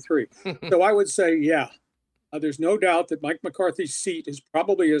 2023. So I would say, yeah, there's no doubt that Mike McCarthy's seat is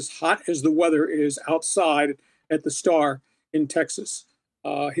probably as hot as the weather is outside at the Star in Texas.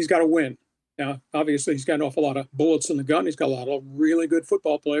 He's got to win. Now, obviously, he's got an awful lot of bullets in the gun. He's got a lot of really good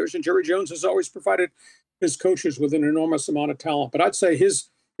football players. And Jerry Jones has always provided his coaches with an enormous amount of talent. But I'd say his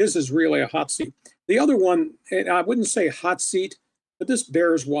is really a hot seat. The other one, and I wouldn't say hot seat, but this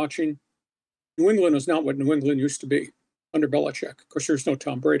bears watching. New England is not what New England used to be under Belichick. Of course, there's no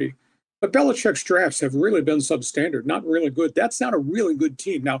Tom Brady. But Belichick's drafts have really been substandard, not really good. That's not a really good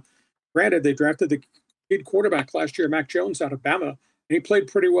team. Now, granted, they drafted the kid quarterback last year, Mac Jones, out of Bama, and he played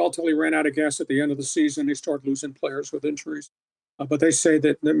pretty well till he ran out of gas at the end of the season. They started losing players with injuries. But they say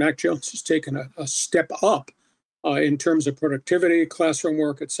that Mac Jones has taken a step up in terms of productivity, classroom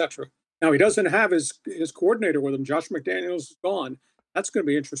work, etc. Now, he doesn't have his coordinator with him. Josh McDaniels is gone. That's going to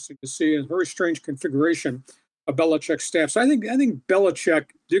be interesting to see. A very strange configuration of Belichick's staff. So I think Belichick,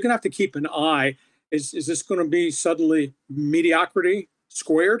 you're going to have to keep an eye. Is this going to be suddenly mediocrity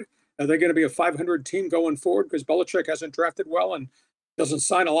squared? Are they going to be a 500 team going forward because Belichick hasn't drafted well and doesn't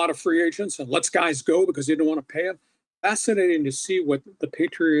sign a lot of free agents and lets guys go because he didn't want to pay them? Fascinating to see what the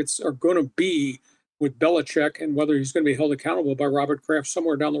Patriots are going to be with Belichick and whether he's going to be held accountable by Robert Kraft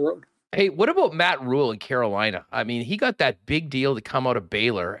somewhere down the road. Hey, what about Matt Rule in Carolina? I mean, he got that big deal to come out of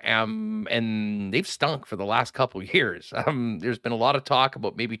Baylor, and they've stunk for the last couple of years. There's been a lot of talk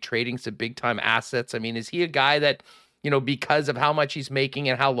about maybe trading some big-time assets. I mean, is he a guy that, because of how much he's making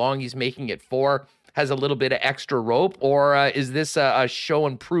and how long he's making it for, has a little bit of extra rope, or is this a show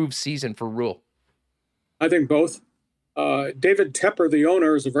and prove season for Rule? I think both. David Tepper, the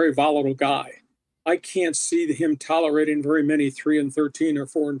owner, is a very volatile guy. I can't see him tolerating very many 3-13 or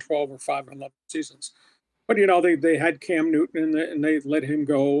 4-12 or 5-11 seasons. But, they had Cam Newton and they let him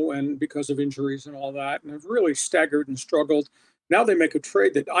go and because of injuries and all that, and have really staggered and struggled. Now they make a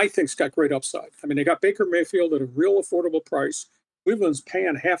trade that I think's got great upside. I mean, they got Baker Mayfield at a real affordable price. Cleveland's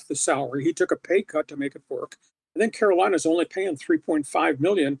paying half the salary. He took a pay cut to make it work. And then Carolina's only paying $3.5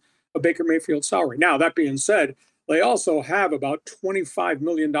 million of Baker Mayfield's salary. Now, that being said, they also have about $25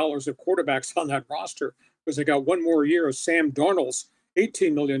 million of quarterbacks on that roster because they got one more year of Sam Darnold's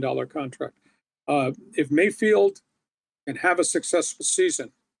 $18 million contract. If Mayfield can have a successful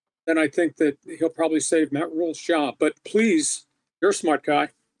season, then I think that he'll probably save Matt Rule's job. But please, you're a smart guy.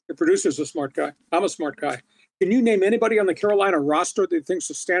 Your producer's a smart guy. I'm a smart guy. Can you name anybody on the Carolina roster that thinks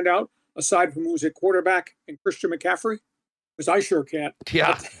will stand out aside from who's at quarterback and Christian McCaffrey? Because I sure can't.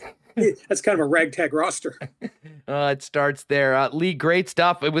 Yeah. That's kind of a ragtag roster. It starts there. Lee, great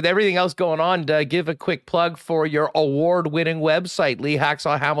stuff. With everything else going on, give a quick plug for your award-winning website,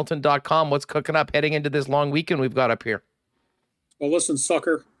 LeeHacksawHamilton.com. What's cooking up heading into this long weekend we've got up here? Well, listen,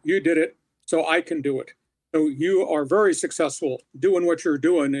 sucker, you did it, so I can do it. So you are very successful doing what you're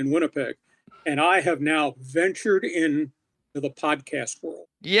doing in Winnipeg. And I have now ventured into the podcast world.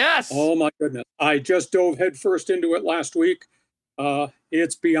 Yes. Oh, my goodness. I just dove headfirst into it last week.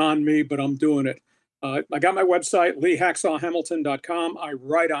 It's beyond me, but I'm doing it. I got my website, LeeHacksawHamilton.com. I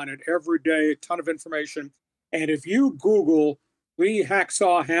write on it every day, a ton of information. And if you Google Lee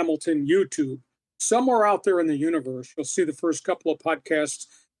Hacksaw Hamilton YouTube, somewhere out there in the universe, you'll see the first couple of podcasts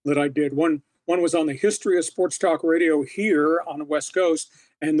that I did. One was on the history of sports talk radio here on the West Coast.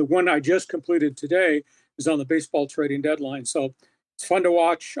 And the one I just completed today is on the baseball trading deadline. So it's fun to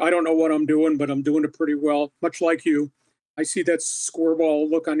watch. I don't know what I'm doing, but I'm doing it pretty well, much like you. I see that squirrel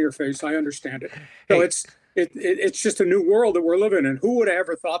look on your face. I understand it. So it's just a new world that we're living in. Who would have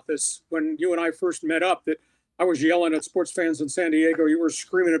ever thought this when you and I first met up, that I was yelling at sports fans in San Diego, you were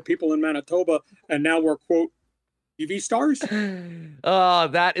screaming at people in Manitoba, and now we're, quote, TV stars? Oh,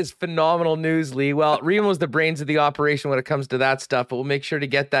 that is phenomenal news, Lee. Well, Remo's the brains of the operation when it comes to that stuff, but we'll make sure to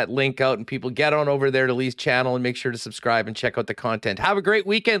get that link out and people get on over there to Lee's channel and make sure to subscribe and check out the content. Have a great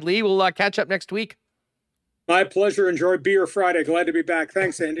weekend, Lee. We'll catch up next week. My pleasure. Enjoy Beer Friday. Glad to be back.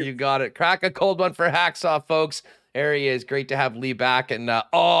 Thanks, Andy. You got it. Crack a cold one for Hacksaw, folks. There he is. Great to have Lee back. And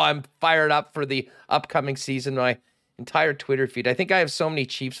I'm fired up for the upcoming season. My entire Twitter feed. I think I have so many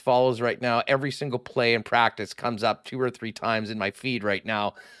Chiefs follows right now. Every single play in practice comes up 2 or 3 times in my feed right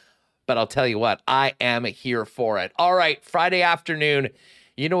now. But I'll tell you what, I am here for it. All right, Friday afternoon.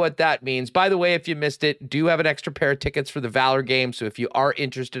 You know what that means. By the way, if you missed it, do have an extra pair of tickets for the Valor game. So if you are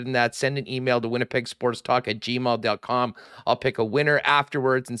interested in that, send an email to winnipegsportstalk@gmail.com. I'll pick a winner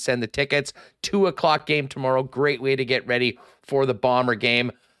afterwards and send the tickets. 2:00 game tomorrow. Great way to get ready for the Bomber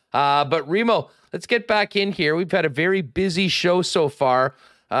game. But Remo, let's get back in here. We've had a very busy show so far.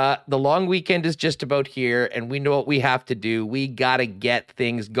 The long weekend is just about here, and we know what we have to do. We got to get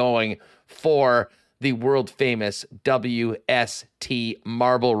things going for the world-famous WST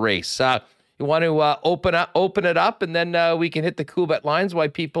marble race. You want to open it up, and then we can hit the cool bet lines while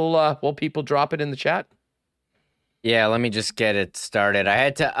people drop it in the chat? Yeah, let me just get it started. I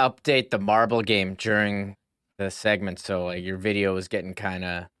had to update the marble game during the segment, so your video was getting kind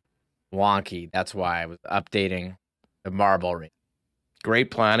of wonky. That's why I was updating the marble race.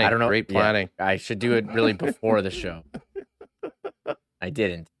 Great planning. I don't know. Great planning. Yeah, I should do it really before the show. I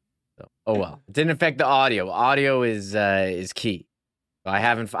didn't. So, oh well. It didn't affect the audio. Audio is key. So I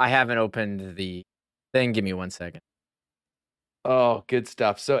haven't opened the thing. Give me 1 second. Oh, good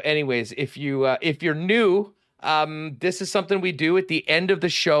stuff. So anyways, if you're new, this is something we do at the end of the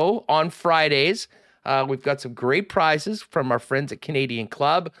show on Fridays. We've got some great prizes from our friends at Canadian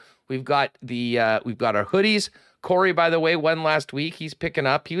Club. We've got our hoodies. Corey, by the way, won last week. He's picking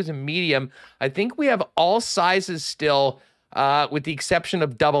up. He was a medium. I think we have all sizes still, with the exception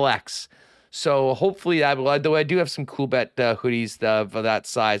of XX. So hopefully though I do have some cool bet hoodies of that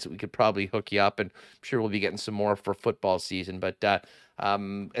size that we could probably hook you up, and I'm sure we'll be getting some more for football season. But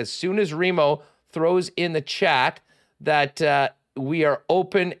as soon as Remo throws in the chat that we are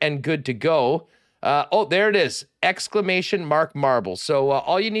open and good to go. There it is. ! Marbles. So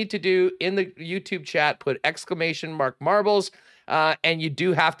all you need to do in the YouTube chat, put ! Marbles. And you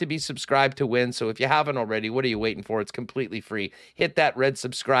do have to be subscribed to win. So if you haven't already, what are you waiting for? It's completely free. Hit that red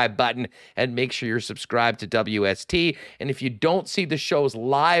subscribe button and make sure you're subscribed to WST. And if you don't see the shows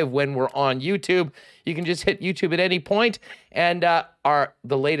live when we're on YouTube, you can just hit YouTube at any point, and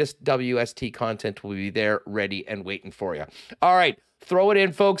the latest WST content will be there ready and waiting for you. All right, throw it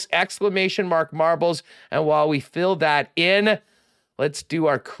in, folks. ! Marbles. And while we fill that in, let's do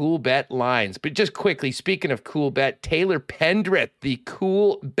our cool bet lines. But just quickly, speaking of cool bet, Taylor Pendrith, the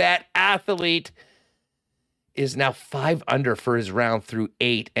cool bet athlete, is now 5 under for his round through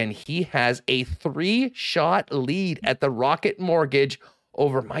 8, and he has a 3-shot lead at the Rocket Mortgage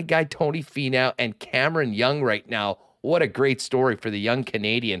over my guy Tony Finau and Cameron Young right now. What a great story for the young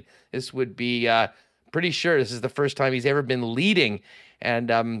Canadian. This would be pretty sure this is the first time he's ever been leading. And,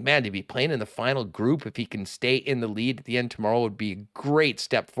 man, to be playing in the final group, if he can stay in the lead at the end tomorrow, would be a great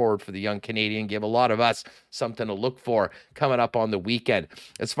step forward for the young Canadian. Give a lot of us something to look for coming up on the weekend.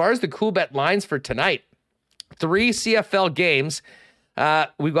 As far as the cool bet lines for tonight, 3 CFL games.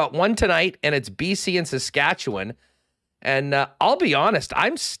 We've got one tonight, and it's BC and Saskatchewan. And I'll be honest,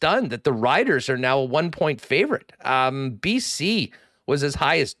 I'm stunned that the Riders are now a 1-point favorite. BC was as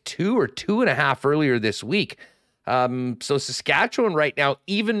high as 2 or 2.5 earlier this week. So Saskatchewan right now,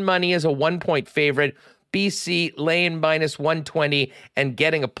 even money as a 1-point favorite. BC laying -120 and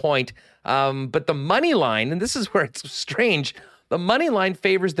getting a point. But the money line, and this is where it's strange, the money line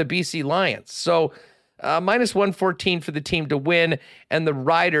favors the BC Lions. So -114 for the team to win, and the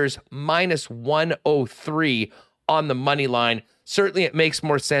Riders -103 on the money line. Certainly it makes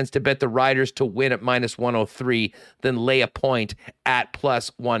more sense to bet the Riders to win at -103 than lay a point at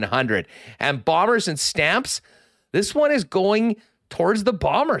 +100. And Bombers and Stamps, this one is going towards the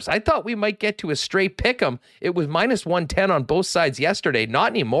Bombers. I thought we might get to a straight pick 'em. It was -110 on both sides yesterday.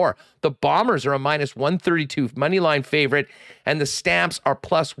 Not anymore. The Bombers are a -132 money line favorite, and the Stamps are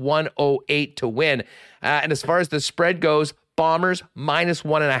 +108 to win. And as far as the spread goes, Bombers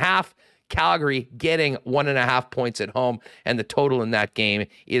 -1.5, Calgary getting 1.5 points at home, and the total in that game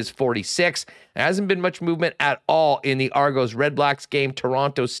is 46. There hasn't been much movement at all in the Argos Red Blacks game.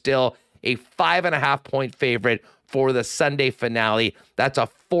 Toronto still a 5.5 point favorite for the Sunday finale. That's a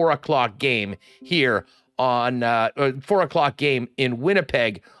 4 o'clock game here on 4 o'clock game in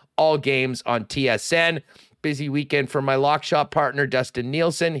Winnipeg. All games on TSN. Busy weekend for my lock shop partner, Dustin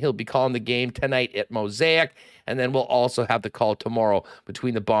Nielsen. He'll be calling the game tonight at Mosaic. And then we'll also have the call tomorrow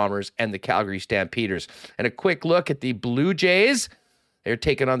between the Bombers and the Calgary Stampeders. And a quick look at the Blue Jays. They're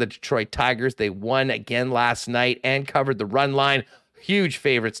taking on the Detroit Tigers. They won again last night and covered the run line. Huge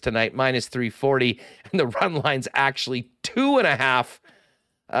favorites tonight, minus 340. And the run line's actually 2.5.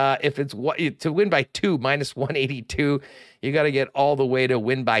 If it's to win by 2, minus 182, you got to get all the way to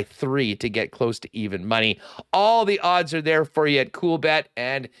win by 3 to get close to even money. All the odds are there for you at CoolBet.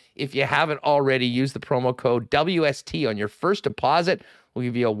 And if you haven't already, use the promo code WST on your first deposit. We'll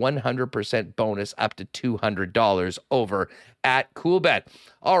give you a 100% bonus up to $200 over at CoolBet.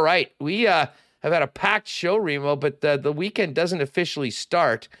 All right. We have had a packed show, Remo, but the weekend doesn't officially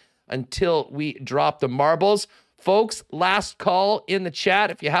start until we drop the marbles. Folks, last call in the chat.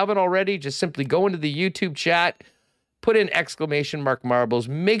 If you haven't already, just simply go into the YouTube chat, put in ! marbles,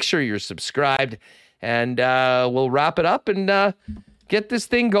 make sure you're subscribed, and we'll wrap it up and get this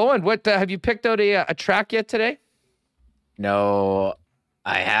thing going. What have you picked out a track yet today? No,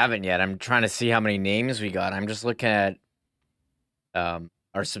 I haven't yet. I'm trying to see how many names we got. I'm just looking at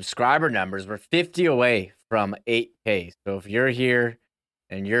our subscriber numbers. We're 50 away from 8K. So if you're here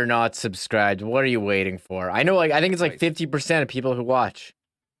and you're not subscribed, what are you waiting for? I know, I think it's like 50% of people who watch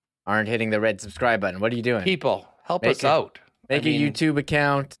aren't hitting the red subscribe button. What are you doing? People, help us out. Make a YouTube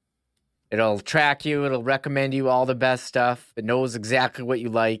account. It'll track you. It'll recommend you all the best stuff. It knows exactly what you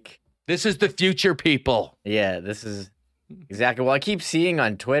like. This is the future, people. Yeah, this is exactly. Well, I keep seeing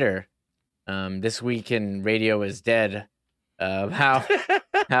on Twitter, This Week in Radio is Dead, well,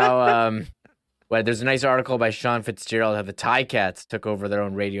 there's a nice article by Sean Fitzgerald how the Ticats took over their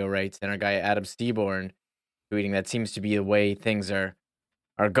own radio rights, and our guy Adam Steborn tweeting that seems to be the way things are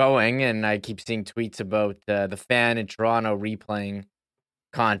going. And I keep seeing tweets about the Fan in Toronto replaying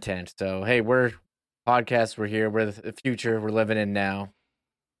content. So hey, we're podcasts. We're here. We're the future. We're living in now.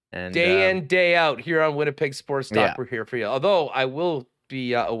 And day in, day out here on Winnipeg Sports Talk. Yeah. We're here for you. Although I will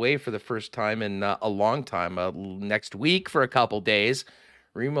be away for the first time in a long time next week for a couple days.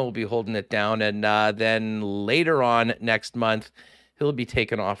 Remo will be holding it down, and then later on next month, he'll be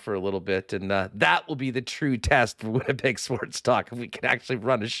taken off for a little bit, and that will be the true test for Winnipeg Sports Talk, if we can actually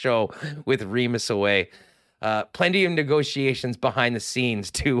run a show with Remus away. Plenty of negotiations behind the scenes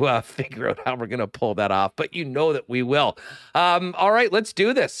to figure out how we're going to pull that off, but you know that we will. All right, let's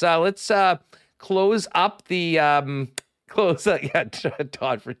do this. Let's close up the... Yeah,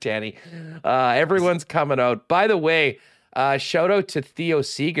 Todd for Tanny. Everyone's coming out. By the way, shout out to Theo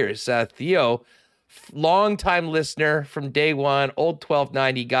Seegers. Theo, longtime listener from day one, old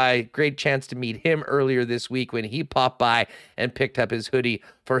 1290 guy. Great chance to meet him earlier this week when he popped by and picked up his hoodie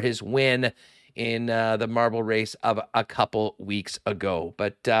for his win in the marble race of a couple weeks ago.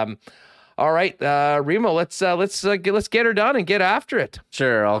 But all right, Remo, let's get her done and get after it.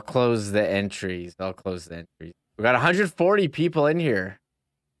 Sure, I'll close the entries. We got 140 people in here.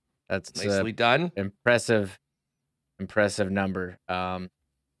 That's nicely done. Impressive number.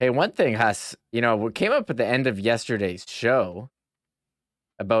 Hey, one thing, Huss, what came up at the end of yesterday's show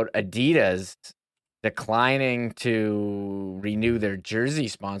about Adidas declining to renew their jersey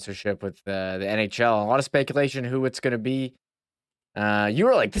sponsorship with the NHL. A lot of speculation who it's going to be. You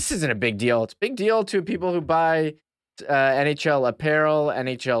were like, this isn't a big deal. It's a big deal to people who buy NHL apparel,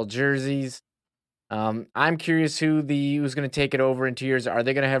 NHL jerseys. I'm curious who's going to take it over in 2 years. Are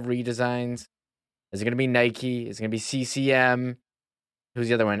they going to have redesigns? Is it going to be Nike? Is it going to be CCM? Who's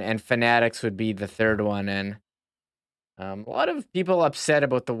the other one? And Fanatics would be the third one. And a lot of people upset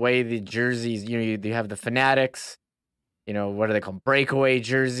about the way the jerseys, you have the Fanatics, what do they call them? Breakaway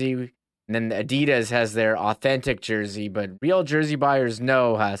jersey. And then Adidas has their authentic jersey. But real jersey buyers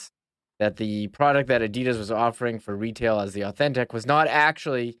know, Huss, that the product that Adidas was offering for retail as the authentic was not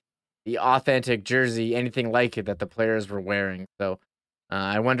actually the authentic jersey, anything like it that the players were wearing. So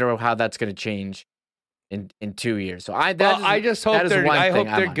I wonder how that's going to change in 2 years. So I just hope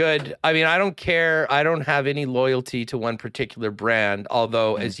they're good. I mean, I don't care. I don't have any loyalty to one particular brand,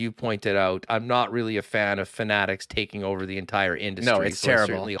 although as you pointed out, I'm not really a fan of Fanatics taking over the entire industry. No, it's terrible. I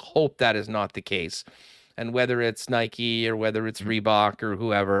certainly hope that is not the case. And whether it's Nike or whether it's Reebok or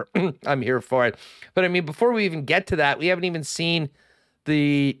whoever, I'm here for it. But I mean, before we even get to that, we haven't even seen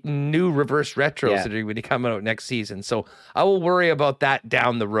the new reverse retros that are going to be coming out next season. So I will worry about that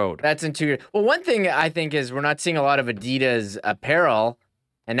down the road. That's in 2 years. Well, one thing I think is we're not seeing a lot of Adidas apparel.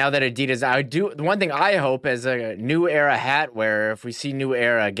 And now that Adidas, the one thing I hope is a New Era hat wearer. If we see New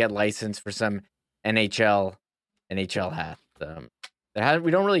Era get licensed for some NHL hat.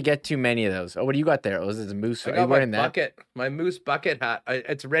 We don't really get too many of those. Oh, what do you got there? Oh, this is a moose. I got my moose bucket hat.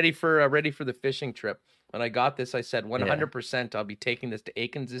 It's ready for the fishing trip. When I got this, I said 100% I'll be taking this to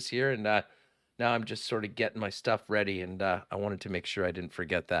Aikens this year, and now I'm just sort of getting my stuff ready, and I wanted to make sure I didn't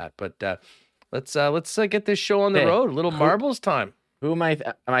forget that. But let's get this show on the road. A little marbles time. Who am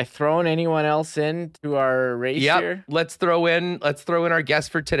I throwing anyone else in to our race here? Let's throw in our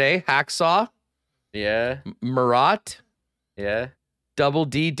guest for today, Hacksaw. Yeah. Murat. Yeah. Double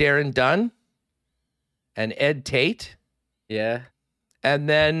D Darren Dunn. And Ed Tait. Yeah. And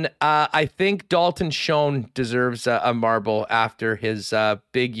then I think Dalton Schoen deserves a marble after his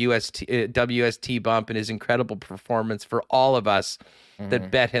big WST bump and his incredible performance for all of us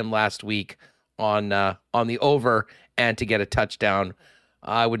that bet him last week on the over and to get a touchdown.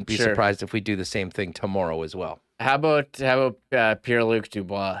 I wouldn't be surprised if we do the same thing tomorrow as well. How about Pierre-Luc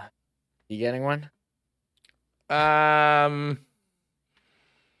Dubois? You getting one?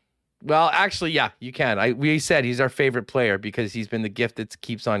 Well, actually, yeah, you can. We said he's our favorite player because he's been the gift that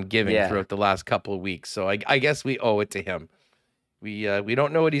keeps on giving throughout the last couple of weeks. So I guess we owe it to him. We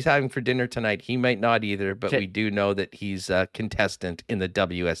don't know what he's having for dinner tonight. He might not either, but we do know that he's a contestant in the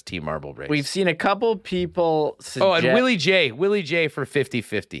WST marble race. We've seen a couple people suggest... Oh, and Willie J for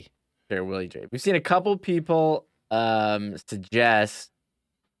 50-50. Sure, Willie J. We've seen a couple people suggest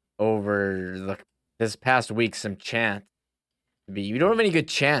over this past week some chants. You don't have any good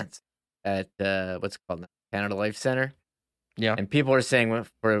chants at what's it called now? Canada Life Center. Yeah. And people are saying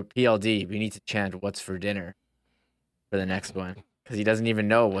for PLD, we need to chant what's for dinner for the next one. Because he doesn't even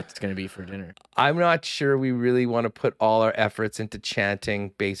know what's going to be for dinner. I'm not sure we really want to put all our efforts into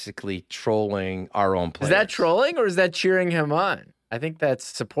chanting, basically trolling our own players. Is that trolling or is that cheering him on? I think that's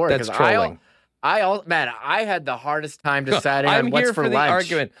support. That's trolling. I had the hardest time deciding on what's for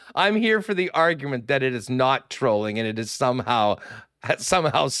lunch. I'm here for the argument that it is not trolling and it is somehow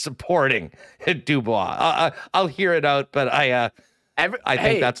supporting Dubois. I'll hear it out, but I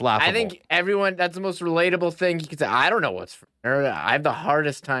think that's laughable. I think that's the most relatable thing you could say. I don't know what's for dinner. I have the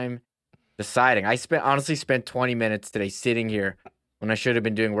hardest time deciding. I honestly spent 20 minutes today sitting here when I should have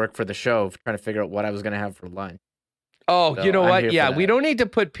been doing work for the show, trying to figure out what I was going to have for lunch. Oh, so you know what? Yeah, we don't need to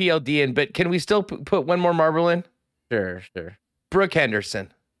put PLD in, but can we still put one more marble in? Sure. Brooke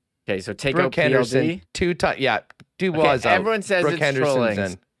Henderson. Okay, so take Brooke out Henderson. PLD. 2 times. Yeah, Dubois is out. Everyone says Brooke it's Henderson's trolling.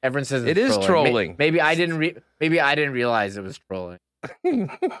 in. Everyone says it is trolling. Maybe I didn't realize it was trolling.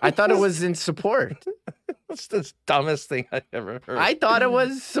 I thought it was in support. That's the dumbest thing I've ever heard. I thought it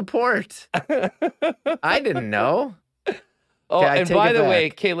was support. I didn't know. Oh, and by the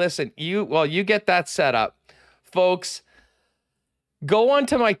way, listen, you get that set up. Folks, go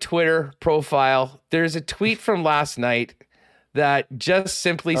onto my Twitter profile. There's a tweet from last night that just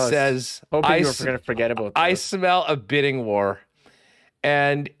simply says, hoping you were going to forget about this. I smell a bidding war.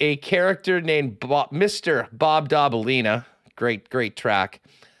 And a character named Mr. Bob Dabalina, great track,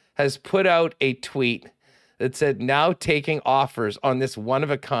 has put out a tweet that said, now taking offers on this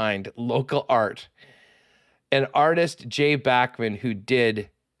one-of-a-kind local art. An artist, Jay Backman, who did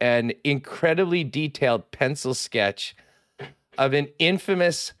an incredibly detailed pencil sketch of an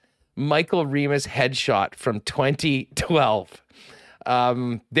infamous Michael Remus headshot from 2012.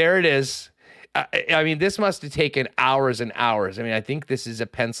 There it is. I mean, this must have taken hours and hours. I mean, I think this is a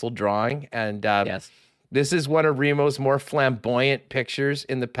pencil drawing, and yes. This is one of Remo's more flamboyant pictures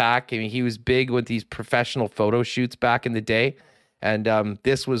in the pack. I mean, he was big with these professional photo shoots back in the day, and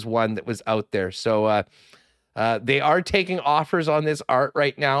this was one that was out there. So they are taking offers on this art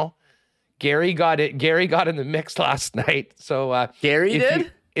right now. Gary got in the mix last night. So Gary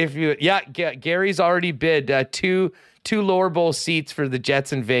did? Gary's already bid two lower bowl seats for the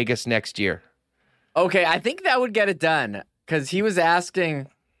Jets in Vegas next year. Okay, I think that would get it done because he was asking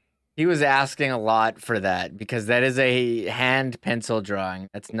a lot for that because that is a hand pencil drawing.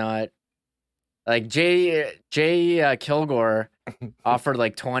 That's not like Jay Kilgore offered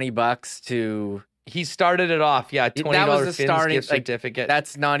like $20 to. He started it off, $20 that was the starting gift certificate.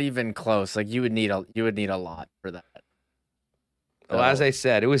 That's not even close. Like you would need a lot for that. Well, as I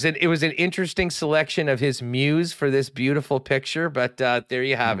said, it was an interesting selection of his muse for this beautiful picture, but there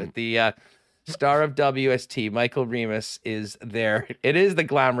you have it. The star of WST, Michael Remus, is there. It is the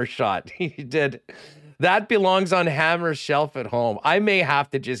glamour shot. He did. That belongs on Hammer's shelf at home. I may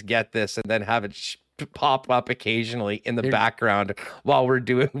have to just get this and then have it pop up occasionally in the background while we're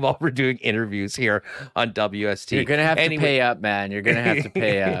doing interviews here on WST. You're gonna have to pay up, man. You're gonna have to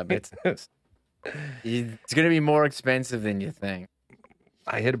pay up. It's gonna be more expensive than you think.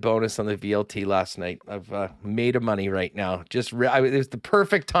 I hit a bonus on the VLT last night. I've made of money right now. It was the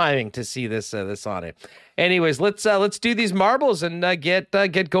perfect timing to see this on it. Anyways, let's do these marbles and get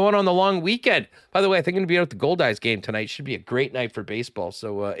going on the long weekend. By the way, I think I'm going to be out at the Gold-Eyes game tonight. Should be a great night for baseball.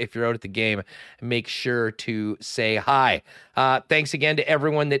 So if you're out at the game, make sure to say hi. Thanks again to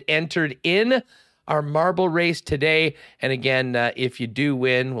everyone that entered in our marble race today. And again, if you do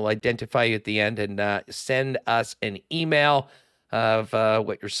win, we'll identify you at the end and send us an email of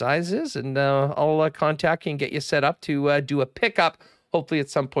what your size is, and I'll contact you and get you set up to do a pickup, hopefully at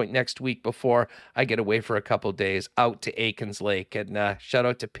some point next week before I get away for a couple days out to Aikens Lake. And shout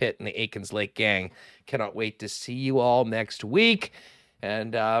out to Pitt and the Aikens Lake gang. Cannot wait to see you all next week.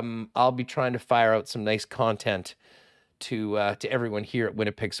 And I'll be trying to fire out some nice content to everyone here at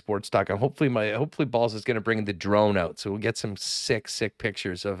Winnipeg Sports Talk. And hopefully Balls is going to bring the drone out, so we'll get some sick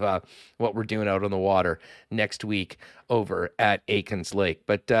pictures of what we're doing out on the water next week over at Aikens Lake.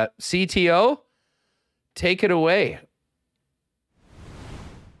 But CTO, take it away.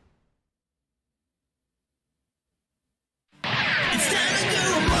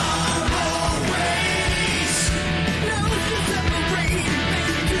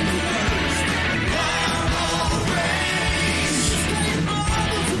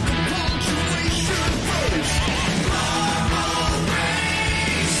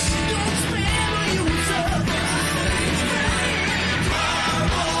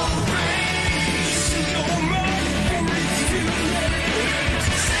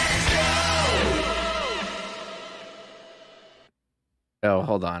 Oh,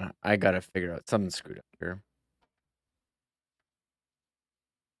 hold on. I gotta figure out something screwed up here.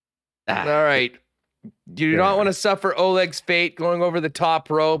 All right. You do not want to suffer Oleg's fate going over the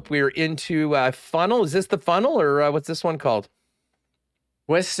top rope. We're into funnel. Is this the funnel, or what's this one called?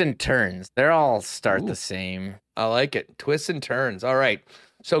 Twists and turns. They're all start the same. I like it. Twists and turns. All right.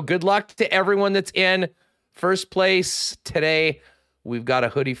 So good luck to everyone that's in first place today. We've got a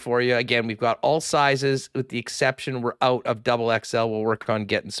hoodie for you. Again, we've got all sizes with the exception we're out of double XL. We'll work on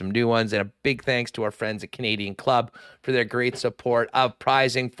getting some new ones. And a big thanks to our friends at Canadian Club for their great support of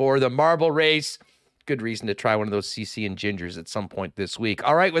prizing for the marble race. Good reason to try one of those CC and Gingers at some point this week.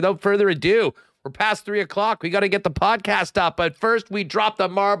 All right, without further ado, we're past 3 o'clock. We got to get the podcast up. But first, we drop the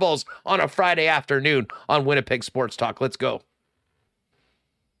marbles on a Friday afternoon on Winnipeg Sports Talk. Let's go.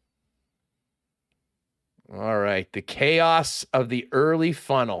 All right, the chaos of the early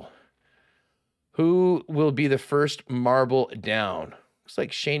funnel. Who will be the first marble down? Looks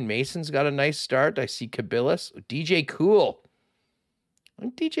like Shane Mason's got a nice start. I see Kabilis. DJ Cool. I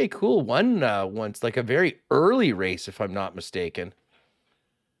think DJ Cool won once, like a very early race, if I'm not mistaken.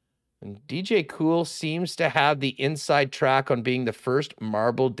 And DJ Cool seems to have the inside track on being the first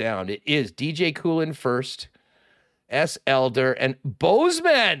marble down. It is DJ Cool in first, S. Elder, and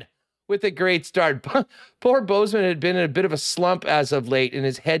Bozeman with a great start. Poor Bozeman had been in a bit of a slump as of late in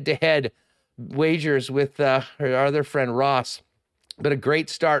his head-to-head wagers with our other friend Ross. But a great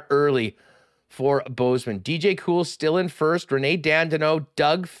start early for Bozeman. DJ Cool still in first. Renee Dandino,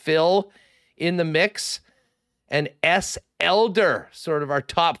 Doug Phil in the mix. And S. Elder, sort of our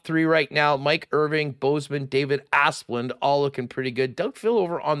top three right now. Mike Irving, Bozeman, David Asplund, all looking pretty good. Doug Phil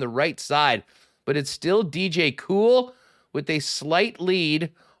over on the right side. But it's still DJ Cool with a slight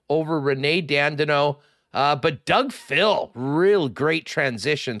lead over Renee Dandino. But Doug Phil, real great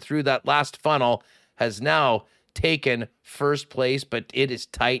transition through that last funnel, has now taken first place, but it is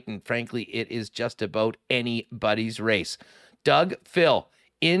tight, and frankly, it is just about anybody's race. Doug Phil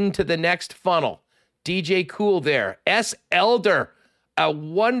into the next funnel. DJ Cool there. S. Elder, a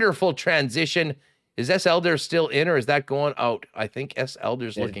wonderful transition. Is S. Elder still in, or is that going out? I think S.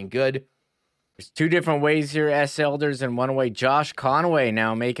 Elder's looking good. There's two different ways here, S. Elders, and one way. Josh Conway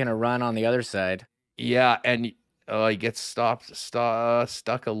now making a run on the other side. Yeah, and he gets stuck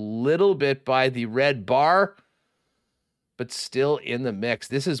a little bit by the red bar, but still in the mix.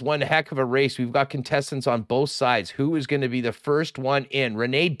 This is one heck of a race. We've got contestants on both sides. Who is going to be the first one in?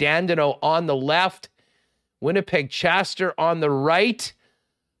 Renee Dandino on the left, Winnipeg Chaster on the right,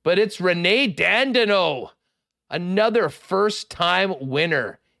 but it's Renee Dandino, another first-time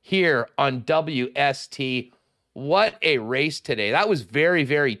winner here on WST. What a race today. That was very,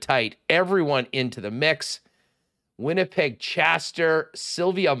 very tight. Everyone into the mix. Winnipeg Chaster,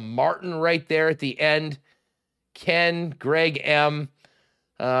 Sylvia Martin right there at the end. Ken, Greg M.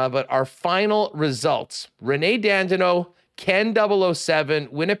 But our final results. Renee Dandino Ken 007,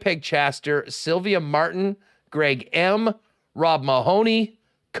 Winnipeg Chester, Sylvia Martin, Greg M, Rob Mahoney,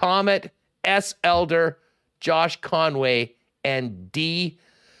 Comet, S. Elder, Josh Conway, and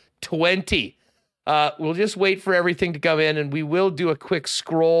D20. We'll just wait for everything to come in, and we will do a quick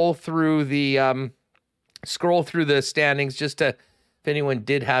scroll through the standings just to, if anyone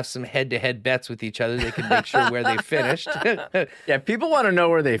did have some head-to-head bets with each other, they can make sure where they finished. Yeah, people want to know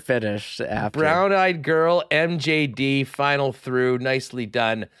where they finished after. Brown-Eyed Girl, MJD, final through. Nicely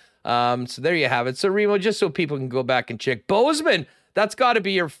done. So there you have it. So, Remo, just so people can go back and check. Bozeman, that's got to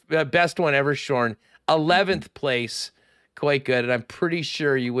be your best one ever, Shorn. 11th place. Quite good. And I'm pretty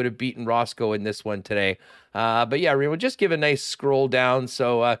sure you would have beaten Roscoe in this one today. But yeah, Remo, just give a nice scroll down.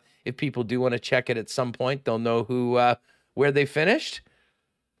 So if people do want to check it at some point, they'll know where they finished.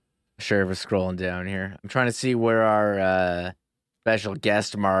 Sure, we're scrolling down here. I'm trying to see where our special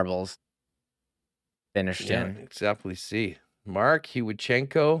guest marbles finished in. Exactly. See. Mark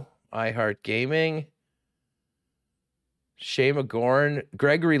Hewichenko, iHeart Gaming, Shay McGorn,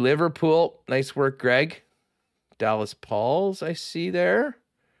 Gregory Liverpool. Nice work, Greg. Dallas Pauls, I see there.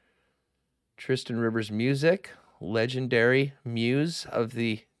 Tristan Rivers Music, legendary muse of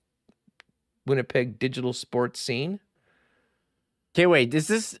the Winnipeg digital sports scene. Okay, wait, is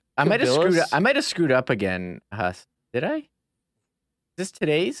this... I might have screwed up again, Huss. Did I? Is this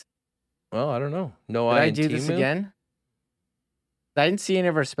today's? Well, I don't know. Did I do this again? I didn't see any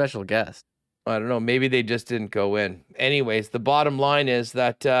of our special guests. I don't know. Maybe they just didn't go in. Anyways, the bottom line is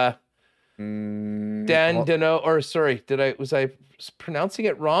that Dan Dano, or sorry, was I pronouncing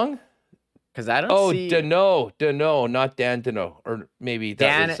it wrong? Because I don't see... Dano, not Dan Dano. Or maybe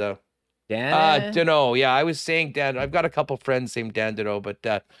that was... Dan? Dano. Yeah, I was saying Dan. I've got a couple friends named Dan Dano, but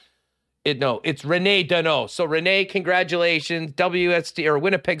it's Renee Dano. So Renee, congratulations. WST or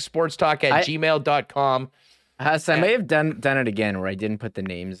Winnipeg Sports Talk at gmail.com. I may have done it again where I didn't put the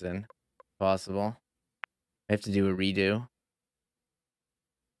names in. Possible. I have to do a redo.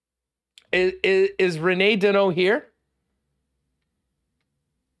 Is Renee Dano here?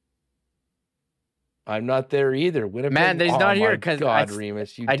 I'm not there either. Winnipeg. Man, he's not here because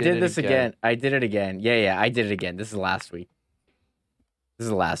Remus, I did this again. I did it again. Yeah, I did it again. This is last week.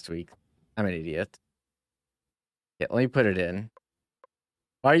 I'm an idiot. Yeah, let me put it in.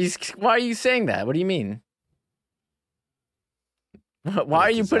 Why are you saying that? What do you mean? Why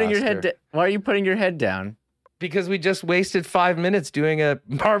are you putting your head down? Because we just wasted 5 minutes doing a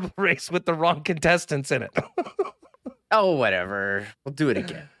marble race with the wrong contestants in it. Oh, whatever. We'll do it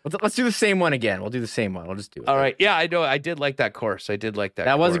again. Let's do the same one again. We'll do the same one. We'll just do it. All right. Yeah, I know. I did like that course.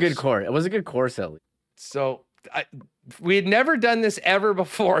 That was a good course. It was a good course, at least. So we had never done this ever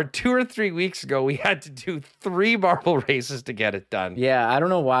before. 2 or 3 weeks ago, we had to do 3 marble races to get it done. Yeah, I don't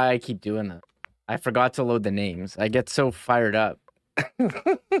know why I keep doing that. I forgot to load the names. I get so fired up.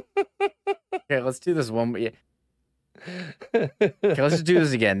 Okay, let's do this one. Okay, let's just do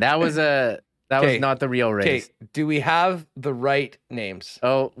this again. That was not the real race. Okay, do we have the right names?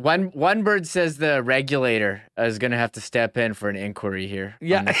 Oh, one bird says the regulator is going to have to step in for an inquiry here.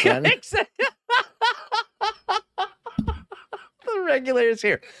 Yeah, exactly. The regulator's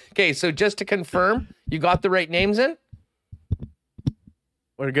here. Okay, so just to confirm, you got the right names in?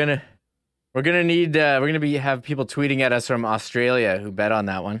 We're gonna have people tweeting at us from Australia who bet on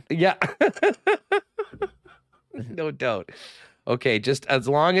that one. Yeah. No doubt. Okay, just as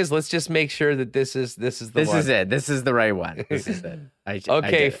long as let's just make sure that this is the one. This is it. This is the right one. This is it.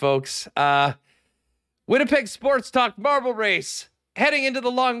 Okay, folks. Winnipeg Sports Talk Marble Race heading into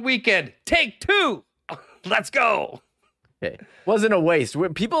the long weekend. Take 2. Let's go. Okay. Wasn't a waste.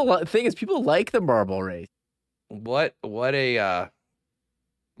 People like the marble race. What a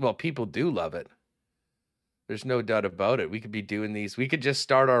well, people do love it. There's no doubt about it. We could be doing these. We could just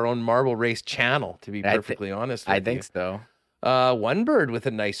start our own marble race channel, to be perfectly honest with you. I think so. One bird with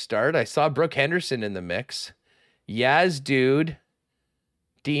a nice start. I saw Brooke Henderson in the mix. Yaz Dude.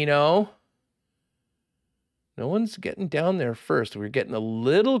 Dino. No one's getting down there first. We're getting a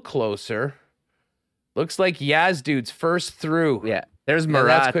little closer. Looks like Yaz Dude's first through. Yeah. There's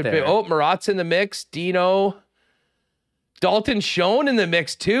Murat there. Oh, Murat's in the mix. Dino. Dalton Schoen in the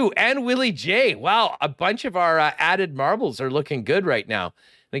mix too, and Willie J. Wow, a bunch of our added marbles are looking good right now.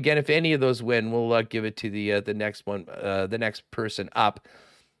 And again, if any of those win, we'll give it to the next one, the next person up.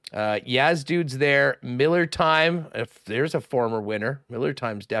 Yaz Dude's there. Miller Time, if there's a former winner, Miller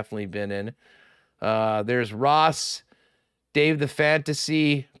Time's definitely been in. There's Ross, Dave the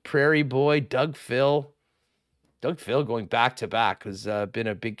Fantasy, Prairie Boy, Doug Phil. Doug Phil going back to back has been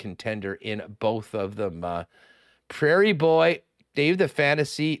a big contender in both of them. Prairie Boy, Dave the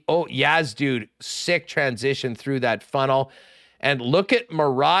Fantasy. Oh, Yaz, dude, sick transition through that funnel. And look at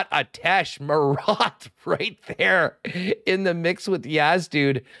Murat Atesh. Murat right there in the mix with Yaz,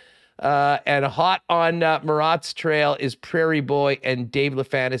 dude. And hot on Murat's trail is Prairie Boy and Dave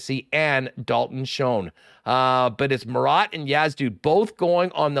LaFantasy and Dalton Schoen. But it's Murat and Yaz, dude, both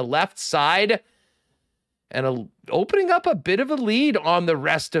going on the left side and opening up a bit of a lead on the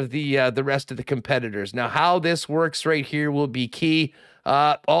rest of the competitors. Now, how this works right here will be key.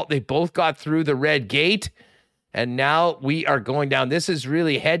 They both got through the red gate, and now we are going down. This is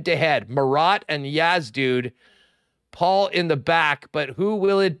really head-to-head. Murat and Yazdude. Paul in the back, but who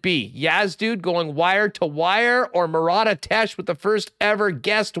will it be? Yazdude going wire to wire, or Murat Atesh with the first ever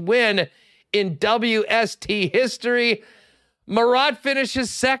guest win in WST history? Murat finishes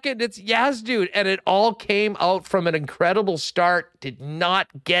second. It's Yazdude, and it all came out from an incredible start. Did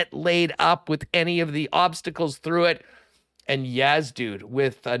not get laid up with any of the obstacles through it. And Yazdude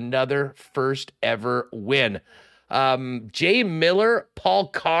with another first ever win. Jay Miller, Paul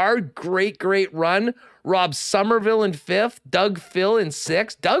Carr, great run. Rob Somerville in 5th, Doug Phil in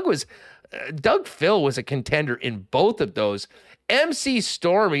 6th. Doug Phil was a contender in both of those. MC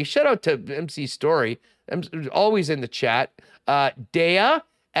Stormy, shout out to MC Story, always in the chat. Dea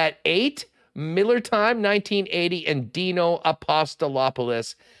at 8, Miller Time 1980, and Dino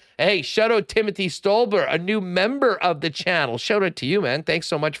Apostolopoulos. Hey, shout out Timothy Stolber, a new member of the channel. Shout out to you, man. Thanks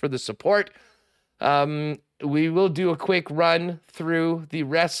so much for the support. We will do a quick run through the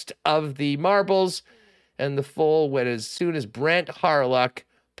rest of the marbles and the full as soon as Brent Harlock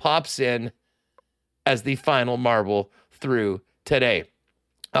pops in as the final marble through today.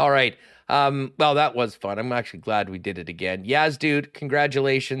 All right. Well, that was fun. I'm actually glad we did it again. Yaz, dude,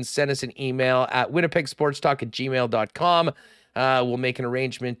 congratulations. Send us an email at winnipegsportstalk@gmail.com. We'll make an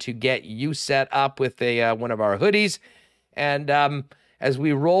arrangement to get you set up with one of our hoodies. And as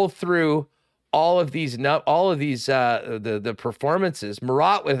we roll through all of these the performances,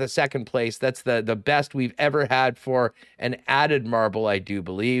 Murat with a second place. That's the best we've ever had for an added marble, I do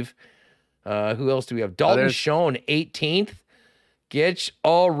believe. Who else do we have? Dalton Schoen, 18th. Gitch.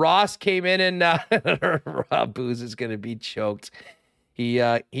 Oh, Ross came in and Rob Booz is going to be choked. He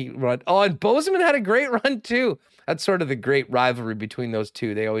run. Oh, and Bozeman had a great run too. That's sort of the great rivalry between those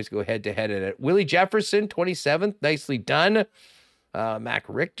two. They always go head to head in it. Willie Jefferson, 27th. Nicely done. Mac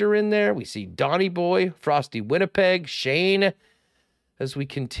Richter in there. We see Donnie Boy, Frosty Winnipeg, Shane, as we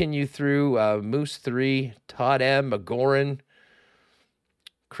continue through Moose 3, Todd M, McGoran,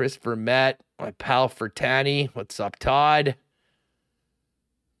 Chris Vermette, my pal Fertani. What's up, Todd?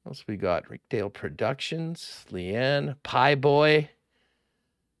 What else we got? Rickdale Productions, Leanne, Pie Boy,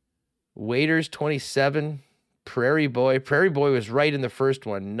 Waiters 27, Prairie Boy. Prairie Boy was right in the first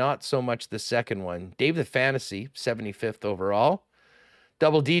one, not so much the second one. Dave the Fantasy, 75th overall.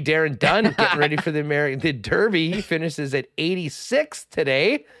 Double D, Darren Dunn, getting ready for the Derby. He finishes at 86th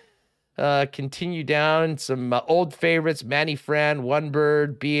today. Continue down some old favorites: Manny Fran, One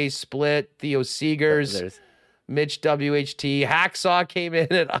Bird, B.A. Split, Theo Seegers, Mitch WHT. Hacksaw came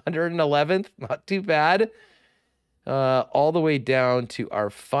in at 111th. Not too bad. All the way down to our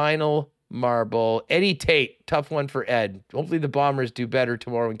final marble. Eddie Tait, tough one for Ed. Hopefully the Bombers do better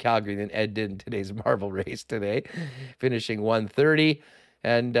tomorrow in Calgary than Ed did in today's marble race today, finishing 130.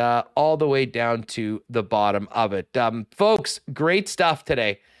 And all the way down to the bottom of it. Folks, great stuff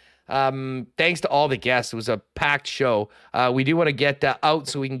today. Thanks to all the guests. It was a packed show. We do want to get out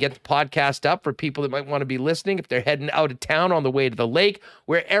so we can get the podcast up for people that might want to be listening. If they're heading out of town on the way to the lake,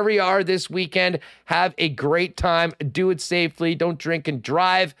 wherever you are this weekend, have a great time. Do it safely. Don't drink and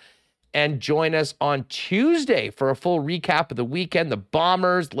drive. And join us on Tuesday for a full recap of the weekend. The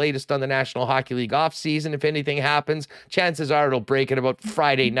Bombers, latest on the National Hockey League offseason. If anything happens, chances are it'll break at about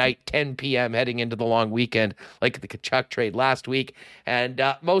Friday night, 10 p.m., heading into the long weekend, like the Kachuk trade last week. And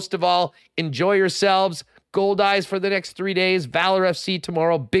most of all, enjoy yourselves. Gold Eyes for the next 3 days. Valor FC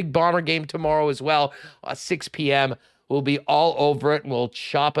tomorrow. Big Bomber game tomorrow as well. 6 p.m. We'll be all over it, and we'll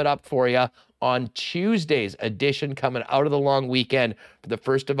chop it up for you on Tuesday's edition coming out of the long weekend for the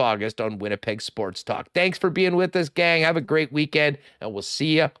 1st of August on Winnipeg Sports Talk. Thanks for being with us, gang. Have a great weekend, and we'll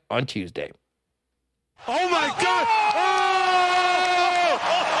see you on Tuesday. Oh, my God! Oh!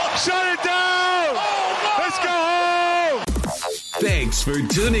 Shut it down! Let's go home! Thanks for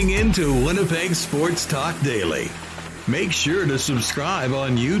tuning in to Winnipeg Sports Talk Daily. Make sure to subscribe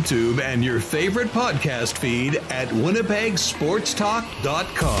on YouTube and your favorite podcast feed at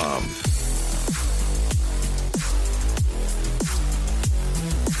winnipegsportstalk.com.